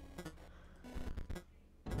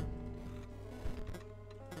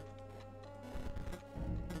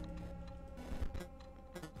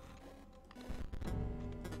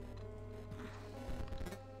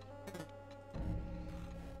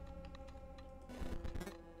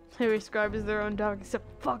 They were described as their own dog, except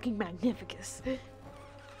fucking Magnificus.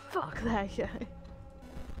 Fuck that guy.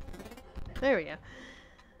 There we go.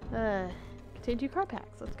 Contain 2 card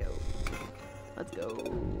packs. Let's go. Let's go.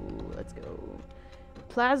 Let's go.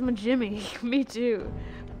 Plasma Jimmy. Me too.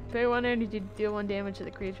 Pay 1 energy to deal 1 damage to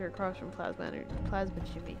the creature across from Plasma Energy. Plasma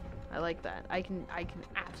Jimmy. I like that. I can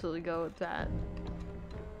absolutely go with that.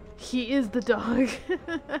 He is the dog.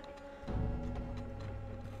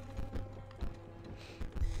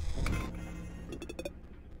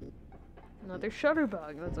 Another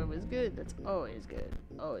Shutterbug. That's always good. That's always good.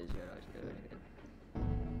 Always good. Always good. Always good.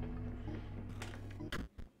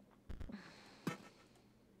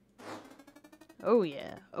 Oh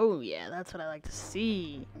yeah. Oh yeah. That's what I like to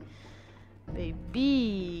see.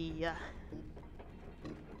 Baby.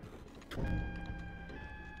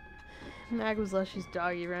 Mag was Lush's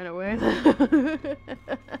doggy ran away.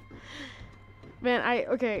 Man,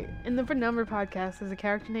 okay, in the Number podcast, there's a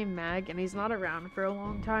character named Mag, and he's not around for a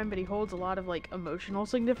long time, but he holds a lot of, like, emotional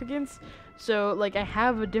significance. So, like, I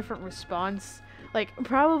have a different response, like,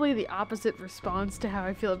 probably the opposite response to how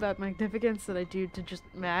I feel about Magnificence that I do to just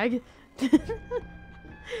Mag. I gotta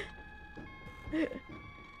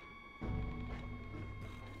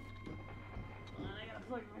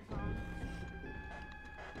plug my phone.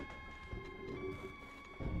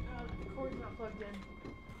 The cord's not plugged in.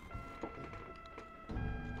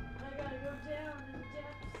 I gotta go down in the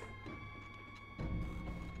depths.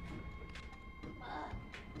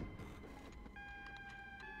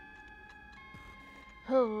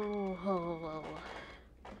 Ho ho ho.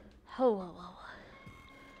 Ho ho ho.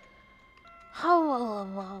 Ho ho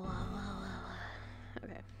ho ho.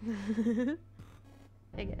 Okay.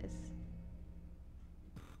 Hey guys.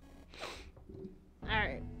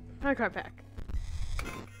 Alright. My card pack.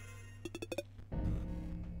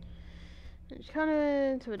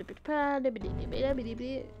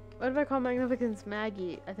 What if I call Magnificence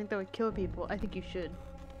Maggie? I think that would kill people. I think you should.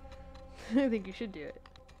 I think you should do it.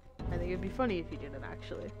 I think it'd be funny if you did it,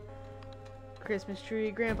 actually. Christmas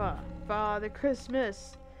tree, Grandpa. Father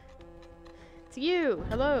Christmas. It's you.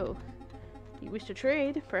 Hello. You wish to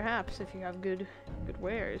trade? Perhaps, if you have good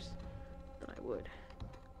wares. Then I would.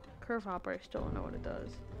 Curve hopper, I still don't know what it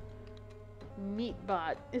does.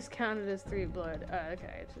 Meatbot is counted as 3 blood.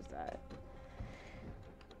 Okay, it's just that.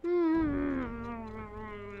 Oh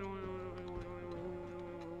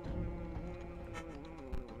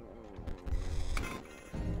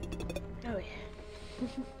yeah.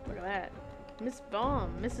 Look at that. Mrs.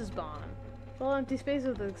 Bomb. Full empty space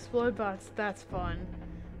with explode bots. That's fun.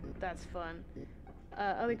 That's fun.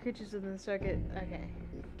 Other creatures within the circuit. Okay.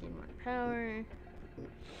 Gain more power.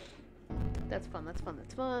 That's fun. That's fun.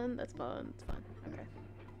 That's fun. That's fun. That's fun. Okay.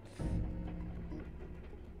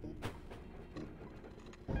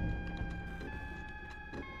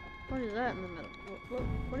 What is that in the middle?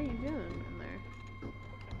 What are you doing in there?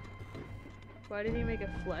 Why did he make a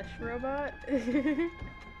flesh robot?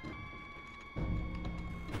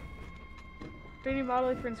 3D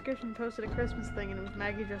modeling for Inscription posted a Christmas thing and it was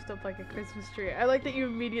Maggie dressed up like a Christmas tree. I like that you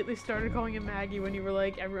immediately started calling him Maggie when you were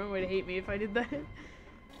like, everyone would hate me if I did that.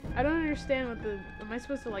 I don't understand what the... Am I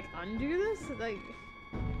supposed to, like, undo this? Like,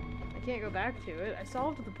 I can't go back to it. I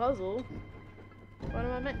solved the puzzle. What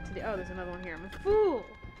am I meant to do? Oh, there's another one here. I'm a fool!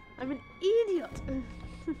 I'm an idiot!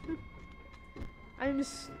 I'm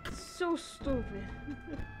so stupid.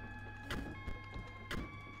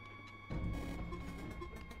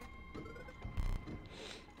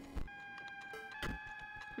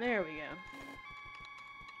 There we go.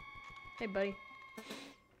 Hey, buddy.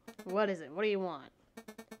 What is it? What do you want?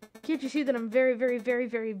 Can't you see that I'm I'm very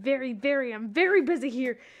busy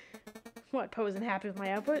here? What, Poe isn't happy with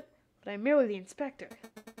my output? But I'm merely the inspector.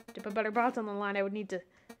 To put better bots on the line, I would need to...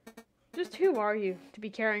 Just who are you to be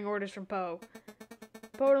carrying orders from Poe?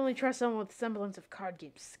 Poe would only trust someone with a semblance of card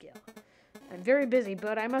game skill. I'm very busy,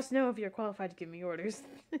 but I must know if you're qualified to give me orders.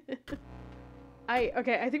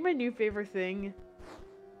 Okay, I think my new favorite thing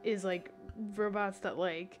is, like, robots that,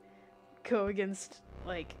 like, go against,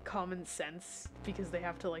 like, common sense because they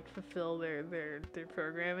have to, like, fulfill their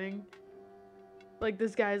programming. Like,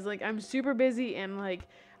 this guy's like, I'm super busy and, like,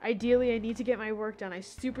 ideally I need to get my work done. I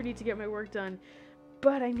super need to get my work done,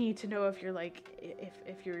 but I need to know if you're, like,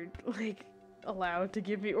 if you're, like, allowed to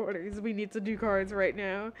give me orders. We need to do cards right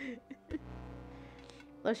now.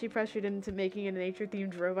 Unless she pressured into making a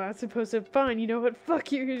nature-themed robot supposed to, fine, you know what,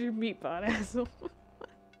 fuck you, here's your meat bot, asshole.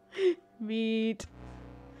 Meat.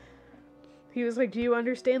 He was like, do you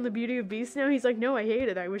understand the beauty of Beast now? He's like, no, I hate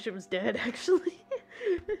it. I wish it was dead, actually.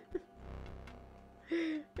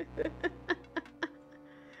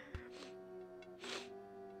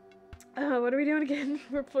 What are we doing again?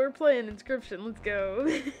 We're playing Inscription. Let's go.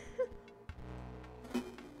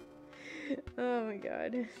 Oh my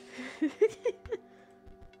god.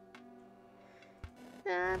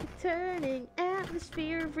 I'm turning,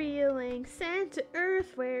 atmosphere reeling, sent to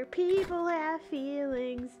Earth where people have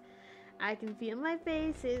feelings. I can feel my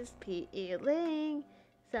face is peeling.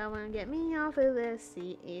 Someone get me off of this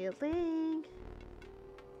ceiling.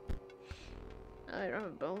 I don't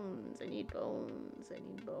have bones. I need bones. I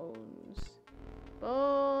need bones.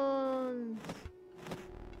 Bones.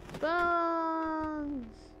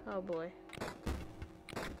 Bones. Oh boy.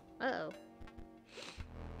 Uh-oh.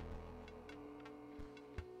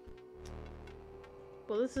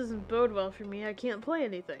 Well, this doesn't bode well for me. I can't play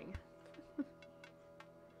anything. In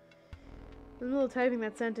the middle of typing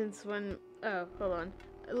that sentence when... Oh, hold on.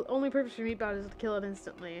 Only purpose for Meatbot is to kill it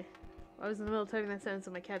instantly. I was in the middle of typing that sentence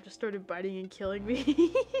and my cat just started biting and killing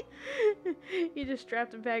me. He just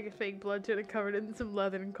strapped a bag of fake blood to it and covered it in some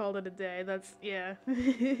leather and called it a day. That's... yeah.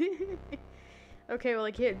 Okay, well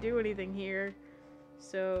I can't do anything here.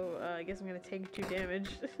 So, I guess I'm gonna take 2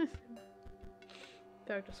 damage.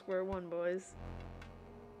 Back to square one, boys.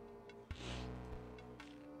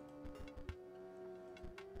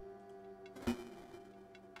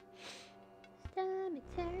 Stomach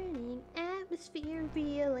turning, atmosphere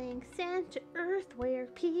reeling, sent to Earth where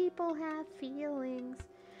people have feelings.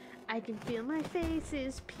 I can feel my face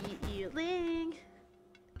is peeling.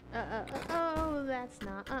 Oh, that's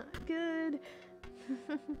not good.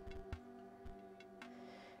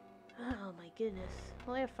 Oh my goodness.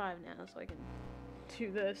 Well, I have 5 now, so I can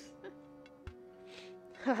do this.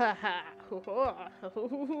 Ha ha ha.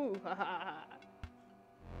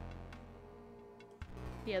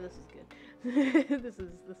 Yeah, this is good. This is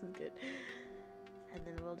good. And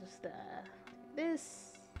then we'll just do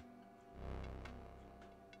this.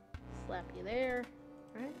 Slap you there,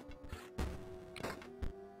 right?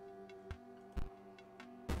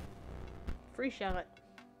 Free shot.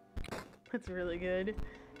 That's really good.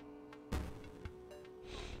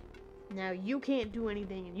 Now you can't do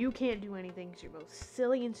anything and you can't do anything because you're both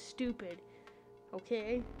silly and stupid.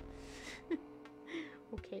 Okay?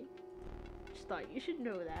 Okay. Just thought you should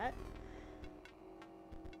know that.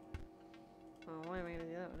 Oh, why am I gonna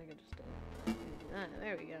do that when I could just do that?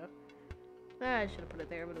 There we go. I should have put it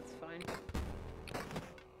there, but it's fine.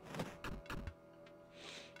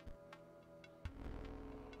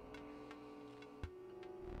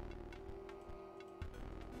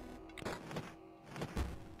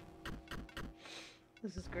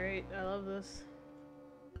 This is great. I love this.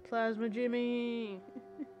 Plasma Jimmy!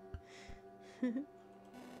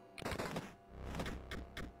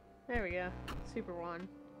 There we go. Super 1.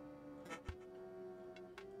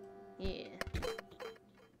 Yeah.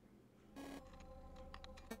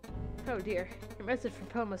 Oh dear. Your message from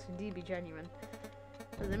Poe must indeed be genuine.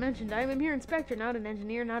 As I mentioned, I am a mere inspector, not an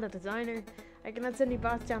engineer, not a designer. I cannot send any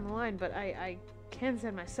bots down the line, but I can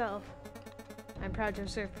send myself. I'm proud to have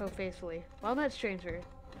served Poe faithfully. Well met, stranger.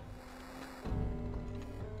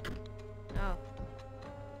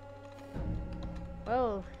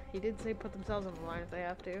 He did say put themselves on the line if they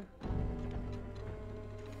have to.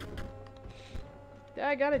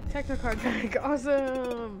 I got a Technocard back.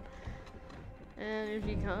 Awesome!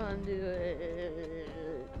 Energy conduit.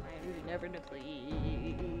 My energy never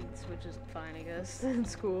depletes, which is fine, I guess.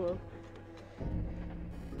 It's cool.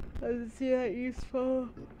 I didn't see that useful.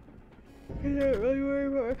 I don't really worry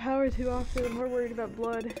about my power too often. I'm more worried about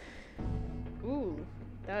blood. Ooh,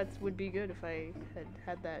 that would be good if I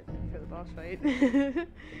had that for the boss fight.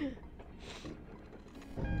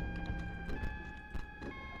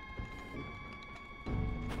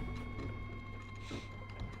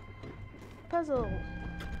 Puzzle!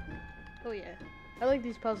 Oh yeah. I like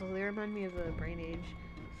these puzzles. They remind me of the Brain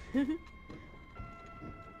Age.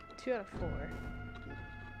 2 out of 4.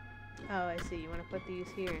 Oh, I see. You want to put these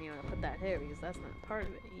here and you want to put that here because that's not part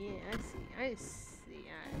of it. Yeah, I see. I see.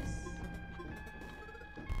 I see.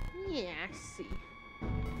 Yeah, I see.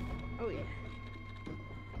 Oh yeah.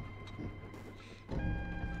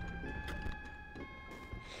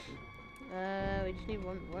 We just need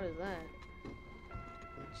one. What is that?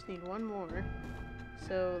 Just need one more.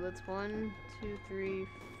 So that's 1, 2, 3,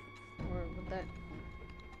 4.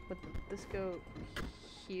 Would this go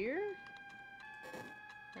here?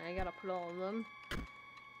 I gotta put all of them.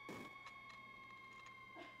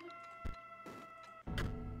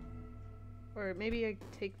 Or maybe I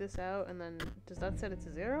take this out and then does that set it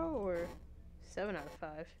to 0 or 7 out of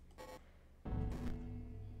 5?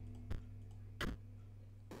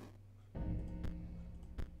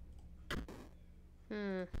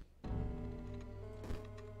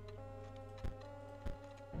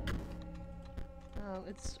 Oh,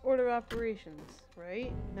 it's order of operations,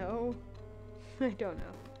 right? No? I don't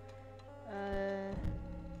know.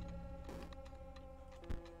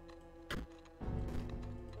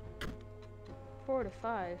 4 to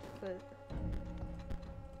 5, but...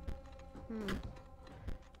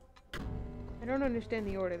 I don't understand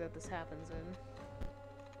the order that this happens in.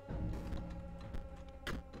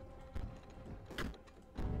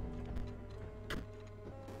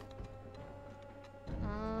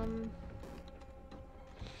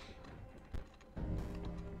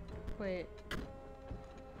 Wait.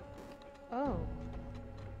 Oh.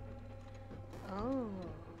 Oh.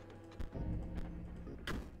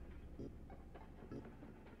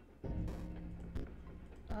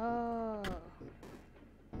 Oh.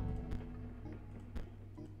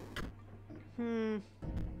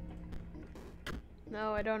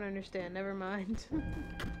 No, I don't understand. Never mind.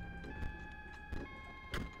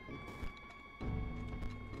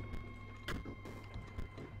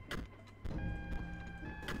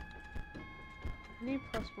 I need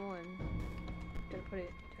 +1. Did I put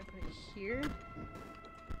it here?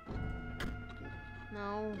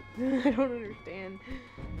 No. I don't understand.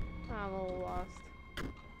 I'm a little lost.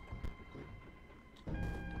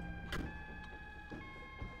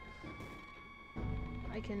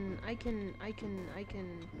 I can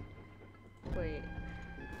wait.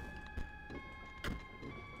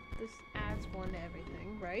 This adds 1 to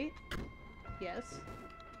everything, right? Yes.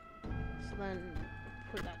 So then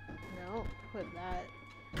put that, no, put that.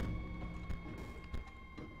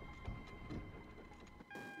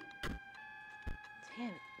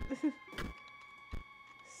 Damn it.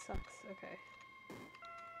 Sucks, okay.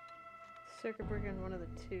 Circuit breaker in one of the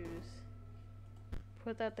 2s.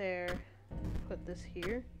 Put that there. Put this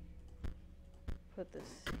here. Put this,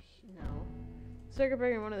 no. Circuit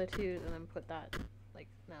breaker in one of the 2s and then put that, like,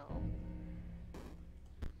 no.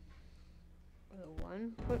 The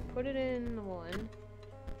 1, put it in the 1. And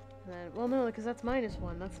then, well no, because that's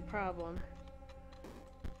 -1, that's the problem.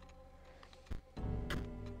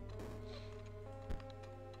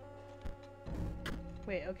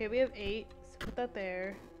 Wait, okay, we have 8, so put that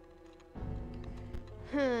there.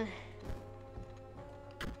 Huh.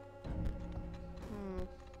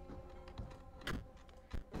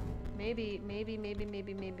 Maybe.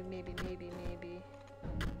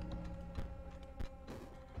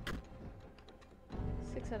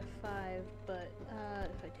 6 out of 5, but,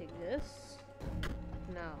 if I take this,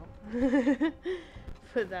 no.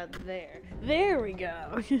 Put that there. There we go!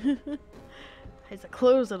 I have to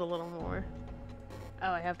close it a little more.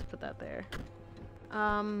 Oh, I have to put that there.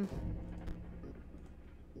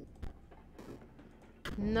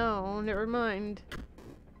 No, never mind.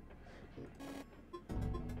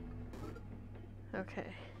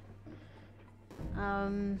 Okay.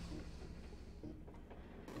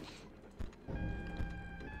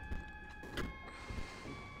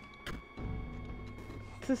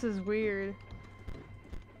 This is weird.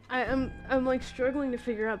 I'm like struggling to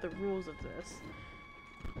figure out the rules of this.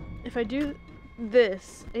 If I do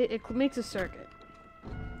this, it makes a circuit.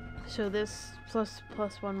 So this plus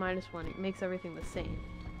 1 minus 1, it makes everything the same.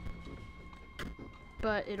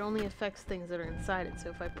 But it only affects things that are inside it, so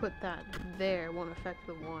if I put that there, it won't affect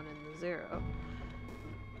the 1 and the 0.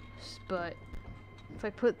 But if I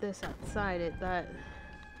put this outside it, that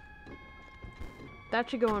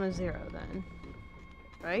should go on a 0 then.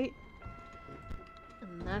 Right?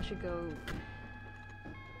 And that should go...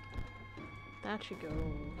 That should go...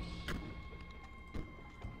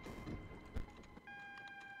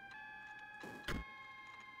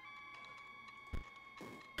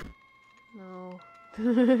 No.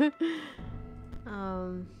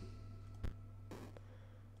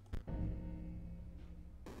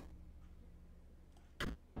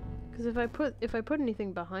 Because if I put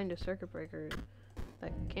anything behind a circuit breaker,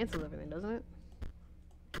 that cancels everything, doesn't it?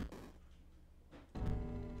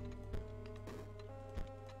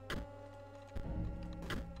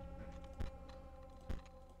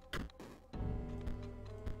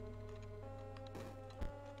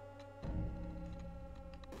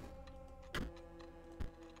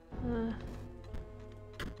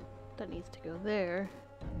 That needs to go there.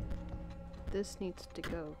 This needs to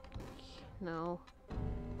go... No.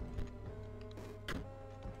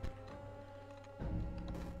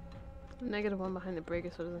 -1 behind the breaker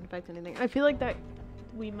so it doesn't affect anything. I feel like that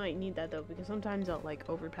we might need that though, because sometimes I'll like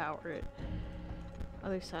overpower it.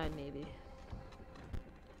 Other side maybe.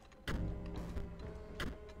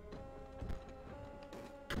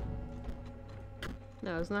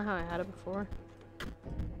 No, isn't that how I had it before?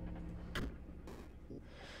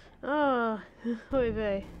 Oh, oy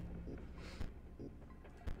vey.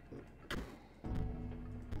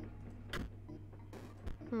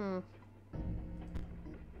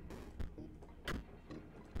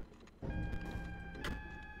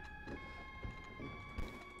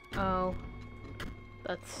 Oh.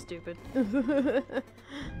 That's stupid.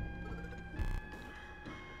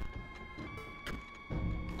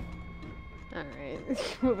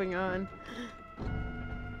 Alright, moving on.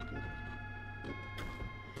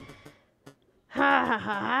 Ha ha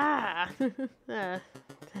ha ha!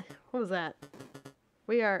 What was that?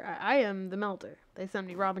 I am the melter. They send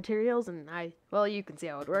me raw materials and well, you can see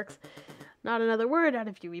how it works. Not another word out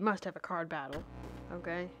of you, we must have a card battle.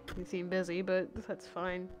 Okay, you seem busy, but that's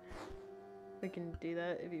fine. We can do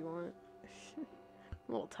that if you want. I'm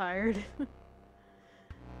a little tired.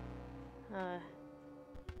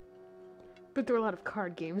 Been through a lot of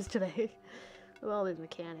card games today with all these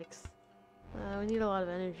mechanics. We need a lot of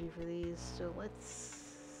energy for these, so let's...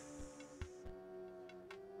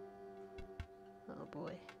 Oh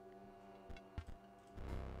boy.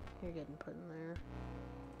 You're getting put in there.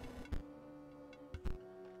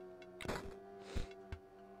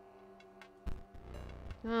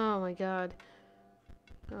 Oh my god.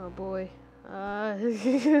 Oh boy.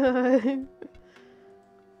 Okay.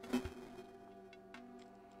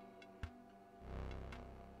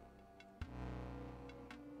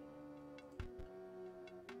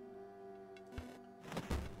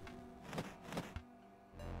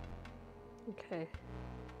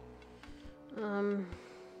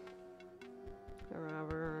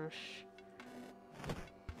 Rush.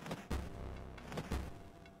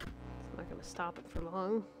 It's not gonna stop it for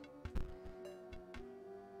long.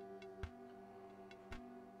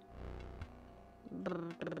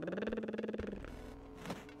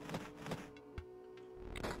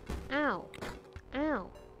 Ow! Ow!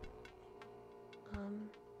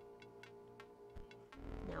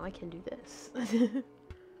 Now I can do this. Wait,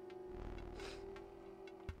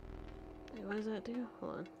 what does that do?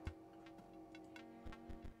 Hold on.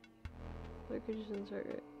 Cartridges insert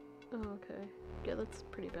it. Oh, okay. Yeah, that's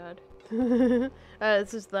pretty bad.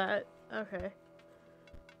 It's just that. Okay.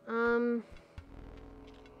 I'm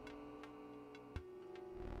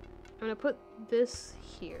gonna put this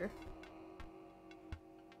here.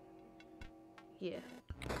 Yeah.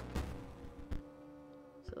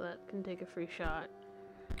 So that can take a free shot.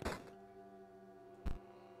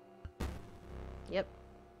 Yep.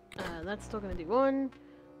 That's still gonna do 1,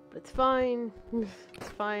 but it's fine. It's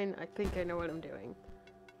fine. I think I know what I'm doing.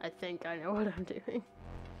 I think I know what I'm doing.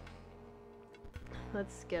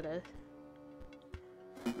 Let's get a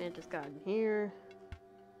Mantis God in here.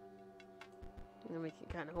 And then we can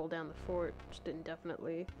kind of hold down the fort just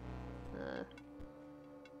indefinitely.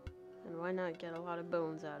 And why not get a lot of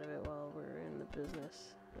bones out of it while we're in the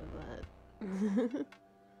business of that?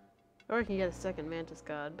 Or I can get a second Mantis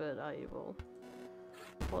God, but I will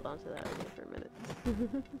hold on to that idea for a minute.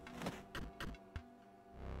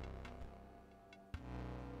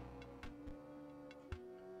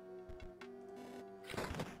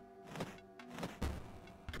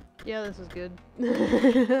 Yeah, this is good.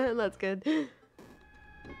 That's good.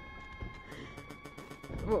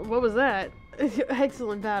 What was that?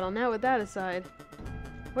 Excellent battle. Now with that aside,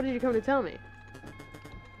 what did you come to tell me?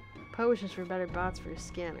 Potions for better bots for your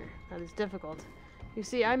scanner. That is difficult. You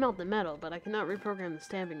see, I melt the metal, but I cannot reprogram the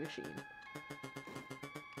stamping machine.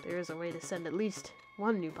 There is a way to send at least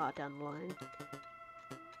one new bot down the line.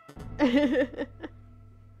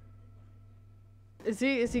 Is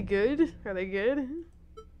he good? Are they good?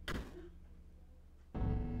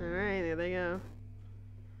 Alright, there they go.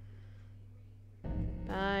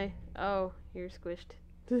 Bye. Oh, you're squished.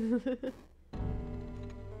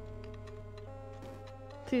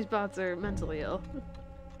 These bots are mentally ill.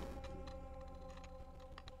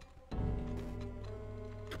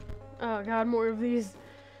 Oh god, more of these.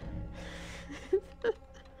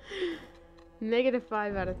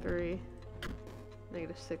 -5 out of 3.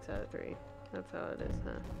 -6 out of 3. That's how it is,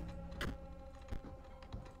 huh?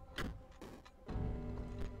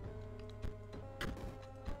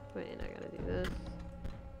 Wait, I gotta do this.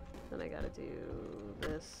 Then I gotta do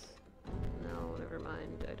this. No, never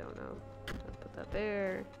mind. I don't know. I'll put that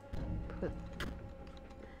there. Put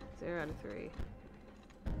 0 out of 3.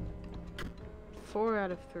 4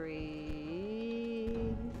 out of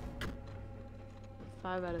 3.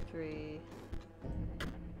 5 out of 3.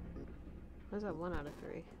 Why is that 1 out of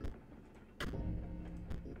 3?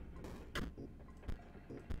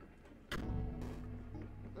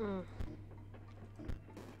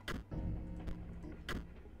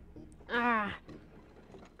 Ah!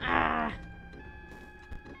 Ah!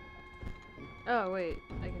 Oh, wait.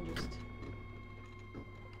 I can just...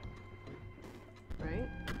 Right?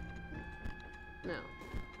 No.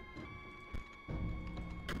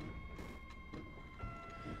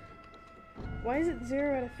 Why is it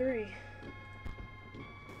 0 out of 3?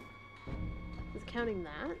 Is counting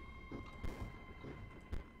that?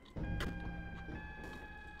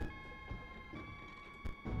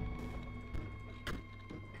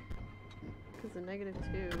 Because the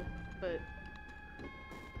 -2, but...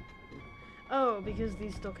 Oh, because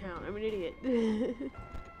these still count. I'm an idiot.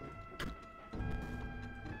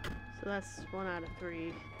 So that's 1 out of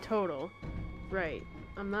 3 total. Right.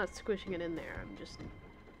 I'm not squishing it in there. I'm just...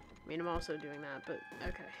 I mean, I'm also doing that, but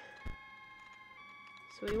okay.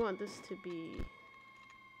 So we want this to be...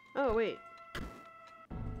 Oh, wait.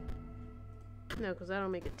 No, because that'll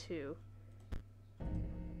make it 2.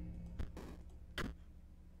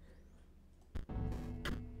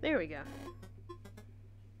 There we go.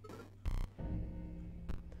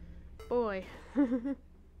 Boy.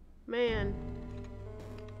 Man.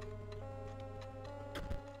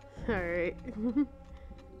 Alright.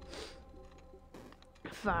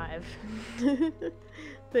 5.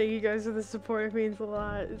 Thank you guys for the support. It means a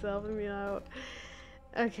lot. It's helping me out.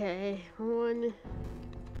 Okay. 1.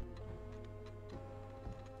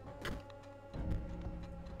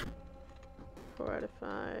 Four out of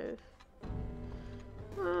 5.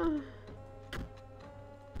 1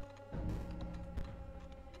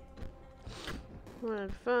 out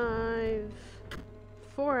of 5.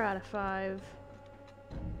 4 out of 5.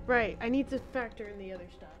 Right, I need to factor in the other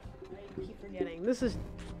stuff. I keep forgetting. This is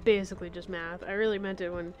basically just math. I really meant it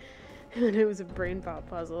when it was a brain pop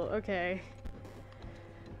puzzle. Okay.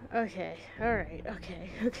 Okay. Alright. Okay.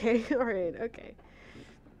 Okay. Alright. Okay.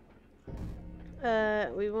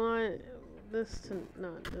 We want this to...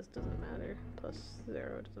 No, this doesn't matter. Plus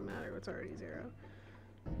 0 doesn't matter. It's already 0.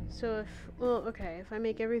 So if... Well, okay. If I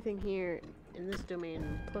make everything here in this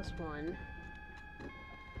domain +1...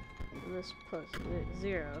 And this plus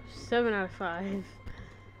 0. 7 out of 5.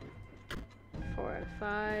 4 out of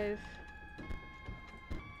 5.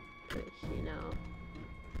 Put it here now.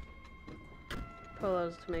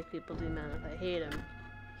 Polos to make people do math. I hate him.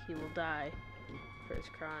 He will die for his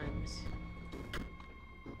crimes.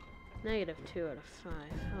 -2 out of 5.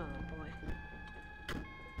 Oh boy.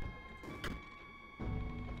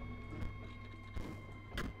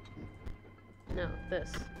 No,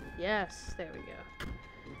 this. Yes, there we go.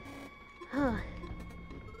 Huh.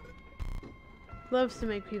 Loves to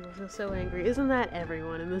make people feel so angry. Isn't that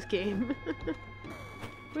everyone in this game?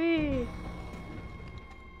 Whee!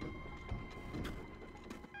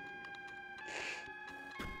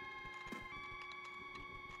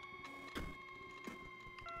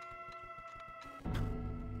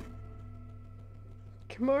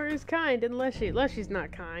 Kimura is kind, and Leshy's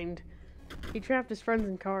not kind. He trapped his friends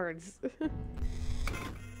in cards.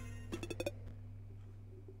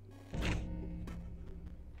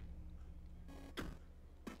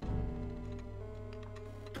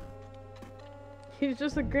 He's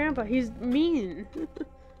just a grandpa. He's mean.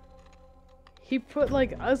 He put,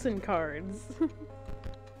 like, us in cards.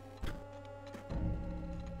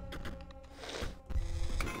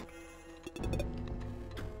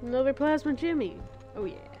 Another plasma Jimmy. Oh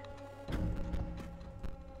yeah.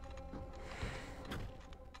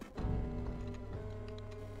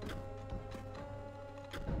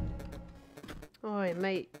 Oi,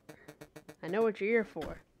 mate. I know what you're here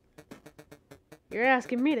for. You're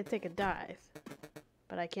asking me to take a dive.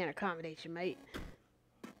 But I can't accommodate you, mate.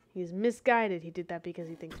 He's misguided. He did that because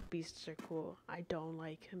he thinks beasts are cool. I don't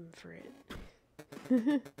like him for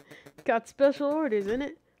it. Got special orders,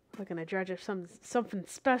 innit? Looking to dredge up something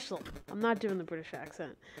special. I'm not doing the British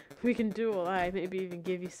accent. We can duel. I maybe even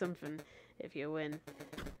give you something if you win.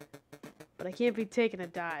 But I can't be taking a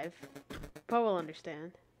dive. Poe will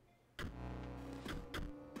understand.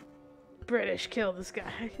 British, kill this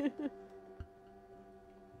guy.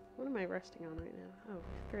 What am I resting on right now? Oh,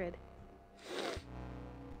 grid.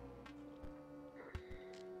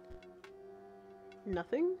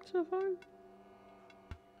 Nothing so far?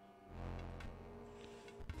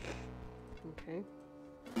 Okay.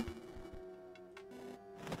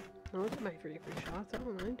 I'll look at my 3 free shots, I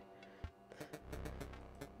don't mind.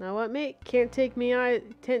 Now what, mate? Can't take me eyes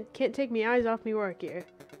off me work here.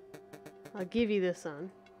 I'll give you this son.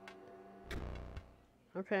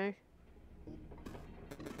 Okay.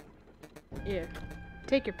 Here.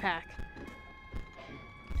 Take your pack.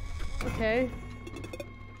 Okay.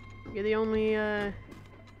 You're the only guy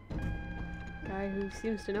who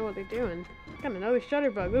seems to know what they're doing. Got another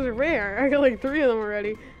shutterbug. Those are rare. I got like 3 of them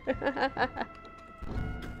already.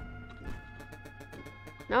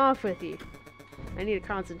 Now off with you. I need to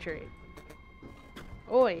concentrate.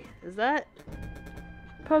 Oi, is that?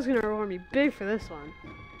 Poe's gonna reward me big for this one.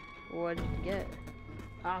 What did you get?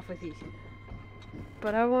 Off with you.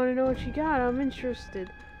 But I want to know what you got. I'm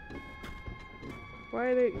interested. Why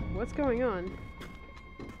are they? What's going on?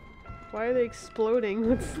 Why are they exploding?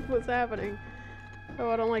 What's happening?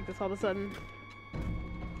 Oh, I don't like this all of a sudden.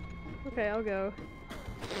 Okay, I'll go.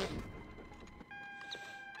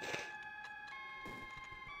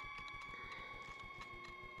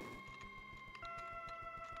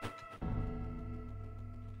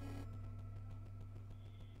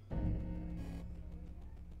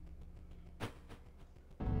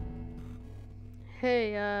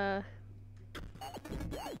 Hey,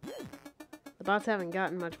 the bots haven't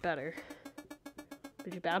gotten much better.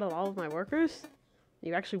 Did you battle all of my workers?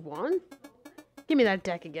 You actually won? Give me that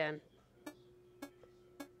deck again.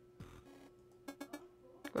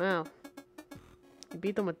 Wow. You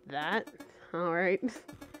beat them with that? Alright.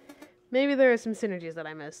 Maybe there are some synergies that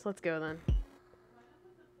I missed. Let's go then.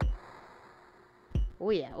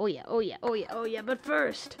 Oh yeah, oh yeah, oh yeah, oh yeah, oh yeah, but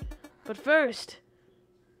first!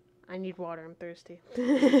 I need water, I'm thirsty.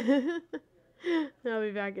 I'll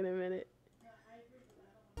be back in a minute.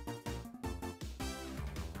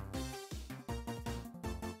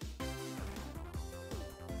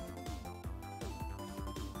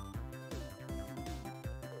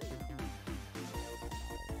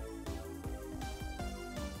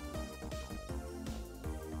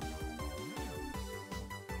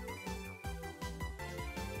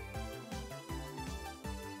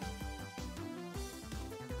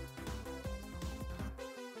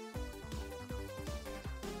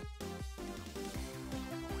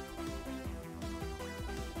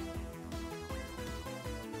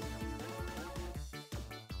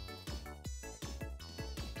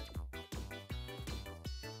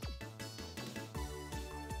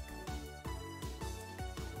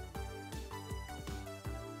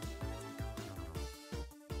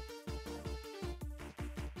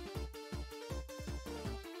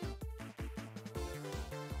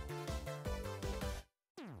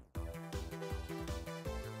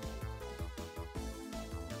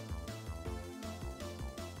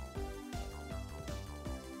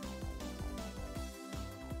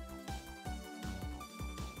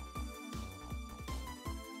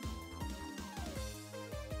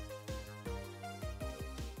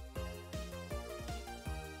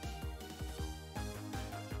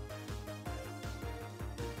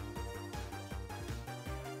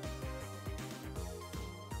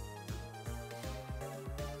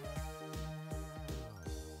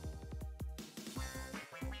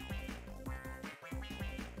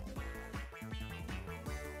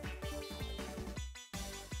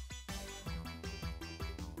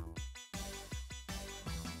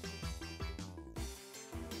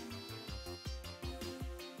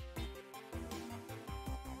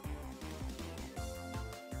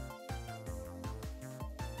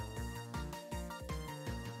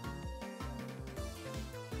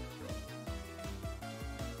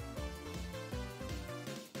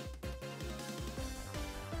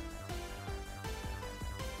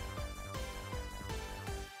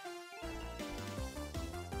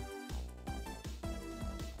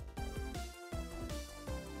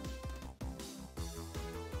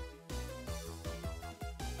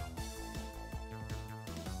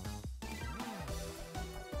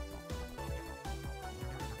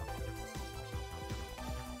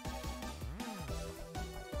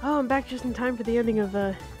 Oh, I'm back just in time for the ending of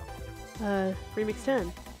Remix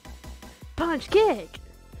 10. Punch kick!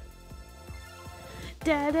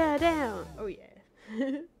 Da da down! Oh yeah.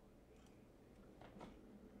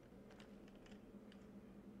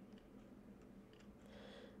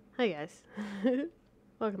 Hi guys.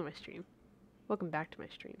 Welcome to my stream. Welcome back to my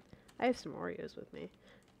stream. I have some Oreos with me.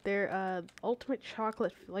 They're ultimate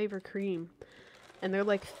chocolate flavor cream. And they're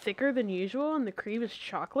like thicker than usual and the cream is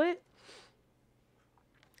chocolate.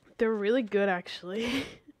 They're really good actually.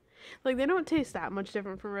 Like they don't taste that much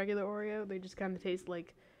different from regular Oreo. They just kind of taste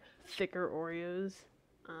like thicker Oreos.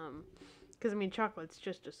 Because I mean chocolate's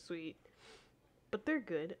just as sweet. But they're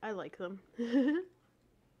good. I like them.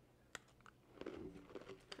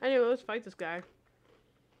 Anyway, let's fight this guy.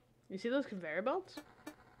 You see those conveyor belts?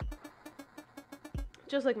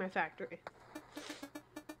 Just like my factory.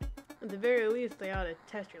 At the very least, they ought to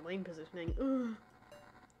test your lane positioning. Ugh.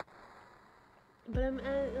 But I'm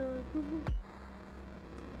at,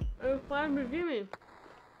 oh, flag with Jimmy.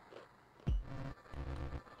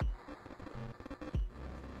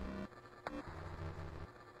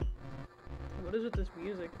 What is with this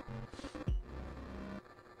music?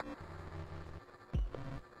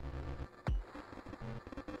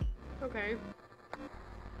 Okay.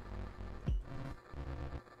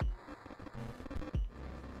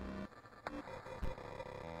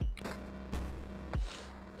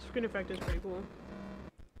 Screen effect is pretty cool.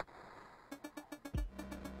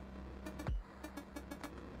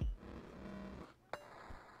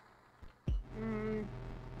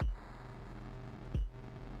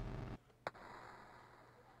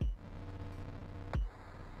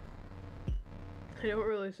 I don't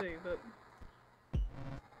really see, but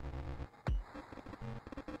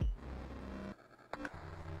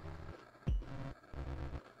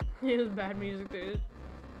it was bad music, dude.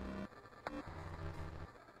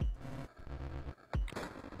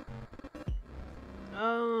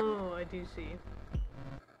 Oh, I do see.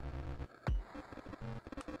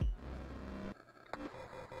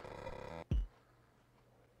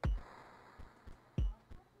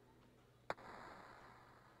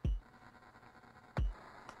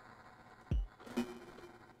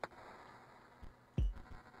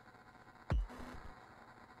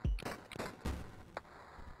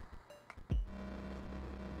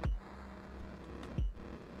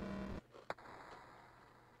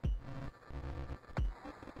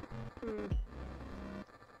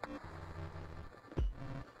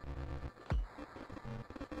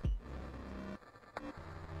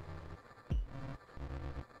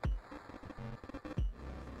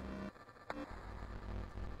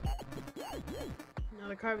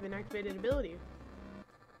 Another card with an activated ability.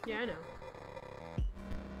 Yeah, I know.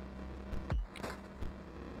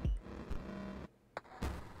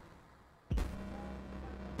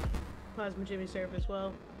 Plasma Jimmy Surf as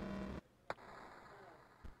well.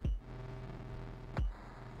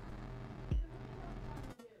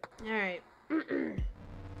 Alright.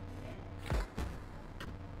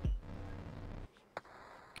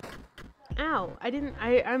 Ow!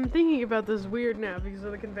 I'm thinking about this weird now because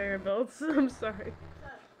of the conveyor belts. I'm sorry.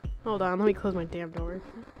 Hold on, let me close my damn door.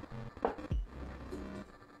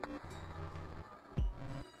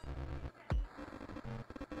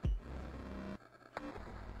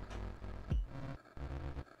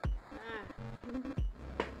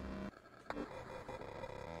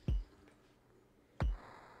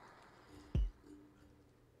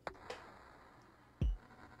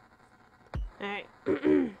 Alright.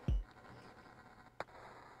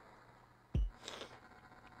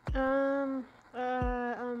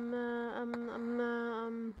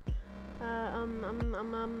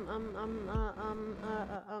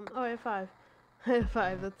 Oh, I have 5. I have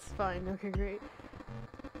 5, that's fine. Okay, great.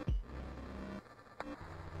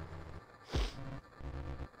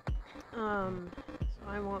 So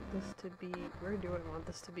I want this to be, where do I want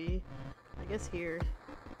this to be? I guess here.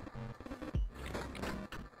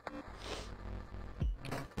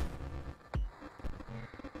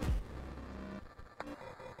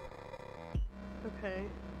 Okay.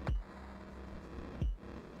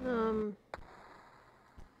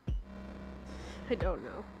 I don't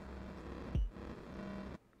know.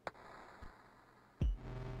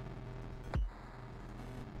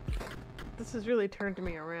 This has really turned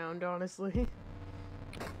me around, honestly.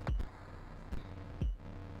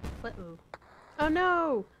 Uh-oh. Oh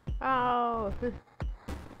no! Oh!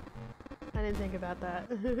 I didn't think about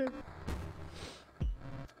that.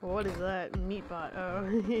 What is that? Meatbot. Oh,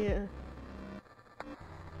 yeah.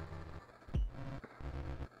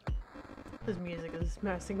 This music is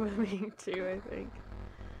messing with me too, I think.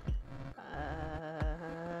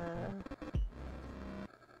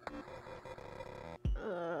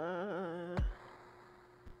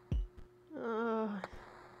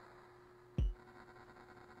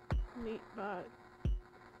 bot.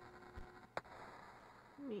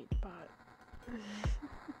 Meat bot.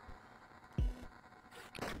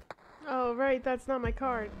 Oh, right, that's not my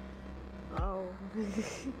card. Oh.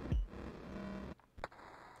 It's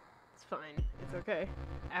fine. It's okay.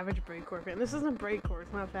 Average breakcore fan. This isn't breakcore,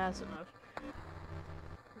 it's not fast enough.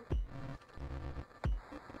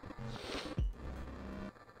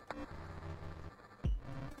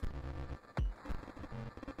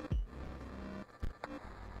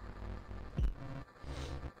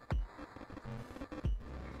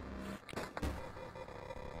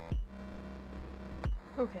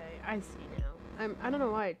 Okay, I see now. I don't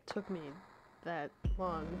know why it took me that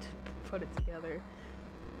long to put it together.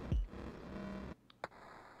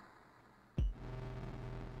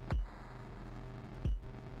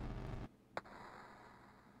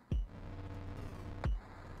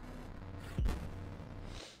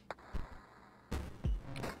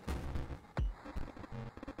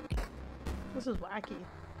 This is wacky.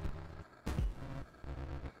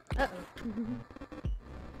 Uh-oh.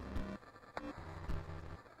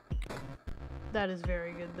 That is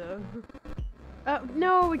very good, though.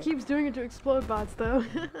 No! It keeps doing it to explode bots, though.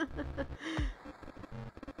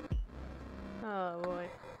 Oh, boy.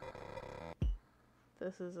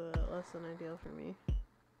 This is less than ideal for me.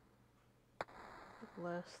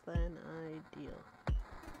 Less than ideal.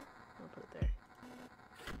 I'll put it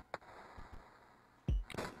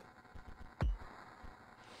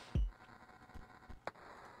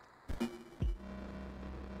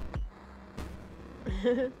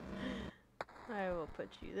there. I will put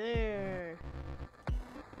you there.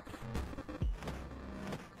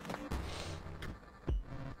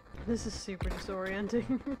 This is super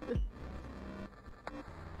disorienting.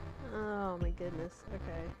 Oh my goodness.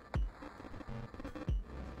 Okay.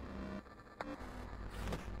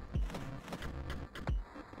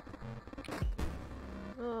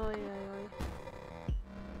 Oh yeah.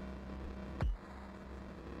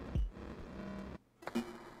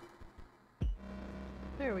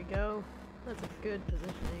 There we go. That's a good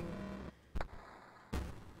positioning.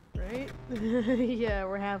 Right? Yeah,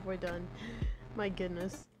 we're halfway done. My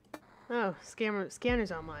goodness. Oh,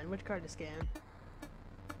 scanner's online. Which card to scan?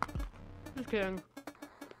 Just kidding.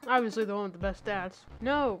 Obviously the one with the best stats.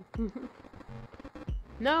 No!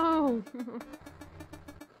 No!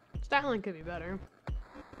 Styling could be better.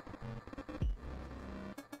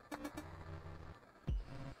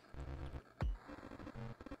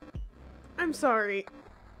 I'm sorry.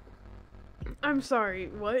 I'm sorry,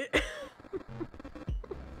 what?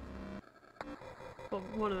 Well,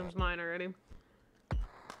 one of them's mine already.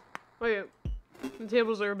 Wait, the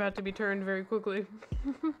tables are about to be turned very quickly.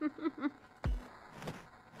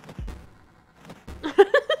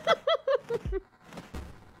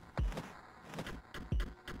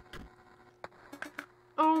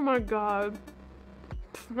 Oh my god.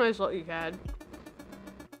 Nice luck you had.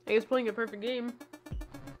 I guess playing a perfect game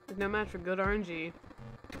is no match for good RNG.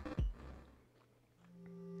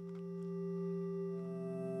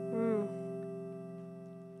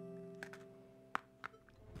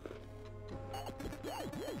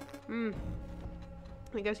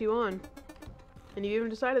 I guess you won. And you even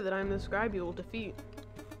decided that I'm the scribe you will defeat.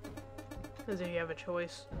 As if you have a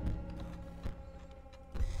choice.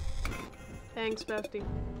 Thanks, bestie.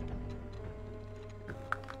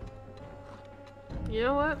 You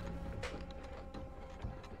know what?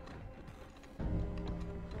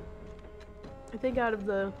 I think out of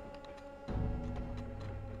the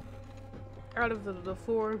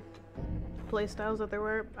four playstyles that there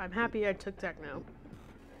were, I'm happy I took techno.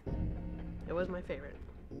 It was my favorite.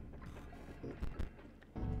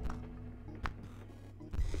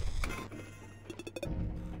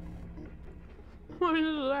 What is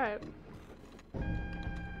that?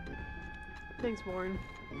 Thanks, Warren.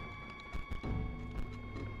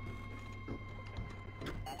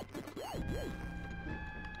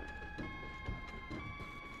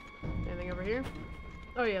 Anything over here?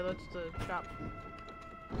 Oh yeah, that's the shop.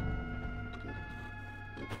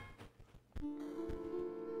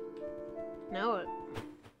 Now what?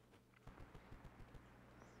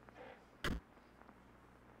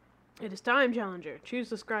 It is time, challenger. Choose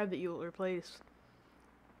the scribe that you will replace.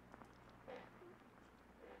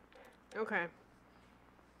 Okay.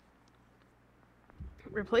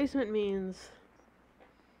 Replacement means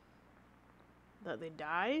that they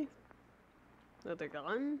die? That they're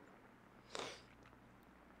gone?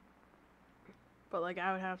 But, like,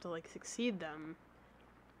 I would have to, like, succeed them.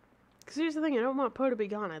 Because here's the thing, I don't want Poe to be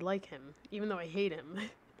gone. I like him, even though I hate him.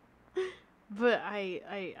 But I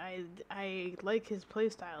like his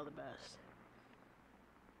playstyle the best.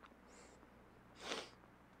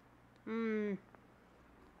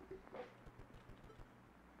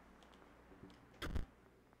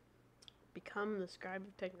 become the scribe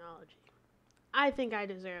of technology. I think I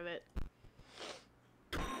deserve it.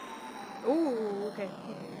 Ooh,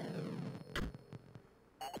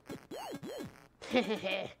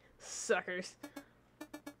 okay. Suckers.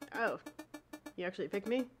 Oh, you actually picked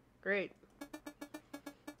me? Great.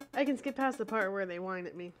 I can skip past the part where they whine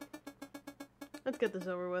at me. Let's get this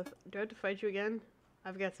over with. Do I have to fight you again?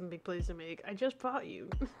 I've got some big plays to make. I just fought you.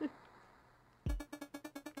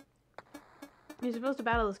 You're supposed to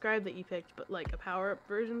battle the scribe that you picked, but like a power-up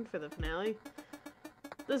version for the finale.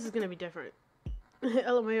 This is gonna be different.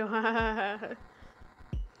 LMAO.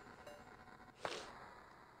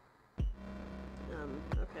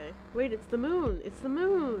 Okay. Wait, it's the moon! It's the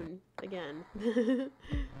moon! Again.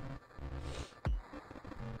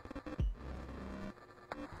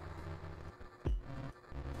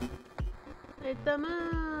 It's the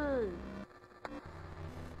moon!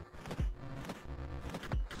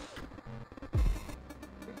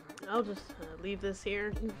 I'll just leave this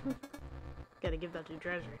here. Gotta give that to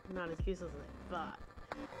Treasure. Not as useless as I thought.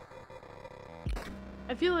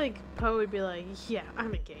 I feel like Poe would be like, yeah,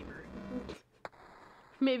 I'm a gamer.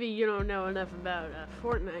 Maybe you don't know enough about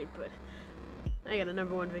Fortnite, but I get a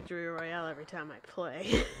 #1 victory royale every time I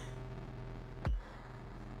play.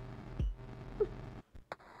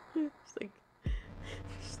 It's like,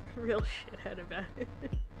 just a real shithead about it.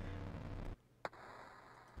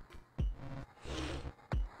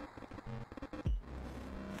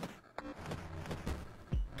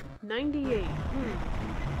 98.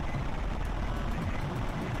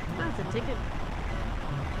 That's a ticket.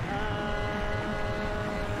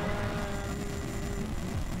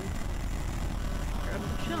 Grab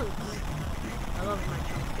some chunks. I love my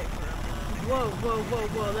chunks get corrupted. Whoa, whoa, whoa,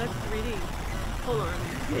 whoa, that's 3D. Hold on.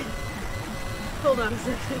 Hold on a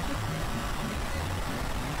second.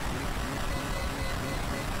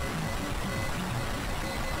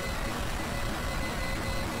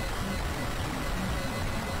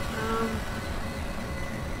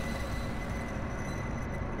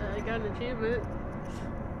 I got an achievement.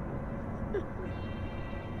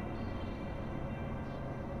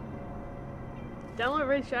 Download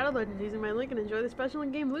Raid Shadow Legends using my link and enjoy the special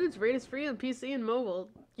in-game loots. Raid is free on PC and mobile.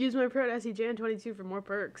 Use my code SEJan22 for more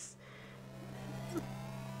perks.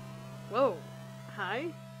 Whoa.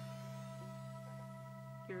 Hi?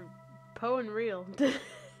 You're Poe and real.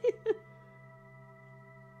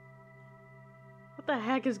 What the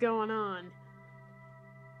heck is going on?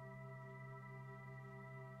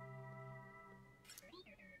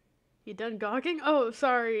 You done gawking? Oh,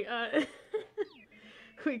 sorry.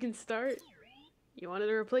 We can start. You wanted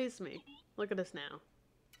to replace me. Look at us now.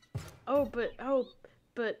 Oh, but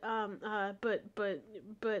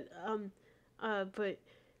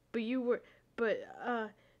you were,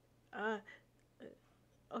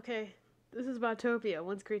 okay. This is Botopia,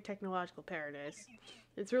 once great technological paradise.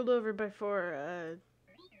 It's ruled over by 4,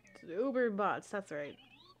 Uber bots, that's right.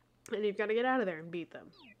 And you've got to get out of there and beat them.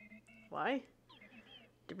 Why?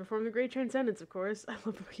 To perform the great transcendence, of course. I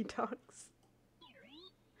love the way he talks.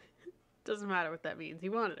 Doesn't matter what that means.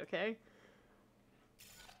 You want it, okay?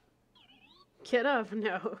 Get up?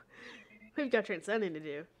 No. We've got transcending to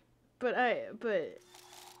do.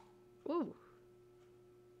 Ooh.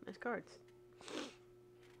 Nice cards.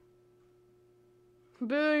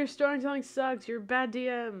 Boo, your storytelling sucks. You're a bad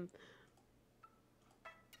DM.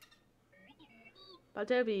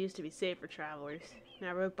 Botopia used to be safe for travelers.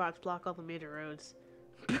 Now robots block all the major roads.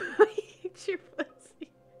 I hate your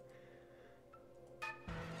pussy.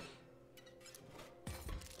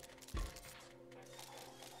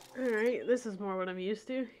 Alright, this is more what I'm used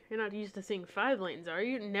to. You're not used to seeing 5 lanes, are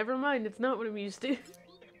you? Never mind, it's not what I'm used to.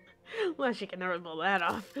 Unless you can never pull that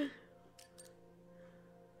off.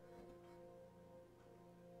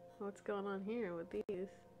 What's going on here with these?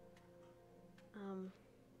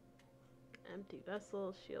 Empty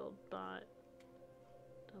vessel, shield bot,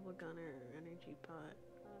 double gunner, energy pot.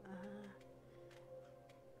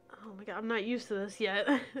 Oh my god, I'm not used to this yet.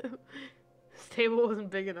 This table wasn't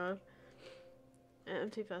big enough.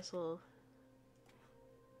 Empty vessel.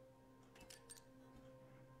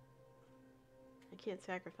 I can't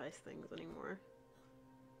sacrifice things anymore.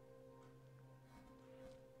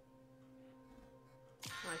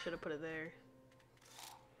 Oh, I should have put it there.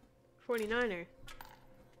 49er.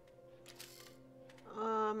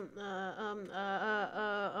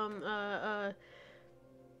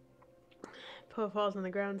 Poe falls on the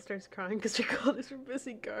ground and starts crying because your called is for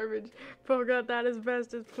pussy garbage. Poe got that as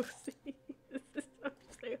best as pussy. This is so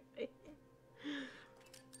stupid.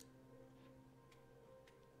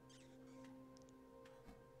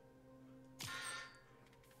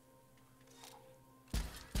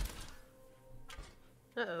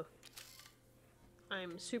 Uh-oh.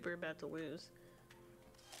 I'm super about to lose.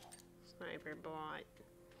 Sniper bot.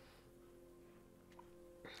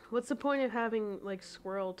 What's the point of having, like,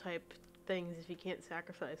 squirrel type things if you can't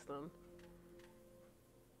sacrifice them?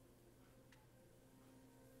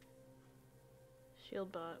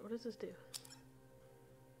 Shield bot. What does this do?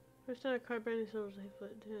 First time a card branding symbol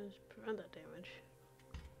damage. Prevent that damage.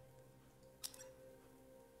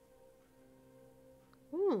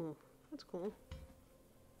 Ooh, that's cool.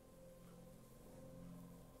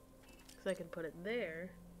 Because I can put it there,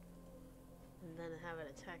 and then have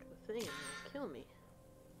it attack the thing and it'll kill me.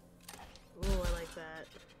 Ooh, I like that.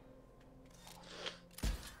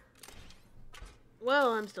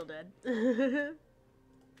 Well, I'm still dead.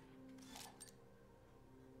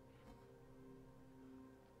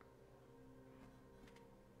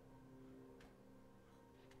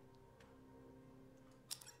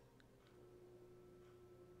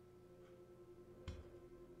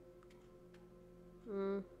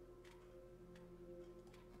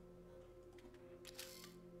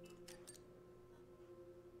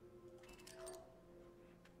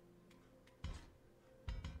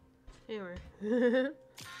 Anyway.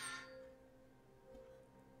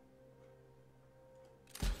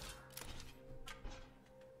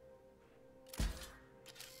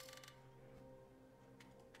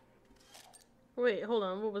 Wait, hold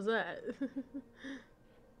on, what was that?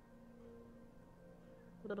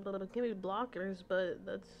 Give me blockers, but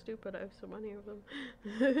that's stupid, I have so many of them.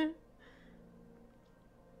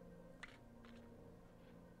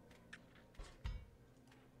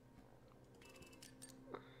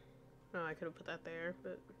 Oh, I could have put that there,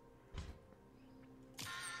 but...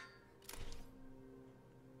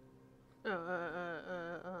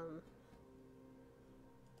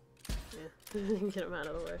 Yeah, get him out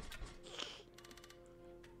of the way.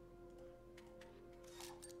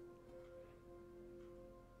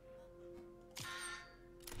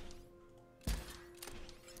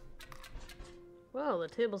 Well, the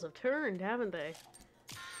tables have turned, haven't they?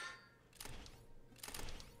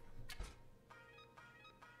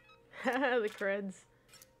 Haha, the creds.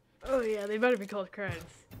 Oh yeah, they better be called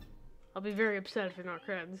creds. I'll be very upset if they're not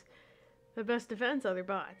creds. The best defense, other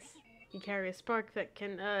bots. You carry a spark that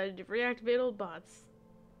can, reactivate old bots.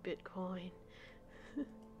 Bitcoin.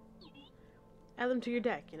 Add them to your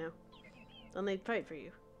deck, you know. Then they'd fight for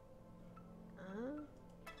you.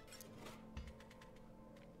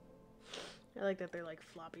 I like that they're like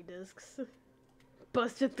floppy disks.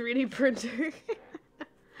 Busted 3D printer.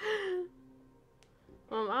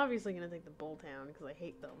 Well, I'm obviously gonna take the Bull Town because I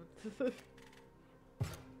hate them.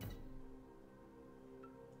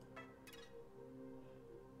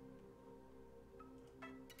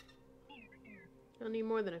 You'll need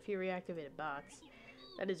more than a few reactivated bots.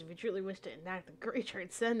 That is, if you truly wish to enact the Great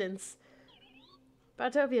Transcendence.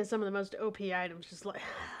 Botopia has some of the most OP items, just like...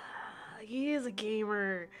 he is a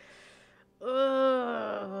gamer.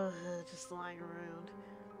 Ugh, just lying around.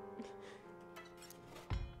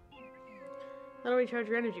 That'll recharge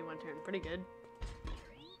your energy one turn. Pretty good.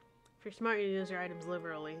 If you're smart, you use your items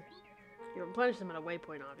liberally. You replenish them at a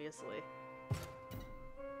waypoint, obviously.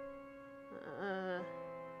 I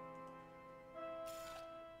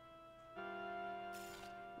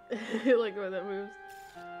like the way that moves.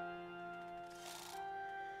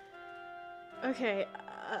 Okay,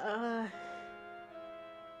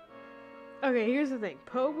 okay, here's the thing.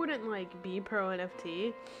 Poe wouldn't, like, be pro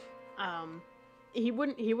NFT. He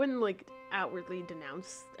wouldn't, like, outwardly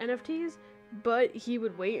denounce NFTs, but he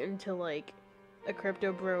would wait until, like, a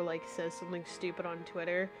crypto bro, like, says something stupid on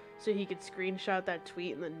Twitter, so he could screenshot that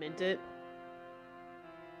tweet and then mint it.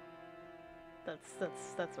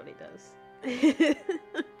 That's what he does.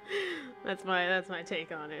 That's my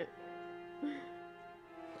take on it.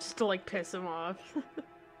 Just to, like, piss him off.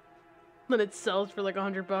 Then it sells for like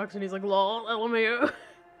 $100 and he's like, lol, LMAO.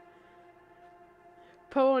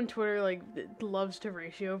 Poe on Twitter, like, loves to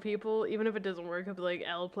ratio people. Even if it doesn't work, he'll be like,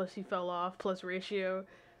 L plus he fell off plus ratio.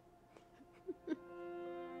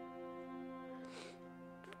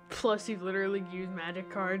 Plus you literally use magic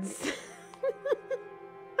cards.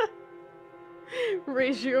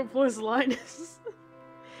 Ratio plus Linus.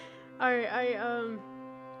 Alright,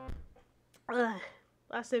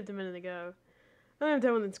 last saved a minute ago. I'm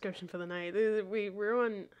done with inscription for the night. We're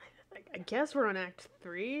on, I guess we're on Act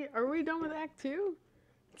 3. Are we done with Act 2?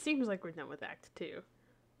 It seems like we're done with Act 2.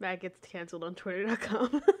 Matt gets cancelled on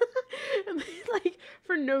Twitter.com. And, like,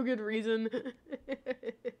 for no good reason.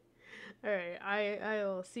 Alright, I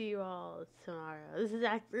will see you all tomorrow. This is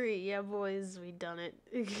Act 3. Yeah, boys, we done it.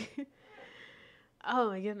 Oh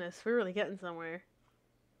my goodness, we're really getting somewhere.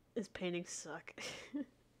 His paintings suck.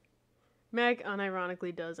 Mac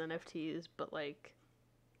unironically does NFTs, but, like,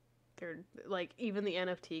 they're like even the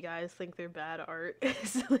NFT guys think they're bad art,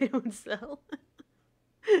 so they don't sell.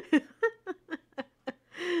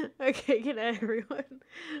 Okay, good night, everyone.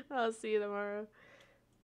 I'll see you tomorrow.